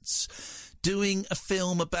violence, doing a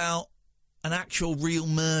film about an actual real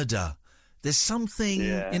murder. There's something,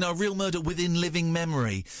 real murder within living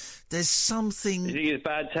memory. There's something... You think it's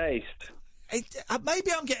bad taste?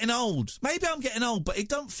 Maybe I'm getting old. But it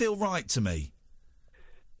don't feel right to me.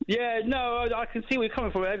 Yeah, no, I can see where you're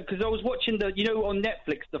coming from, because I was watching on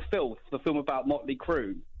Netflix, The Filth, the film about Motley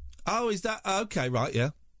Crue. Oh, is that... Okay, right, yeah.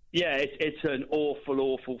 Yeah, it's an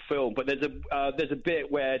awful film, but there's a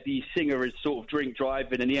bit where the singer is sort of drink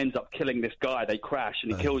driving and he ends up killing this guy. They crash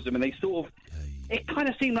and he kills him, and they sort of... It kind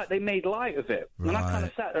of seemed like they made light of it. Right. And I kind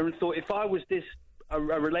of sat there and thought, if I was a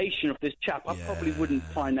relation of this chap, I probably wouldn't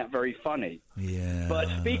find that very funny. Yeah. But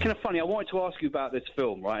speaking of funny, I wanted to ask you about this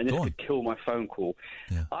film, right? And this could kill my phone call.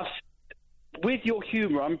 Yeah. With your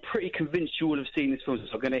humour, I'm pretty convinced you will have seen this film, so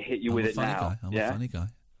I'm going to hit you with it now. I'm a funny guy.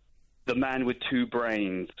 The Man with Two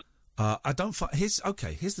Brains. I don't find... Here's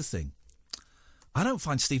the thing. I don't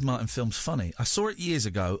find Steve Martin films funny. I saw it years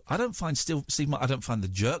ago. I don't find Steve Martin... I don't find The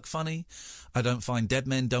Jerk funny. I don't find Dead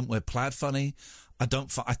Men Don't Wear Plaid funny. I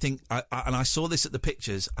think... and I saw this at the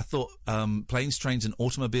pictures. I thought Planes, Trains and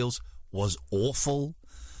Automobiles was awful.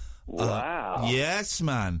 Wow. Yes,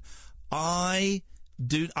 man. I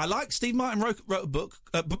like Steve Martin wrote a book.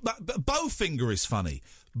 Bowfinger is funny.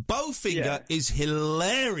 Bowfinger is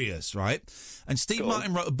hilarious, right? And Steve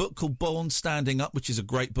Martin wrote a book called Born Standing Up, which is a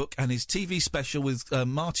great book, and his TV special with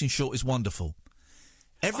Martin Short is wonderful.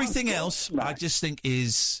 Everything else, I just think,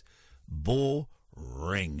 is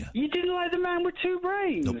boring. You didn't like The Man with Two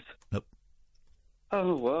Brains? Nope.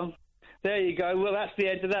 Oh, well, there you go. Well, that's the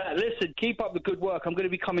end of that. Listen, keep up the good work. I'm going to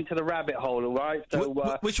be coming to the rabbit hole, all right? So,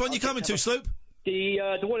 which one are you coming to, Sloop? The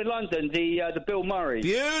one in London, the Bill Murray.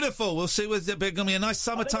 Beautiful. We'll see. There's going to be a nice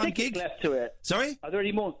summertime gig. Left to it. Sorry? Are there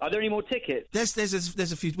any more tickets?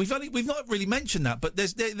 There's a few. We've not really mentioned that, but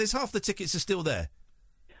there's half the tickets are still there.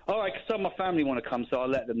 All right, because some of my family want to come, so I'll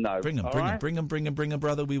let them know. Bring them,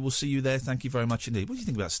 brother. We will see you there. Thank you very much indeed. What do you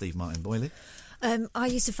think about Steve Martin, Boyley? I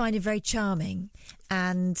used to find him very charming,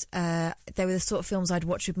 and they were the sort of films I'd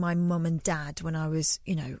watch with my mum and dad when I was,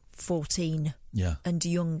 14 and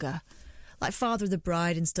younger. Like Father of the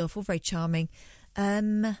Bride and stuff, all very charming.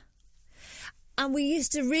 And we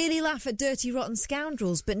used to really laugh at Dirty Rotten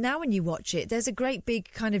Scoundrels, but now when you watch it, there's a great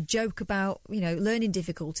big kind of joke about, learning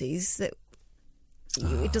difficulties that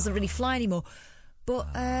it doesn't really fly anymore.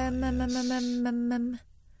 But, Bowfinger,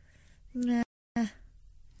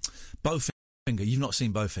 you've not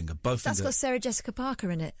seen Bowfinger. That's got Sarah Jessica Parker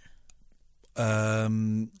in it. Or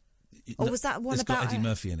was that one it's about... It's got Eddie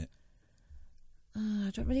Murphy in it.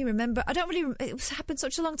 I don't really remember. It happened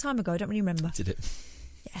such a long time ago. I don't really remember. Did it?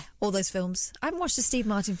 Yeah, all those films. I haven't watched a Steve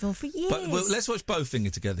Martin film for years. But let's watch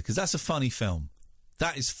Bowfinger together, because that's a funny film.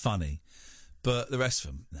 That is funny. But the rest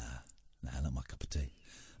of them, nah, not my cup of tea.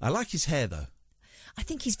 I like his hair, though. I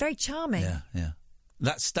think he's very charming. Yeah.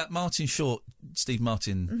 That Martin Short, Steve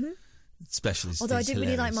Martin special is Although I didn't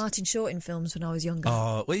hilarious. really like Martin Short in films when I was younger.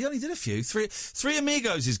 Oh, well, he only did a few. Three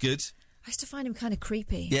Amigos is good. I used to find him kind of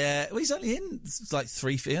creepy. Yeah, well, he's only in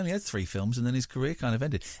he only had 3 films, and then his career kind of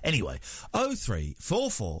ended. Anyway,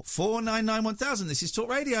 0344 499 1000. This is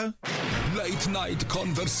Talk Radio. Late night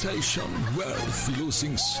conversation worth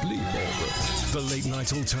losing sleep over. The Late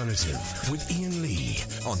Night Alternative with Iain Lee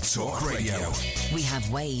on Talk Radio. We have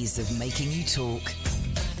ways of making you talk.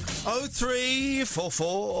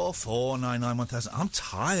 0344 499 1000. I'm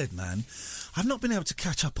tired, man. I've not been able to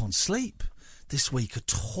catch up on sleep this week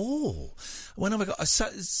at all. When have I got a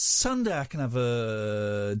Sunday? I can have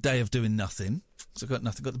a day of doing nothing. So I've got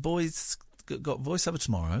nothing. Got the boys. Got voiceover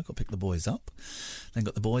tomorrow. Got to pick the boys up. Then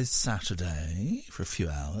got the boys Saturday for a few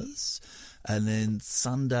hours, and then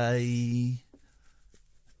Sunday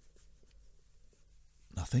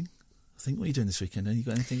nothing. I think. What are you doing this weekend? Have you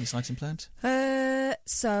got anything exciting planned?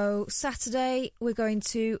 So Saturday we're going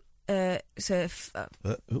to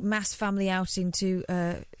mass family outing to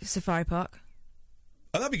Safari Park.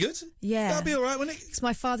 Oh, that'd be good. Yeah. That'd be all right, wouldn't it? Because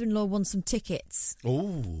my father-in-law won some tickets.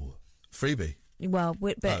 Oh, freebie. Well,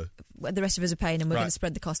 but the rest of us are paying, and we're going to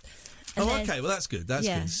spread the cost. And then, okay. Well, that's good. That's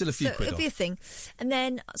good. Still a few quid it'll off. be a thing. And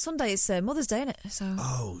then Sunday is Mother's Day, isn't it?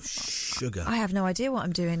 So sugar. I have no idea what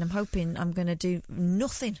I'm doing. I'm hoping I'm going to do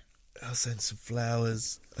nothing. I'll send some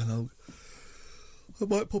flowers, and I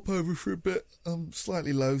might pop over for a bit. I'm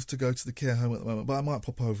slightly loath to go to the care home at the moment, but I might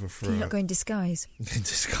pop over for. Can you not go in disguise? In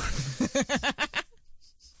disguise.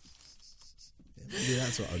 Maybe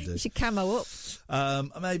that's what I'll do. You should camo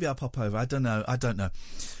up. Maybe I'll pop over. I don't know.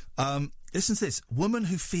 Listen to this. Woman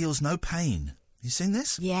who feels no pain. You seen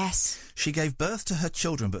this? Yes. She gave birth to her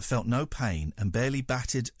children but felt no pain and barely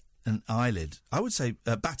batted an eyelid. I would say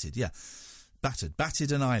batted, yeah.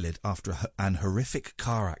 Batted an eyelid after an horrific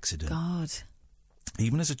car accident. God.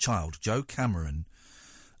 Even as a child, Jo Cameron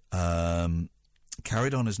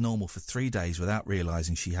carried on as normal for 3 days without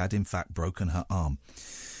realising she had in fact broken her arm.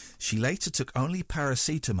 She later took only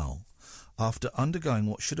paracetamol after undergoing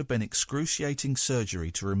what should have been excruciating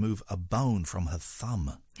surgery to remove a bone from her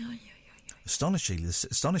thumb. Astonishingly,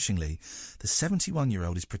 the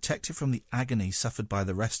 71-year-old is protected from the agony suffered by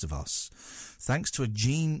the rest of us, thanks to a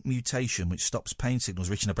gene mutation which stops pain signals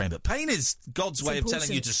reaching the brain. But pain is God's way of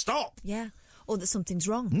telling you to stop. Yeah, or that something's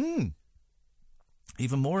wrong.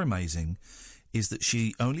 Even more amazing is that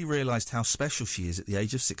she only realised how special she is at the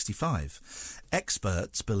age of 65.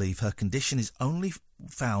 Experts believe her condition is only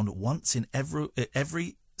found once in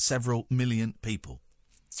every several million people.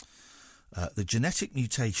 The genetic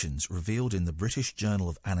mutations revealed in the British Journal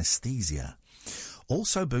of Anaesthesia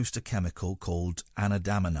also boost a chemical called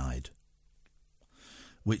anadamanide,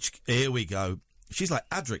 which, here we go, she's like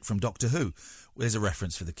Adric from Doctor Who, there's a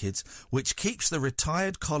reference for the kids, which keeps the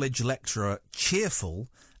retired college lecturer cheerful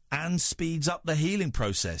and speeds up the healing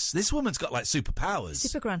process. This woman's got, like, superpowers.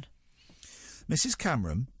 Supergran. Mrs.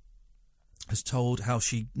 Cameron has told how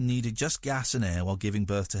she needed just gas and air while giving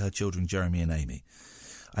birth to her children, Jeremy and Amy.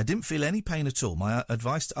 I didn't feel any pain at all. My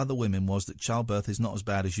advice to other women was that childbirth is not as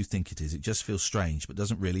bad as you think it is. It just feels strange, but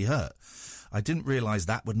doesn't really hurt. I didn't realise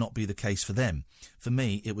that would not be the case for them. For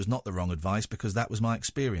me, it was not the wrong advice because that was my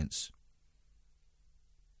experience.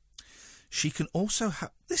 She can also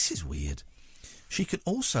this is weird. She can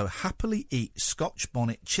also happily eat Scotch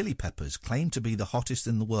bonnet chili peppers, claimed to be the hottest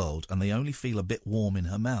in the world, and they only feel a bit warm in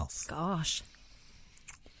her mouth. Gosh.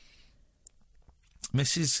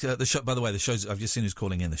 Mrs. The show, by the way, the show's, I've just seen who's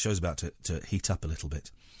calling in. The show's about to heat up a little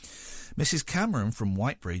bit. Mrs. Cameron from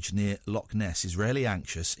Whitebridge near Loch Ness is rarely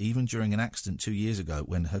anxious, even during an accident 2 years ago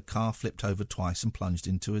when her car flipped over twice and plunged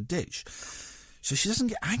into a ditch. So she doesn't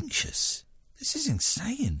get anxious. This is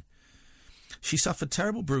insane. She suffered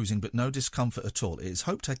terrible bruising but no discomfort at all. It is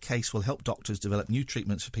hoped her case will help doctors develop new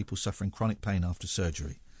treatments for people suffering chronic pain after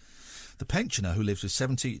surgery. The pensioner, who lives with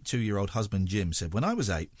 72-year-old husband Jim, said, "When I was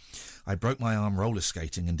 8, I broke my arm roller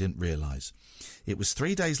skating and didn't realise. It was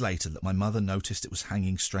 3 days later that my mother noticed it was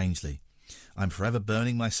hanging strangely. I'm forever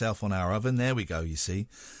burning myself on our oven. There we go, you see.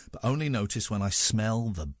 But only notice when I smell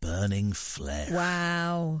the burning flare."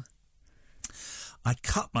 Wow. I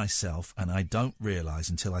cut myself and I don't realise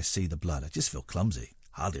until I see the blood. I just feel clumsy,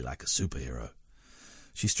 hardly like a superhero.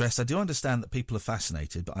 She stressed, "I do understand that people are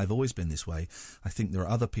fascinated, but I've always been this way. I think there are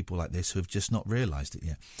other people like this who have just not realised it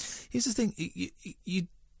yet." Here's the thing.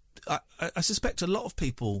 I suspect a lot of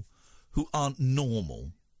people who aren't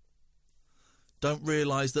normal don't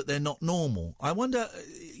realise that they're not normal. I wonder,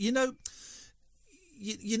 you know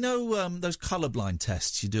those colourblind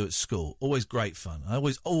tests you do at school? Always great fun. I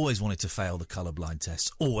always wanted to fail the colourblind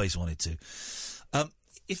tests. Always wanted to.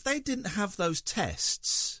 If they didn't have those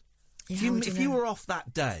tests... Yeah, if you were off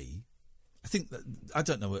that day, I think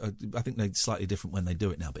they're slightly different when they do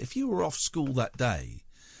it now, but if you were off school that day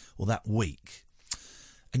or that week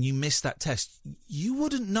and you missed that test, you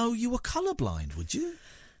wouldn't know you were colourblind, would you?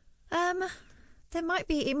 There might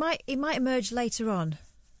be, it might emerge later on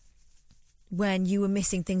when you were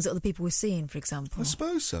missing things that other people were seeing, for example. I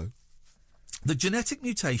suppose so. The genetic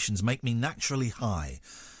mutations make me naturally high,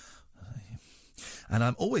 and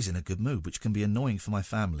I'm always in a good mood, which can be annoying for my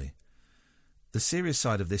family. The serious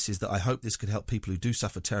side of this is that I hope this could help people who do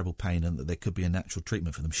suffer terrible pain and that there could be a natural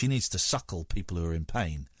treatment for them. She needs to suckle people who are in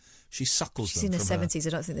pain. She suckles She's them. She's in her 70s. Her...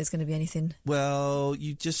 I don't think there's going to be anything. Well,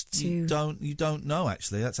 you don't know,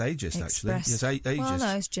 actually. That's ageist, actually. It's ageist. Well,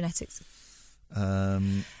 no, it's genetics.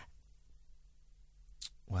 Wow,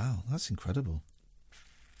 that's incredible.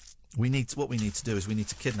 What we need to do is we need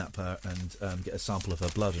to kidnap her and get a sample of her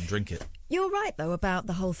blood and drink it. You're right, though, about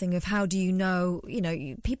the whole thing of how do you know,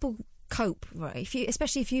 people cope, right?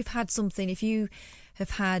 Especially if you've had something, if you have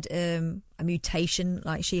had a mutation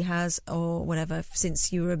like she has or whatever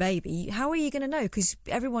since you were a baby, how are you going to know? Because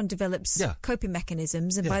everyone develops coping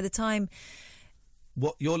mechanisms, and by the time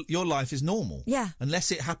what your life is normal. Yeah.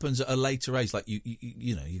 Unless it happens at a later age, like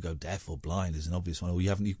you know, you go deaf or blind is an obvious one, or you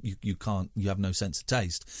have no sense of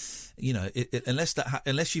taste. You know,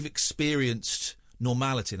 unless you've experienced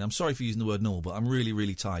normality, and I'm sorry for using the word normal, but I'm really,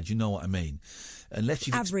 really tired. You know what I mean? Unless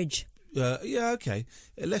you've average. Yeah, okay.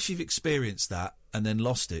 Unless you've experienced that and then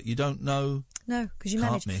lost it, you don't know. No, because you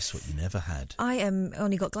can't managed. miss what you never had. I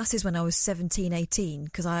only got glasses when I was 17, 18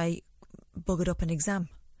 because I buggered up an exam.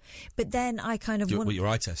 But then I kind of your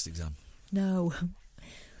eye test exam? No,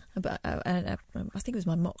 but I think it was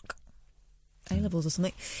my mock A-levels or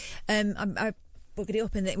something. I buggered it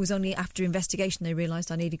up, and it was only after investigation they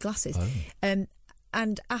realised I needed glasses. Oh.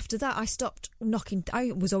 And after that, I stopped knocking.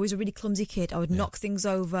 I was always a really clumsy kid. I would knock things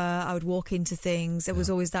over. I would walk into things. There was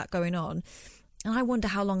always that going on. And I wonder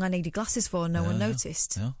how long I needed glasses for and no one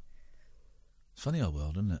noticed. Yeah. Funny old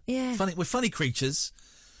world, isn't it? Yeah. Funny. We're funny creatures,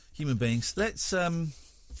 human beings. What's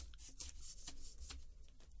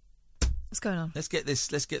going on? Let's get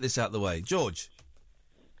this out of the way. George.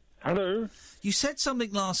 Hello. You said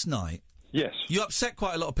something last night. Yes. You upset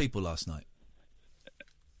quite a lot of people last night.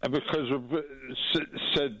 Because of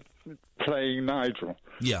said playing Nigel.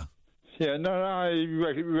 Yeah. Yeah, no, I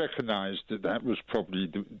recognised that was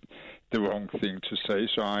probably the wrong thing to say,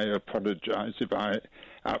 so I apologise if I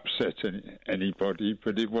upset anybody,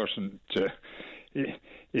 but it wasn't...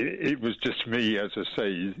 it was just me, as I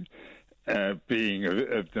say, being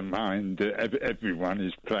of the mind that everyone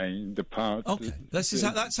is playing the part. Okay,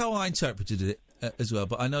 that's how I interpreted it as well,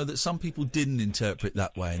 but I know that some people didn't interpret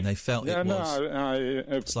that way and they felt it was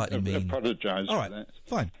I slightly mean. Apologise All right, for that.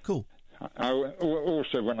 fine, cool.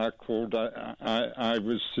 Also, when I called, I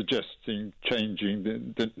was suggesting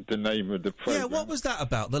changing the name of the programme. Yeah, what was that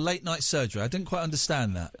about, the late night surgery? I didn't quite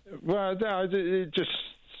understand that. Well, it just...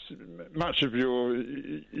 Much of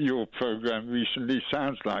your programme recently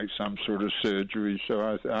sounds like some sort of surgery,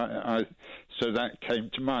 so so that came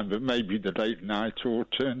to mind. But maybe the late night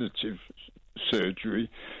alternative surgery.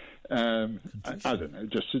 I don't know.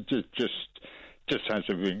 Just has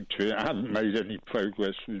a ring to it. I haven't made any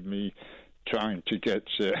progress with me trying to get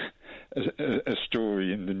a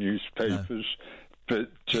story in the newspapers.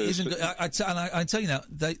 But it isn't good. I tell you now,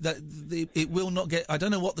 it will not get... I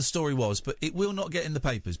don't know what the story was, but it will not get in the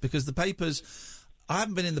papers, because the papers... I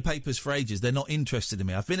haven't been in the papers for ages. They're not interested in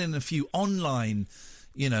me. I've been in a few online,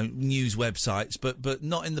 news websites, but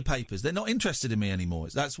not in the papers. They're not interested in me anymore.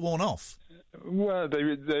 That's worn off. Well,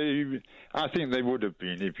 I think they would have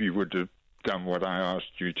been if you would have done what I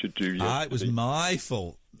asked you to do yesterday. It was my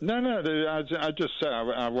fault. No, I just said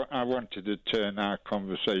I wanted to turn our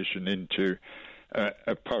conversation into...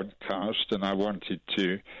 a podcast, and I wanted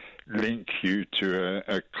to link you to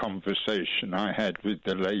a conversation I had with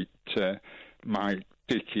the late Mike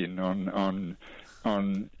Dickin on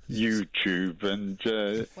YouTube, and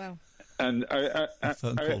wow. And a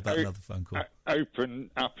phone call about another phone call.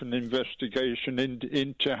 Open up an investigation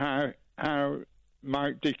into how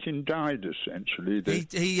Mike Dickin died. Essentially,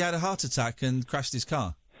 he had a heart attack and crashed his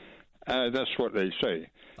car. That's what they say.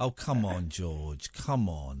 Oh, come on, George. Come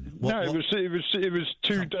on. It was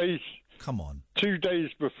 2 days. Come on. 2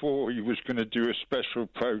 days before he was going to do a special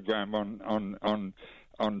programme on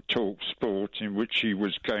Talk Sport, in which he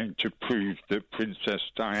was going to prove that Princess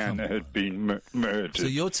Diana had been murdered. So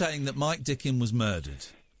you're saying that Mike Dickin was murdered?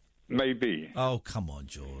 Maybe. Oh, come on,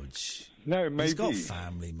 George. No, maybe. He's got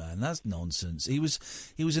family, man. That's nonsense. He was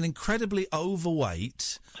an incredibly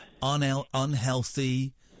overweight,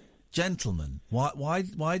 unhealthy gentleman. Why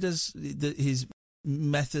does his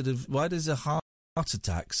method of... Why does a heart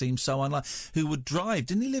attack seem so unlike... Who would drive...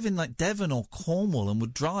 Didn't he live in, like, Devon or Cornwall, and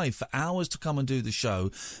would drive for hours to come and do the show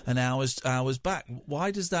and hours back?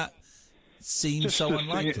 Why does that seem so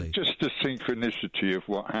unlikely? Just the synchronicity of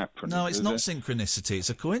what happened. No, it's not synchronicity. It's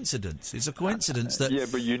a coincidence. It's a coincidence that... Yeah,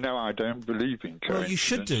 but I don't believe in coincidence. Well, you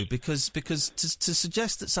should do, because to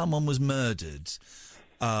suggest that someone was murdered...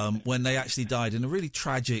 when they actually died in a really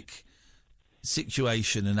tragic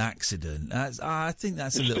situation and accident. I think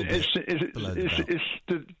that's a little bit below the belt. It's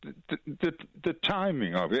the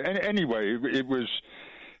timing of it. Anyway, it was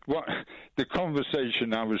the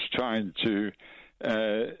conversation I was trying to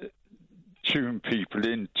tune people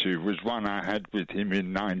into was one I had with him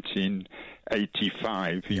in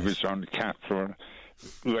 1985. He was on Capital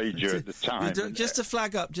Radio at the time. Just to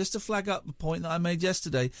flag up the point that I made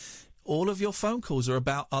yesterday. all of your phone calls are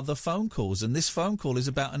about other phone calls, and this phone call is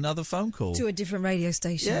about another phone call. To a different radio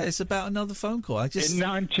station. Yeah, it's about another phone call. In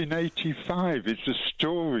 1985, it's a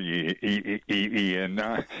story, Ian.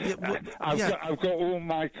 I've got all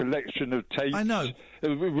my collection of tapes. I know.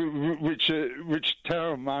 Which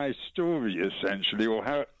tell my story essentially, or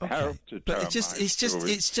help to tell my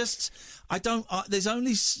story. It's just. I don't. There's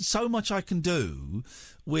only so much I can do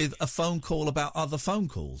with a phone call about other phone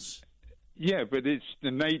calls. Yeah, but it's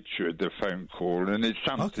the nature of the phone call, and it's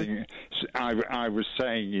something I was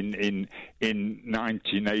saying in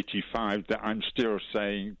 1985 that I'm still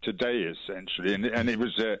saying today, essentially, and it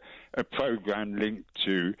was a program linked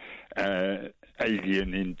to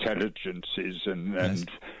alien intelligences and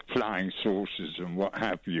flying saucers and what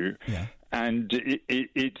have you, and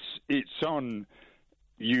it's on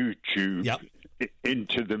YouTube. Yep.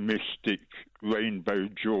 Into the Mystic, Rainbow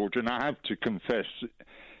George, and I have to confess,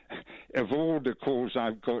 of all the calls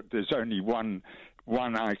I've got, there's only one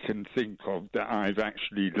I can think of that I've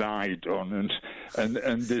actually lied on,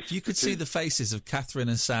 and this. You could see the faces of Katherine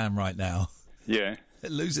and Sam right now. Yeah, they're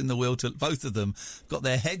losing the will to. Both of them got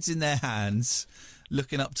their heads in their hands,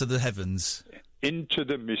 looking up to the heavens. Into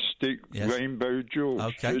the Mystic, Rainbow George.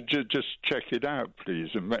 Okay. Just check it out, please,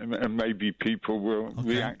 and maybe people will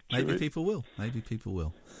react to it. Maybe people will. Maybe people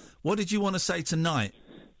will. What did you want to say tonight?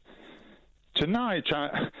 Tonight,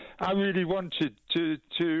 I really wanted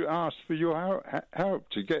to ask for your help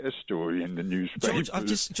to get a story in the newspaper.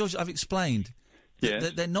 George, I've explained.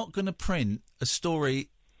 That they're not going to print a story.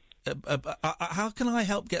 How can I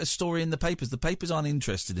help get a story in the papers? The papers aren't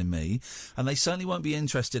interested in me, and they certainly won't be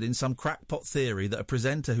interested in some crackpot theory that a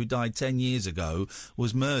presenter who died 10 years ago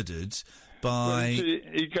was murdered by... Well,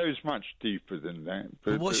 it goes much deeper than that.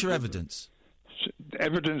 But what's your evidence?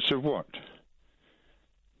 Evidence of what?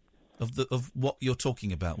 Of what you're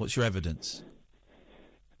talking about. What's your evidence?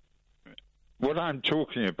 What I'm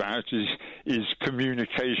talking about is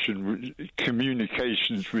communications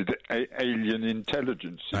with alien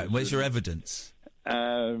intelligence. Right, where's your evidence?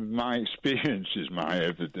 My experience is my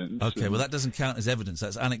evidence. Okay, well that doesn't count as evidence.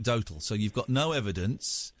 That's anecdotal. So you've got no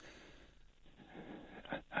evidence.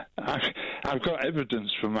 I've got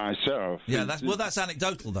evidence for myself. Yeah, that's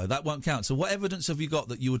anecdotal though. That won't count. So what evidence have you got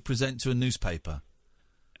that you would present to a newspaper?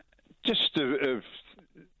 Just of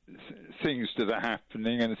things that are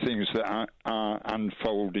happening and things that are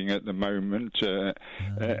unfolding at the moment.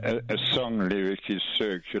 A song lyric is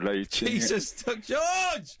circulating. Jesus,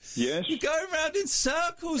 George! Yes? You're going round in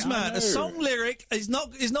circles, man. A song lyric is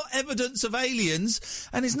not evidence of aliens,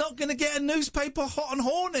 and it's not going to get a newspaper hot and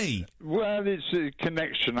horny. Well, it's a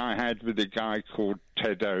connection I had with a guy called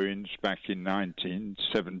Ted Owens back in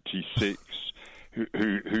 1976,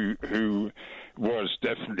 who was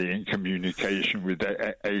definitely in communication with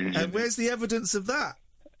aliens. And where's the evidence of that?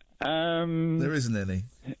 There isn't any.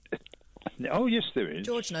 Oh, yes, there is.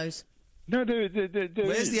 George knows. No, there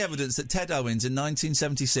Where's the evidence that Ted Owens in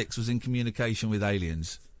 1976 was in communication with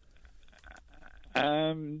aliens?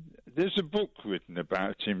 There's a book written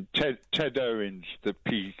about him, Ted Owens, the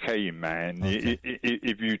PK man. Okay.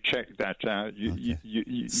 If you check that out,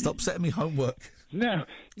 you stop setting me homework. No,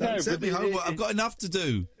 don't set me homework. I've got enough to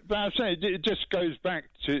do. But I'm saying it just goes back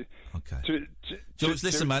to. Okay. George,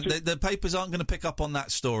 listen, man. The papers aren't going to pick up on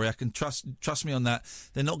that story. I can trust me on that.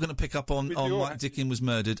 They're not going to pick up on Mike Dickin was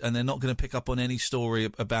murdered, and they're not going to pick up on any story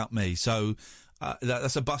about me. So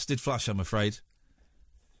that's a busted flush, I'm afraid.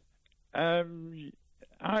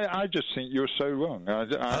 I just think you're so wrong.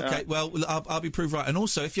 Okay, well, I'll be proved right. And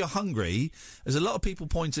also, if you're hungry, as a lot of people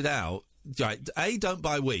pointed out, right, A, don't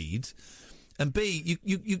buy weed, and B,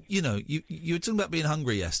 you were talking about being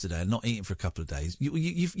hungry yesterday and not eating for a couple of days.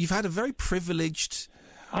 You've had a very privileged.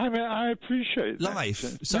 I mean, I appreciate life.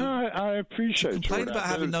 That. So no, I appreciate. Complain about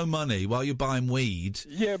having no money while you're buying weed.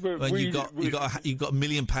 Yeah, but when you got £1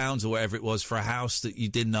 million or whatever it was for a house that you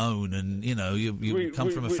didn't own, and you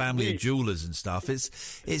come from a family of jewellers and stuff.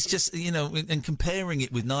 It's just and comparing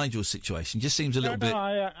it with Nigel's situation just seems a little bit.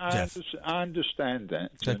 I understand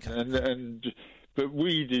that, okay. But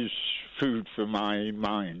weed is food for my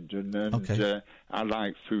mind, and okay. I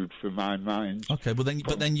like food for my mind. Okay, well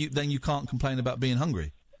then you can't complain about being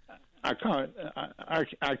hungry. I can't.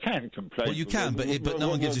 I can complain. Well, you can, but no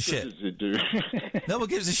one gives a shit. What does it do? No one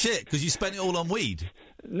gives a shit because you spent it all on weed.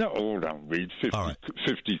 Not all on weed.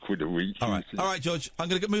 50 quid a week. All right, George. I'm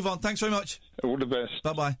going to move on. Thanks very much. All the best.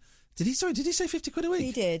 Bye bye. Did he say 50 quid a week?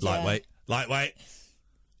 He did. Lightweight.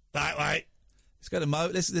 Let's go to Mo.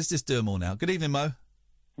 Let's just do them all now. Good evening, Mo.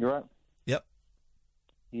 You right? Yep.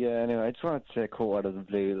 Yeah, anyway, I just wanted to call out of the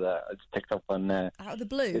blue that I just picked up on... Out of the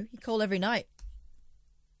blue? You call every night.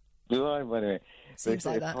 Do I, by the way? Seems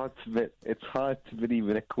like that. It's hard to believe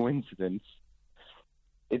in a coincidence.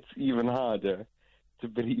 It's even harder to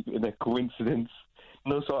believe in a coincidence.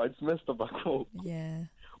 No, sorry, it's messed up. I quote. Yeah.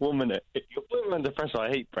 1 minute. If you're putting me under pressure, I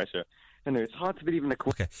hate pressure. Anyway, it's hard to believe in a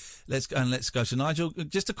coincidence. Okay, let's go to Nigel.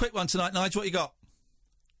 Just a quick one tonight. Nigel, what you got?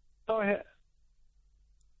 I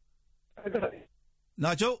got it.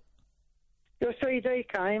 Nigel? Your CD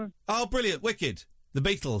came. Oh, brilliant. Wicked. The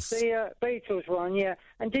Beatles. The Beatles one, yeah.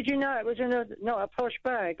 And did you know it was in not a posh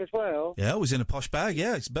bag as well? Yeah, it was in a posh bag,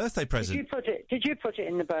 yeah. It's a birthday present. Did you put it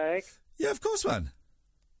in the bag? Yeah, of course, man.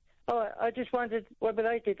 Oh, I just wondered whether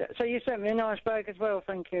they did that. So you sent me a nice bag as well,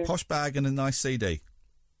 thank you. Posh bag and a nice CD.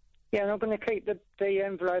 Yeah, and I'm going to keep the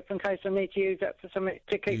envelope in case I need to use that for something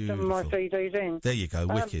to keep some of my CDs in. There you go,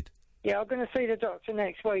 wicked. Yeah, I'm going to see the doctor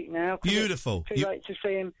next week now. Beautiful. It's too late to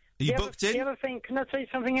see him. Are you booked in? The other thing, can I tell you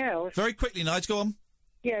something else? Very quickly, Nigel, go on.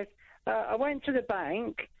 Yes, I went to the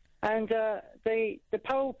bank and the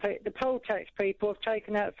poll tax people have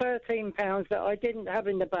taken out £13 that I didn't have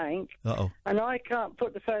in the bank. Uh-oh. And I can't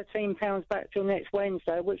put the £13 back till next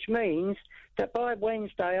Wednesday, which means that by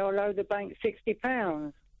Wednesday I'll owe the bank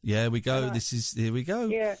 £60. Yeah, we go. Here we go.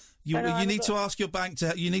 Yeah. You need to ask your bank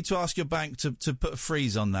to put a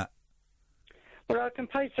freeze on that. Well, I can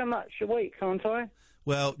pay so much a week, can't I?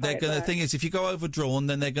 Well, the thing is, if you go overdrawn,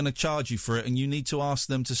 then they're going to charge you for it, and you need to ask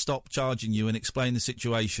them to stop charging you and explain the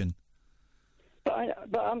situation. But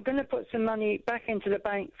I'm going to put some money back into the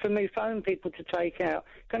bank for me phone people to take out.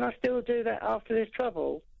 Can I still do that after this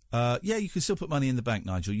trouble? Yeah, you can still put money in the bank,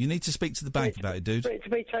 Nigel. You need to speak to the bank about it, dude. For it to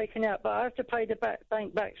be taken out, but I have to pay the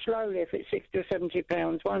bank back slowly if it's £60 or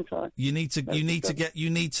 £70, won't I? You need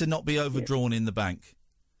to not be overdrawn in the bank.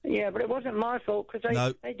 Yeah, but it wasn't my fault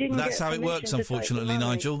because they didn't. That's how it works, unfortunately,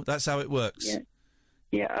 Nigel. That's how it works. Yeah.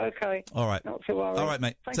 Yeah. Okay. All right. Not to worry. All right,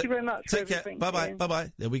 mate. Thank you very much. Take care. Bye bye. Bye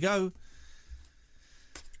bye. There we go.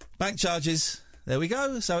 Bank charges. There we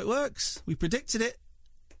go. That's how it works. We predicted it.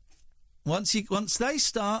 Once they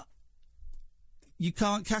start, you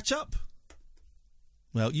can't catch up.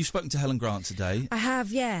 Well, you've spoken to Helen Grant today. I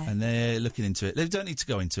have, yeah. And they're looking into it. They don't need to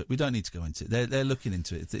go into it. We don't need to go into it. They're looking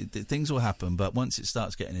into it. Things will happen, but once it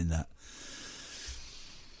starts getting in that,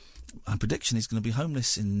 my prediction is going to be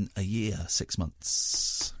homeless in a year, 6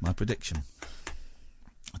 months. My prediction.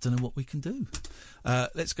 I don't know what we can do.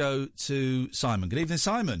 Let's go to Simon. Good evening,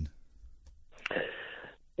 Simon.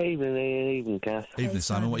 Evening, Gaff. Evening,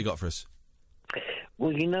 Simon. What you got for us?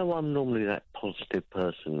 Well, you know, I'm normally that positive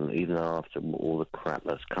person, even after all the crap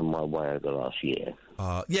that's come my way over the last year.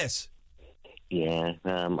 Yes. Yeah,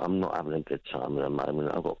 I'm not having a good time at the moment.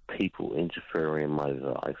 I've got people interfering in my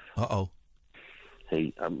life. Uh-oh.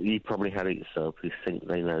 You probably had it yourself, who think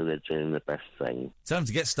they know they're doing the best thing. Tell them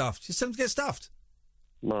to get stuffed. Just tell them to get stuffed.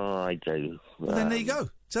 Well, I do. Well, then there you go.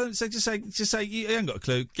 Just say, you ain't got a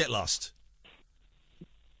clue, get lost.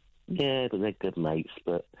 Yeah, but they're good mates.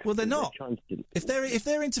 But well, they're not. If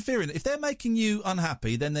they're interfering, if they're making you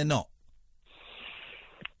unhappy, then they're not.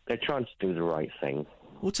 They're trying to do the right thing.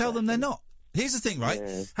 Well, tell them they're not. Here's the thing, right?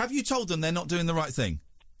 Yeah. Have you told them they're not doing the right thing?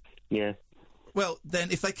 Yeah. Well, then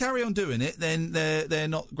if they carry on doing it, then they're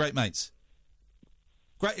not great mates.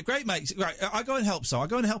 Great mates. Right, I go and help. So I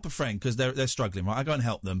go and help a friend because they're struggling. Right, I go and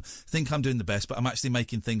help them. Think I'm doing the best, but I'm actually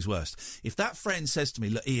making things worse. If that friend says to me,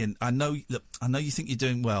 "Look, Ian, I know you think you're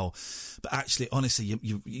doing well, but actually, honestly,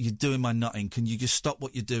 you're doing my nutting. Can you just stop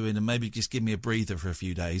what you're doing and maybe just give me a breather for a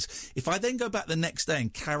few days?" If I then go back the next day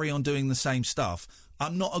and carry on doing the same stuff,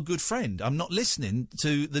 I'm not a good friend. I'm not listening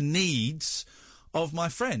to the needs of my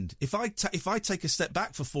friend. If I take a step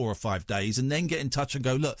back for 4 or 5 days and then get in touch and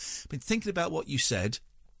go, "Look, I've been thinking about what you said.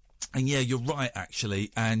 And yeah, you're right,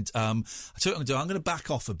 actually. And I tell you what I'm going to do. I'm going to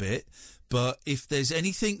back off a bit. But if there's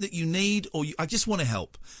anything that you need, I just want to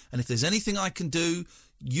help. And if there's anything I can do,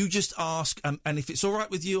 you just ask. And if it's all right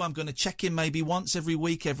with you, I'm going to check in maybe once every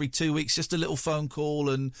week, every 2 weeks, just a little phone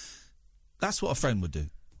call. And that's what a friend would do.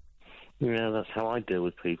 Yeah, that's how I deal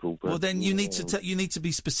with people. But, well, then you need to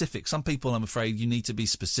be specific. Some people, I'm afraid, you need to be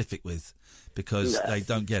specific with because they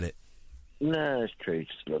don't get it. No, it's true. It's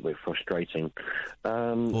just a little bit frustrating.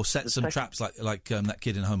 Or set some traps like that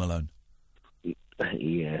kid in Home Alone.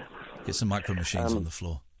 Yeah. Get some micro machines on the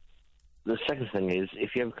floor. The second thing is,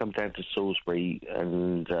 if you ever come down to Salisbury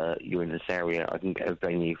and you're in this area, I can get a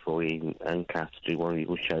venue for you and Kath to do one of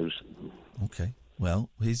your shows. Okay. Well,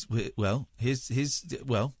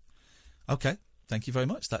 okay. Thank you very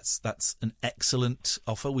much. That's an excellent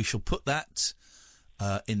offer. We shall put that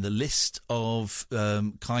in the list of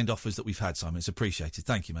kind offers that we've had, Simon. It's appreciated.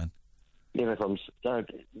 Thank you, man. Here it comes.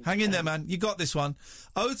 Hang in there, man. You got this one.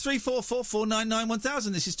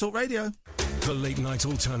 03444991000. This is Talk Radio. The Late Night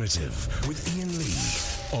Alternative with Iain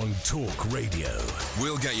Lee on Talk Radio.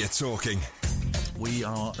 We'll get you talking. We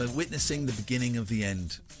are witnessing the beginning of the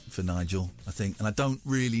end for Nigel, I think. And I don't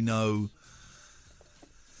really know,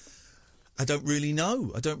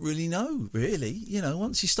 really. You know,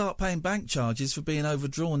 once you start paying bank charges for being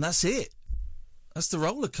overdrawn, that's it. That's the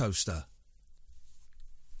roller coaster.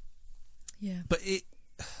 Yeah. But it...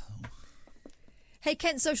 Hey,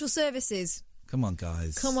 Kent Social Services. Come on,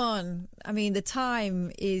 guys. Come on. I mean, the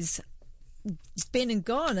time is been and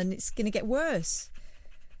gone, and it's going to get worse.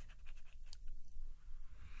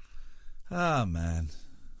 Ah, man.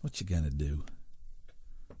 What you going to do?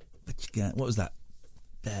 What was that?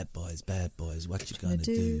 Bad boys, what you gonna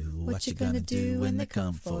do? What you gonna do when they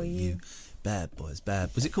come for you? Bad boys,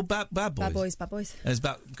 bad... Was it called Bad Boys? Bad Boys.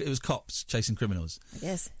 It was cops chasing criminals.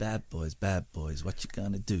 Yes. Bad boys, what you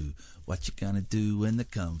gonna do? What you gonna do when they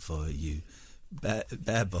come for you?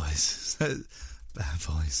 Bad boys. Bad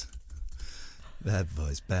boys.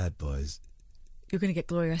 You're going to get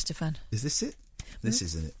Gloria Estefan. Is this it? This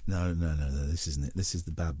isn't it. No, this isn't it. This is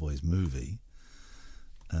the Bad Boys movie.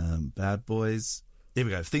 Bad Boys... Here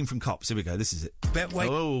we go. Theme from Cops. Here we go. This is it.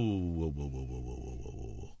 Whoa.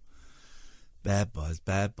 Bad boys.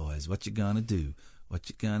 What you gonna do? What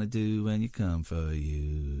you gonna do when you come for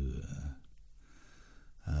you?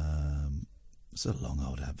 It's a long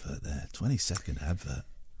old advert there. 20-second advert.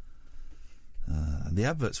 And the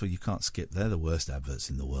adverts where you can't skip, they're the worst adverts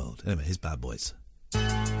in the world. Anyway, here's Bad Boys.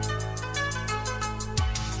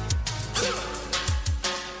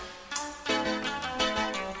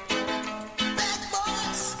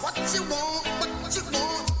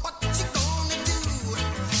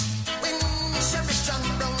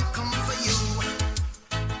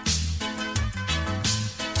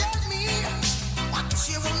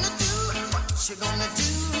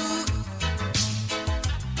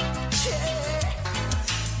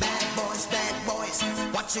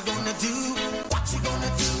 What you gonna do? What you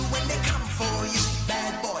gonna do when they come for you?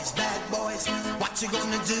 Bad boys, what you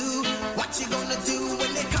gonna do? What you gonna do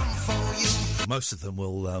when they come for you? Most of them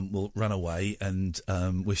will run away and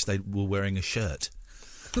wish they were wearing a shirt.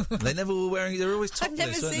 They never were wearing. They're always topless. I've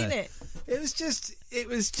never seen they? it. It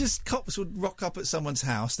was just cops would rock up at someone's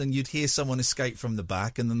house, then you'd hear someone escape from the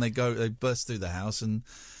back, and then they burst through the house and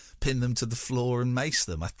pin them to the floor and mace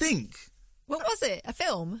them. I think. What was it? A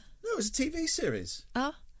film? No, it was a TV series.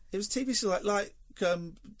 Oh. It was TV series like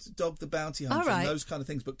Dog the Bounty Hunter and those kind of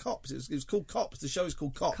things, but Cops. It was called Cops. The show is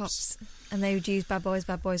called Cops. And they would use Bad Boys.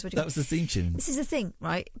 That was the theme tune. This is the thing,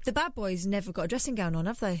 right? The Bad Boys never got a dressing gown on,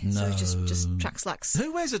 have they? No. So just track slacks.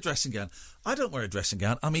 Who wears a dressing gown? I don't wear a dressing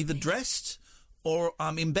gown. I'm either dressed or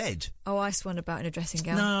I'm in bed. Oh, I swan about in a dressing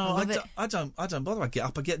gown. No, I don't bother. I get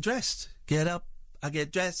up, I get dressed. Get up, I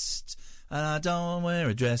get dressed, and I don't wear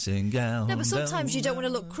a dressing gown. No, but sometimes you don't want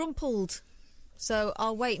to look crumpled. So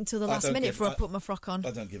I'll wait until the last minute before I put my frock on. I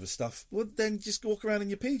don't give a stuff. Well, then just walk around in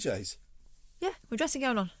your PJs. Yeah, with dressing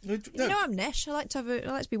gown on. No. You know I'm Nesh. I like to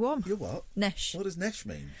be warm. You're what? Nesh. What does Nesh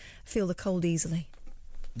mean? Feel the cold easily.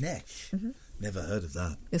 Nesh? Mm-hmm. Never heard of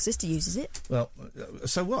that. Your sister uses it. Well,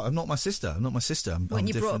 so what? I'm not my sister. I'm Weren't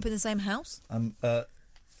you brought up in the same house?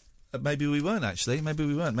 Maybe we weren't, actually. Maybe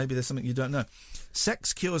we weren't. Maybe there's something you don't know.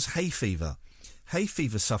 Sex cures hay fever. Hay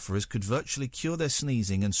fever sufferers could virtually cure their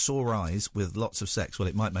sneezing and sore eyes with lots of sex. Well,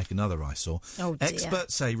 it might make another eye sore. Oh, dear.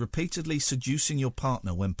 Experts say repeatedly seducing your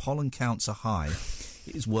partner when pollen counts are high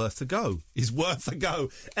is worth a go.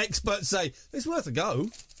 Experts say it's worth a go.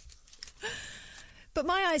 But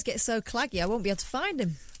my eyes get so claggy, I won't be able to find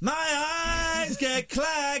him. My eyes get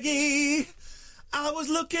claggy. I was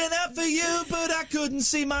looking out for you, but I couldn't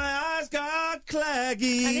see. My eyes got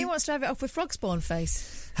claggy. And he wants to have it off with frog spawn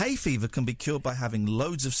face. Hay fever can be cured by having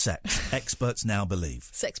loads of sex, experts now believe.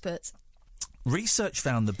 Sexperts. Research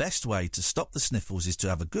found the best way to stop the sniffles is to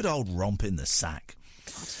have a good old romp in the sack.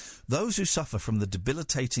 God. Those who suffer from the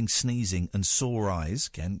debilitating sneezing and sore eyes,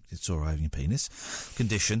 again, it's sore eye in your penis,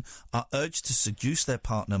 condition, are urged to seduce their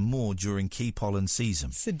partner more during key pollen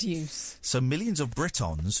season. Seduce. So millions of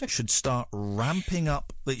Britons should start ramping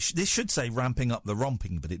up... This should say ramping up the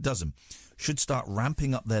romping, but it doesn't. Should start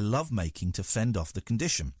ramping up their lovemaking to fend off the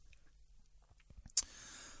condition.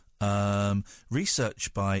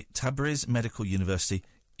 Research by Tabriz Medical University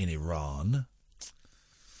in Iran...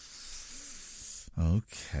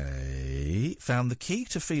 OK. Found the key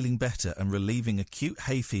to feeling better and relieving acute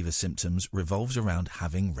hay fever symptoms revolves around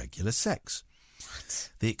having regular sex. What?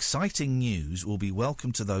 The exciting news will be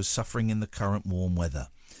welcome to those suffering in the current warm weather.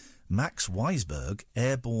 Max Weisberg,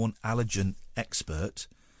 airborne allergen expert,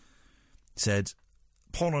 said,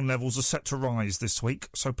 pollen levels are set to rise this week,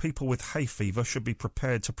 so people with hay fever should be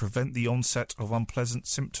prepared to prevent the onset of unpleasant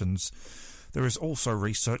symptoms. There is also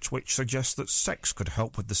research which suggests that sex could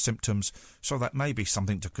help with the symptoms, so that may be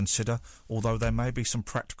something to consider, although there may be some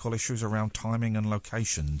practical issues around timing and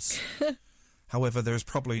locations. However, there is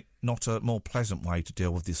probably not a more pleasant way to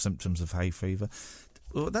deal with the symptoms of hay fever.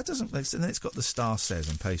 Well, that doesn't... And then it's got the star says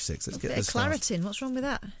on page 6. Let's get the Claritin, what's wrong with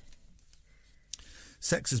that?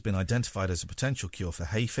 Sex has been identified as a potential cure for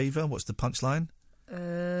hay fever. What's the punchline?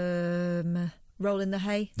 Roll in the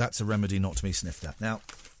hay. That's a remedy not to be sniffed at. Now...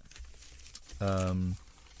 there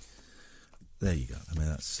you go. I mean,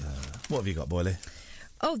 that's... what have you got, Boyley?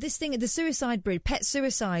 Oh, this thing, the suicide bridge, pet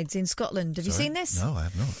suicides in Scotland. Have you seen this? No, I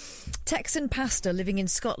have not. Texan pastor living in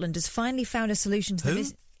Scotland has finally found a solution to Who?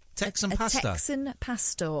 Texan pastor? Texan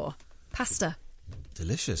pastor. Pasta.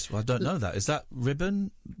 Delicious. Well, I don't know that. Is that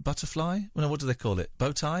ribbon? Butterfly? Well, no, what do they call it?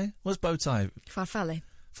 Bow tie? What's bow tie? Farfalle.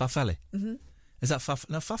 Farfalle? Mm-hmm. Is that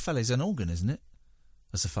No, farfalle is an organ, isn't it?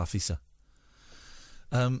 That's a farfisa.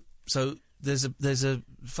 So... There's a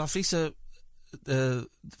farfisa,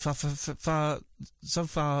 so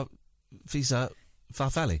far fisa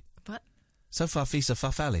farfalle. What? So far fisa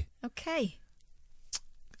farfalle. Okay.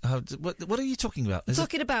 What are you talking about? I'm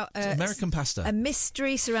talking about American pasta. A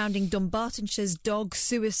mystery surrounding Dumbartonshire's dog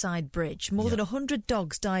suicide bridge. More than 100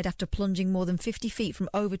 dogs died after plunging more than 50 feet from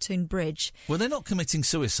Overtoun Bridge. Well, they're not committing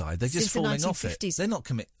suicide. They're just falling off it. They're not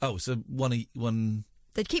so one.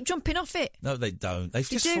 They'd keep jumping off it. No, they don't. They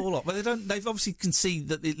just fall off. But they don't. They've obviously conceded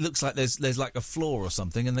that it looks like there's like a floor or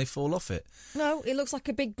something, and they fall off it. No, it looks like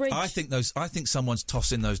a big bridge. I think someone's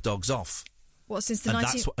tossing those dogs off. What, since the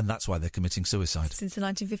and that's why they're committing suicide. Since the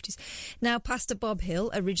 1950s. Now, Pastor Bob Hill,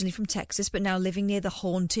 originally from Texas but now living near the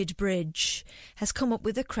haunted bridge, has come up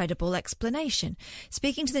with a credible explanation.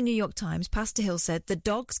 Speaking to the New York Times, Pastor Hill said the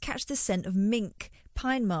dogs catch the scent of mink,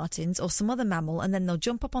 pine martens or some other mammal, and then they'll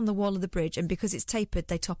jump up on the wall of the bridge, and because it's tapered,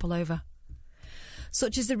 they topple over.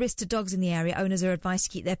 Such is the risk to dogs in the area, owners are advised to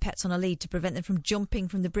keep their pets on a lead to prevent them from jumping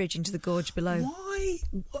from the bridge into the gorge below. Why?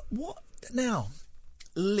 What? Now,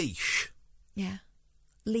 leash. Yeah.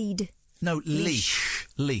 Lead. No, leash.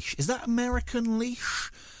 Leash. Is that American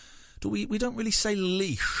leash? We don't really say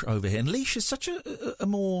leash over here. And leash is such a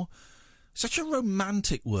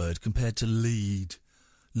romantic word compared to lead.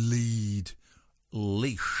 Lead.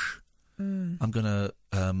 Leash. I'm going to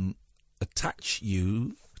attach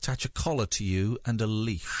a collar to you and a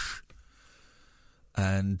leash.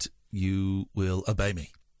 And you will obey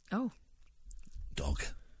me. Oh. Dog.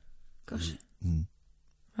 Gosh.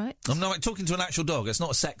 Right. I'm not talking to an actual dog. It's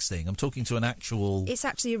not a sex thing. I'm talking to an actual... It's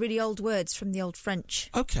actually a really old word. It's from the Old French.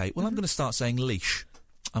 OK, well, I'm going to start saying leash.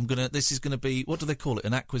 This is going to be... What do they call it?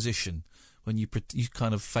 An acquisition. When you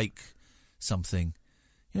kind of fake something.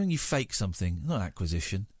 You know when you fake something? Not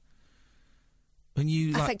acquisition. When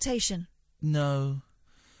you... Affectation. No.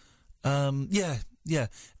 Yeah.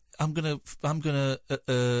 I'm gonna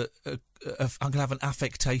have an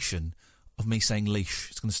affectation of me saying leash.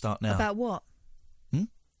 It's going to start now. About what?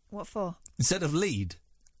 What for? Instead of lead.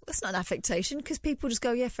 That's not an affectation, because people just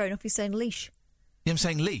go, yeah, fair enough, you're saying leash. Yeah, I'm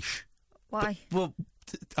saying leash. Why? But,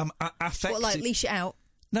 I'm affected... What, like leash it out?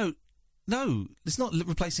 No, it's not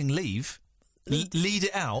replacing leave. Lead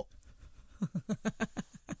it out.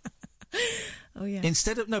 Oh, yeah.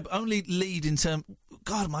 Instead of... No, but only lead in term...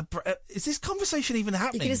 God, is this conversation even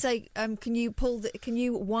happening? You're going to say, can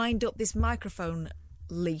you wind up this microphone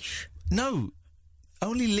leash? No.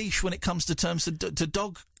 Only leash when it comes to terms to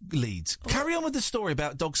dog leads. Oh. Carry on with the story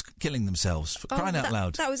about dogs killing themselves, for crying out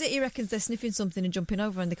loud. That was it. He reckons they're sniffing something and jumping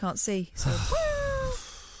over and they can't see. So,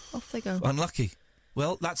 off they go. Unlucky.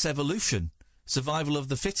 Well, that's evolution. Survival of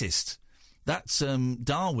the fittest. That's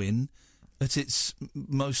Darwin at its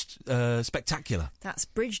most spectacular. That's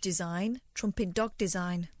bridge design, trumping dog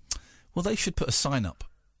design. Well, they should put a sign up.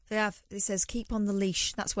 They have. It says, keep on the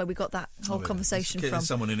leash. That's where we got that whole conversation from.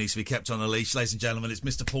 Someone who needs to be kept on a leash, ladies and gentlemen, it's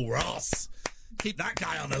Mr. Paul Ross. Keep that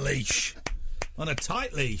guy on a leash. On a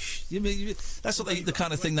tight leash. That's what the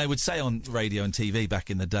kind of thing they would say on radio and TV back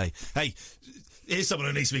in the day. Hey, here's someone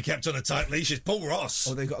who needs to be kept on a tight leash. It's Paul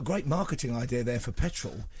Ross. Oh, they've got a great marketing idea there for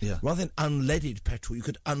petrol. Yeah. Rather than unleaded petrol, you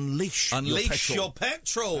could unleash your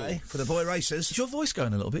petrol. Hey, for the boy racers. Is your voice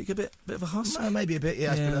going a little bit? You get a bit of a husk? Maybe a bit,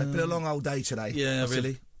 yeah. It's been a long old day today. Yeah,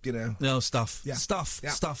 really. You know. No, stuff. Yeah. Stuff.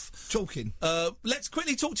 Talking. Let's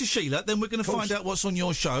quickly talk to Sheila, then we're going to find out what's on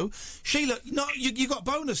your show. Sheila, no, you got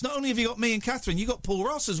bonus. Not only have you got me and Catherine, you got Paul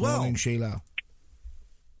Ross as well. Morning, Sheila.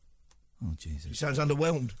 Oh, Jesus. She sounds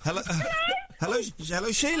underwhelmed. Hello,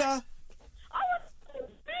 Sheila.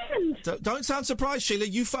 Don't sound surprised, Sheila.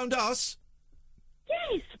 You phoned us.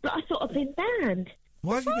 Yes, but I thought I've been banned.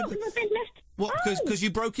 Why have you been? I've been left. What? Because you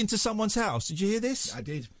broke into someone's house? Did you hear this? I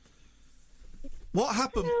did. What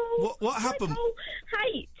happened? What happened?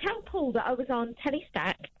 Hey, tell Paul that I was on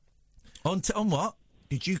Telestack. On what?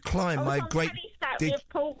 Did you climb my great? With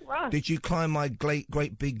Paul Rush. Did you climb my great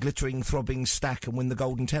big glittering throbbing stack and win the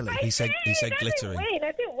golden telly? He said glittering.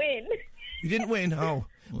 I didn't win. You didn't win? Oh.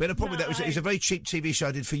 We had a problem with that. It was a very cheap TV show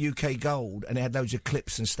I did for UK Gold, and it had loads of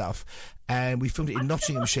clips and stuff, and we filmed it in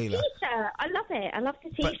Nottingham, Sheila. T-shirt. I love it. I love the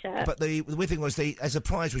T-shirt. But the weird thing was, as a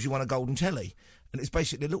prize was you won a golden telly. And it's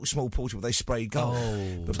basically a little small portable they sprayed gold.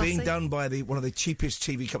 Oh. But being done by one of the cheapest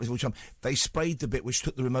TV companies of all time, they sprayed the bit which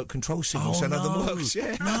took the remote control signal, so none of them works.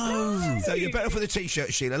 Yeah. No. So you're better for the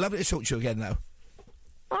T-shirt, Sheila. Lovely to talk to you again, though.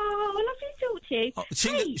 Oh, lovely to talk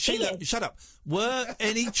to you. Sheila, shut up. Were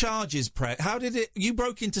any charges How did it... You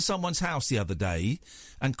broke into someone's house the other day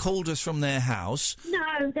and called us from their house.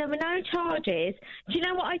 No, there were no charges. Do you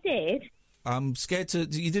know what I did? I'm scared to...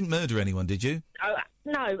 You didn't murder anyone, did you? Oh,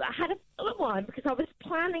 no, I had a one because I was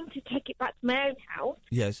planning to take it back to my own house.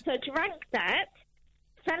 Yes. So I drank that,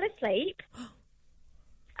 fell asleep,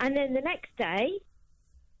 and then the next day,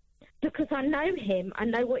 because I know him, I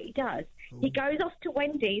know what he does. He goes off to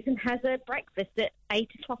Wendy's and has a breakfast at 8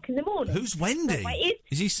 o'clock in the morning. Who's Wendy?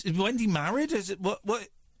 Is Wendy married? Is it what?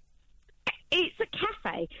 It's a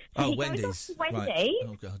cafe. So he Wendy's. goes off to Wendy. Right.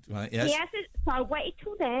 Oh God! Right. Yes. So I waited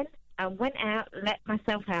till then and went out, let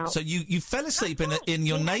myself out. So you fell asleep in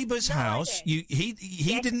your neighbour's house.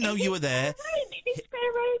 He didn't know you were there. In his spare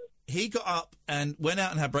room. He got up and went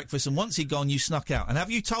out and had breakfast. And once he'd gone, you snuck out. And have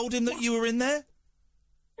you told him that you were in there?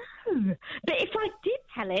 No. But if I did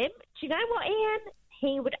tell him, do you know what, Ian?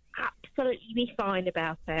 He would absolutely be fine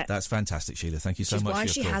about it. That's fantastic, Sheila. Thank you so Which is much. why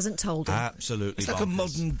for she your call. hasn't told him. Absolutely. It's like a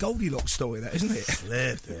modern Goldilocks story, that, isn't it?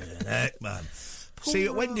 Flippin' heck, man. See you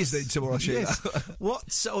at Wendy's then tomorrow, Sheila. Yes.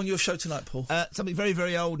 What's on your show tonight, Paul? Something very,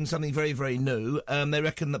 very old and something very, very new. They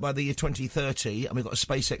reckon that by the year 2030, and we've got a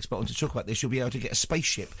space expert on to talk about this, you'll be able to get a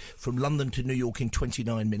spaceship from London to New York in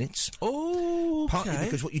 29 minutes. Oh, okay. Partly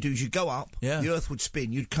because what you do is you go up, the Earth would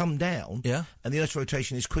spin, you'd come down, and the Earth's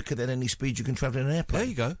rotation is quicker than any speed you can travel in an airplane. There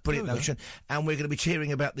you go. Brilliant notion. And we're going to be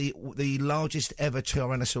hearing about the largest ever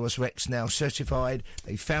Tyrannosaurus Rex, now certified.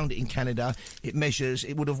 They found it in Canada. It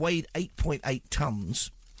would have weighed 8.8 tonnes.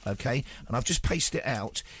 Okay, and I've just paced it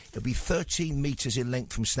out. It'll be 13 metres in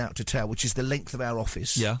length from snout to tail, which is the length of our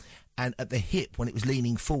office. Yeah. And at the hip, when it was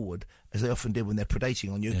leaning forward, as they often did when they're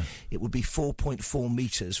predating on you, it would be 4.4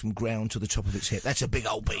 metres from ground to the top of its hip. That's a big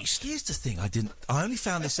old beast. Here's the thing, I only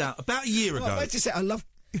found this out about a year ago. I just say I love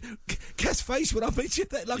Cat's face when I mentioned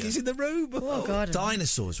that, like he's in the room. Oh, God.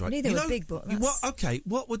 Dinosaurs, right? I knew they were big, but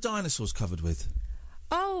what were dinosaurs covered with?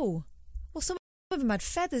 Oh, well, some of them had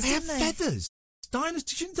feathers, didn't they? Feathers.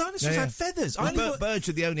 Dinosaurs had feathers. Well, birds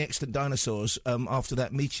are the only extant dinosaurs after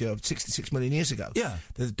that meteor of 66 million years ago. Yeah.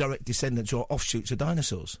 They're the direct descendants or offshoots of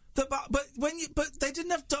dinosaurs. But they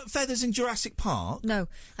didn't have feathers in Jurassic Park. No,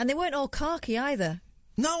 and they weren't all khaki either.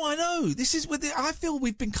 No, I know. This is I feel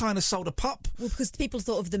we've been kind of sold a pup. Well, because people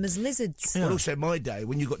thought of them as lizards. Yeah. Well, also in my day,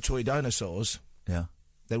 when you got toy dinosaurs,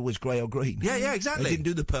 they were always grey or green. Yeah, exactly. They didn't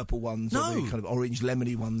do the purple ones or the kind of orange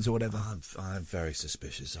lemony ones or whatever. I'm very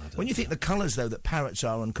suspicious. When you think the colours, though, that parrots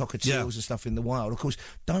are and cockatiels and stuff in the wild, of course,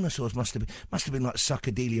 dinosaurs must have been like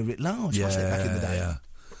Succadelia writ large, wasn't it, back in the day? Yeah.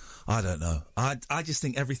 I don't know. I just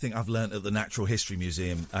think everything I've learnt at the Natural History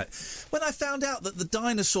Museum... when I found out that the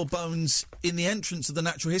dinosaur bones in the entrance of the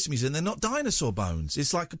Natural History Museum, they're not dinosaur bones.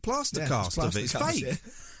 It's like a plaster cast of it. It's fake. Yeah.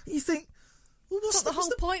 You think... Well, what's the whole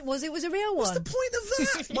point was it was a real one. What's the point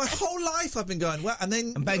of that? My whole life I've been going, well, and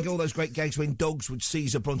then... And bang all those great gags when dogs would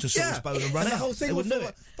seize a brontosaurus bone and run out. The whole thing they wouldn't do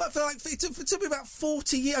it. But it took me about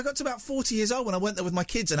 40 years... I got to about 40 years old when I went there with my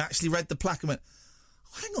kids and actually read the plaque and went,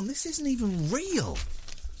 oh, hang on, this isn't even real.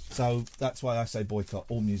 So that's why I say boycott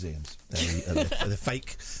all museums. They're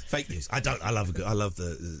fake news. I love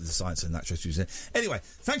the Science and Natural History Museum. Anyway,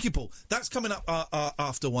 thank you, Paul. That's coming up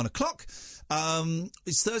after 1 o'clock.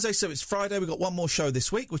 It's Thursday, so it's Friday. We've got one more show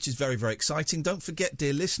this week, which is very, very exciting. Don't forget,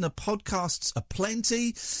 dear listener, podcasts are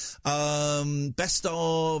plenty. Best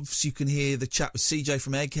ofs, you can hear the chat with CJ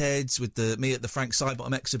from Eggheads, with me at the Frank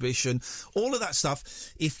Sidebottom exhibition, all of that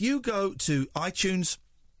stuff. If you go to iTunes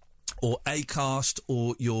or Acast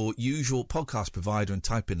or your usual podcast provider and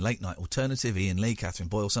type in Late Night Alternative, Ian Lee, Catherine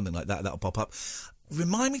Boyle, something like that, that'll pop up.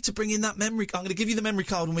 Remind me to bring in that memory. I'm going to give you the memory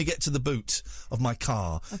card when we get to the boot of my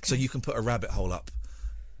car, so you can put a rabbit hole up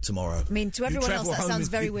tomorrow. I mean, to everyone else, that sounds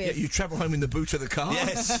very weird. You travel home in the boot of the car?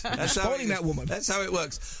 Yes. That's spoiling that woman. That's how it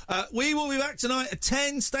works. We will be back tonight at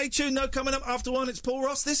 10. Stay tuned. No coming up after 1. It's Paul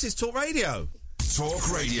Ross. This is Talk Radio.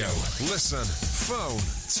 Talk Radio. Listen, phone,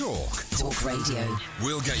 talk. Talk Radio.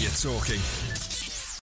 We'll get you talking.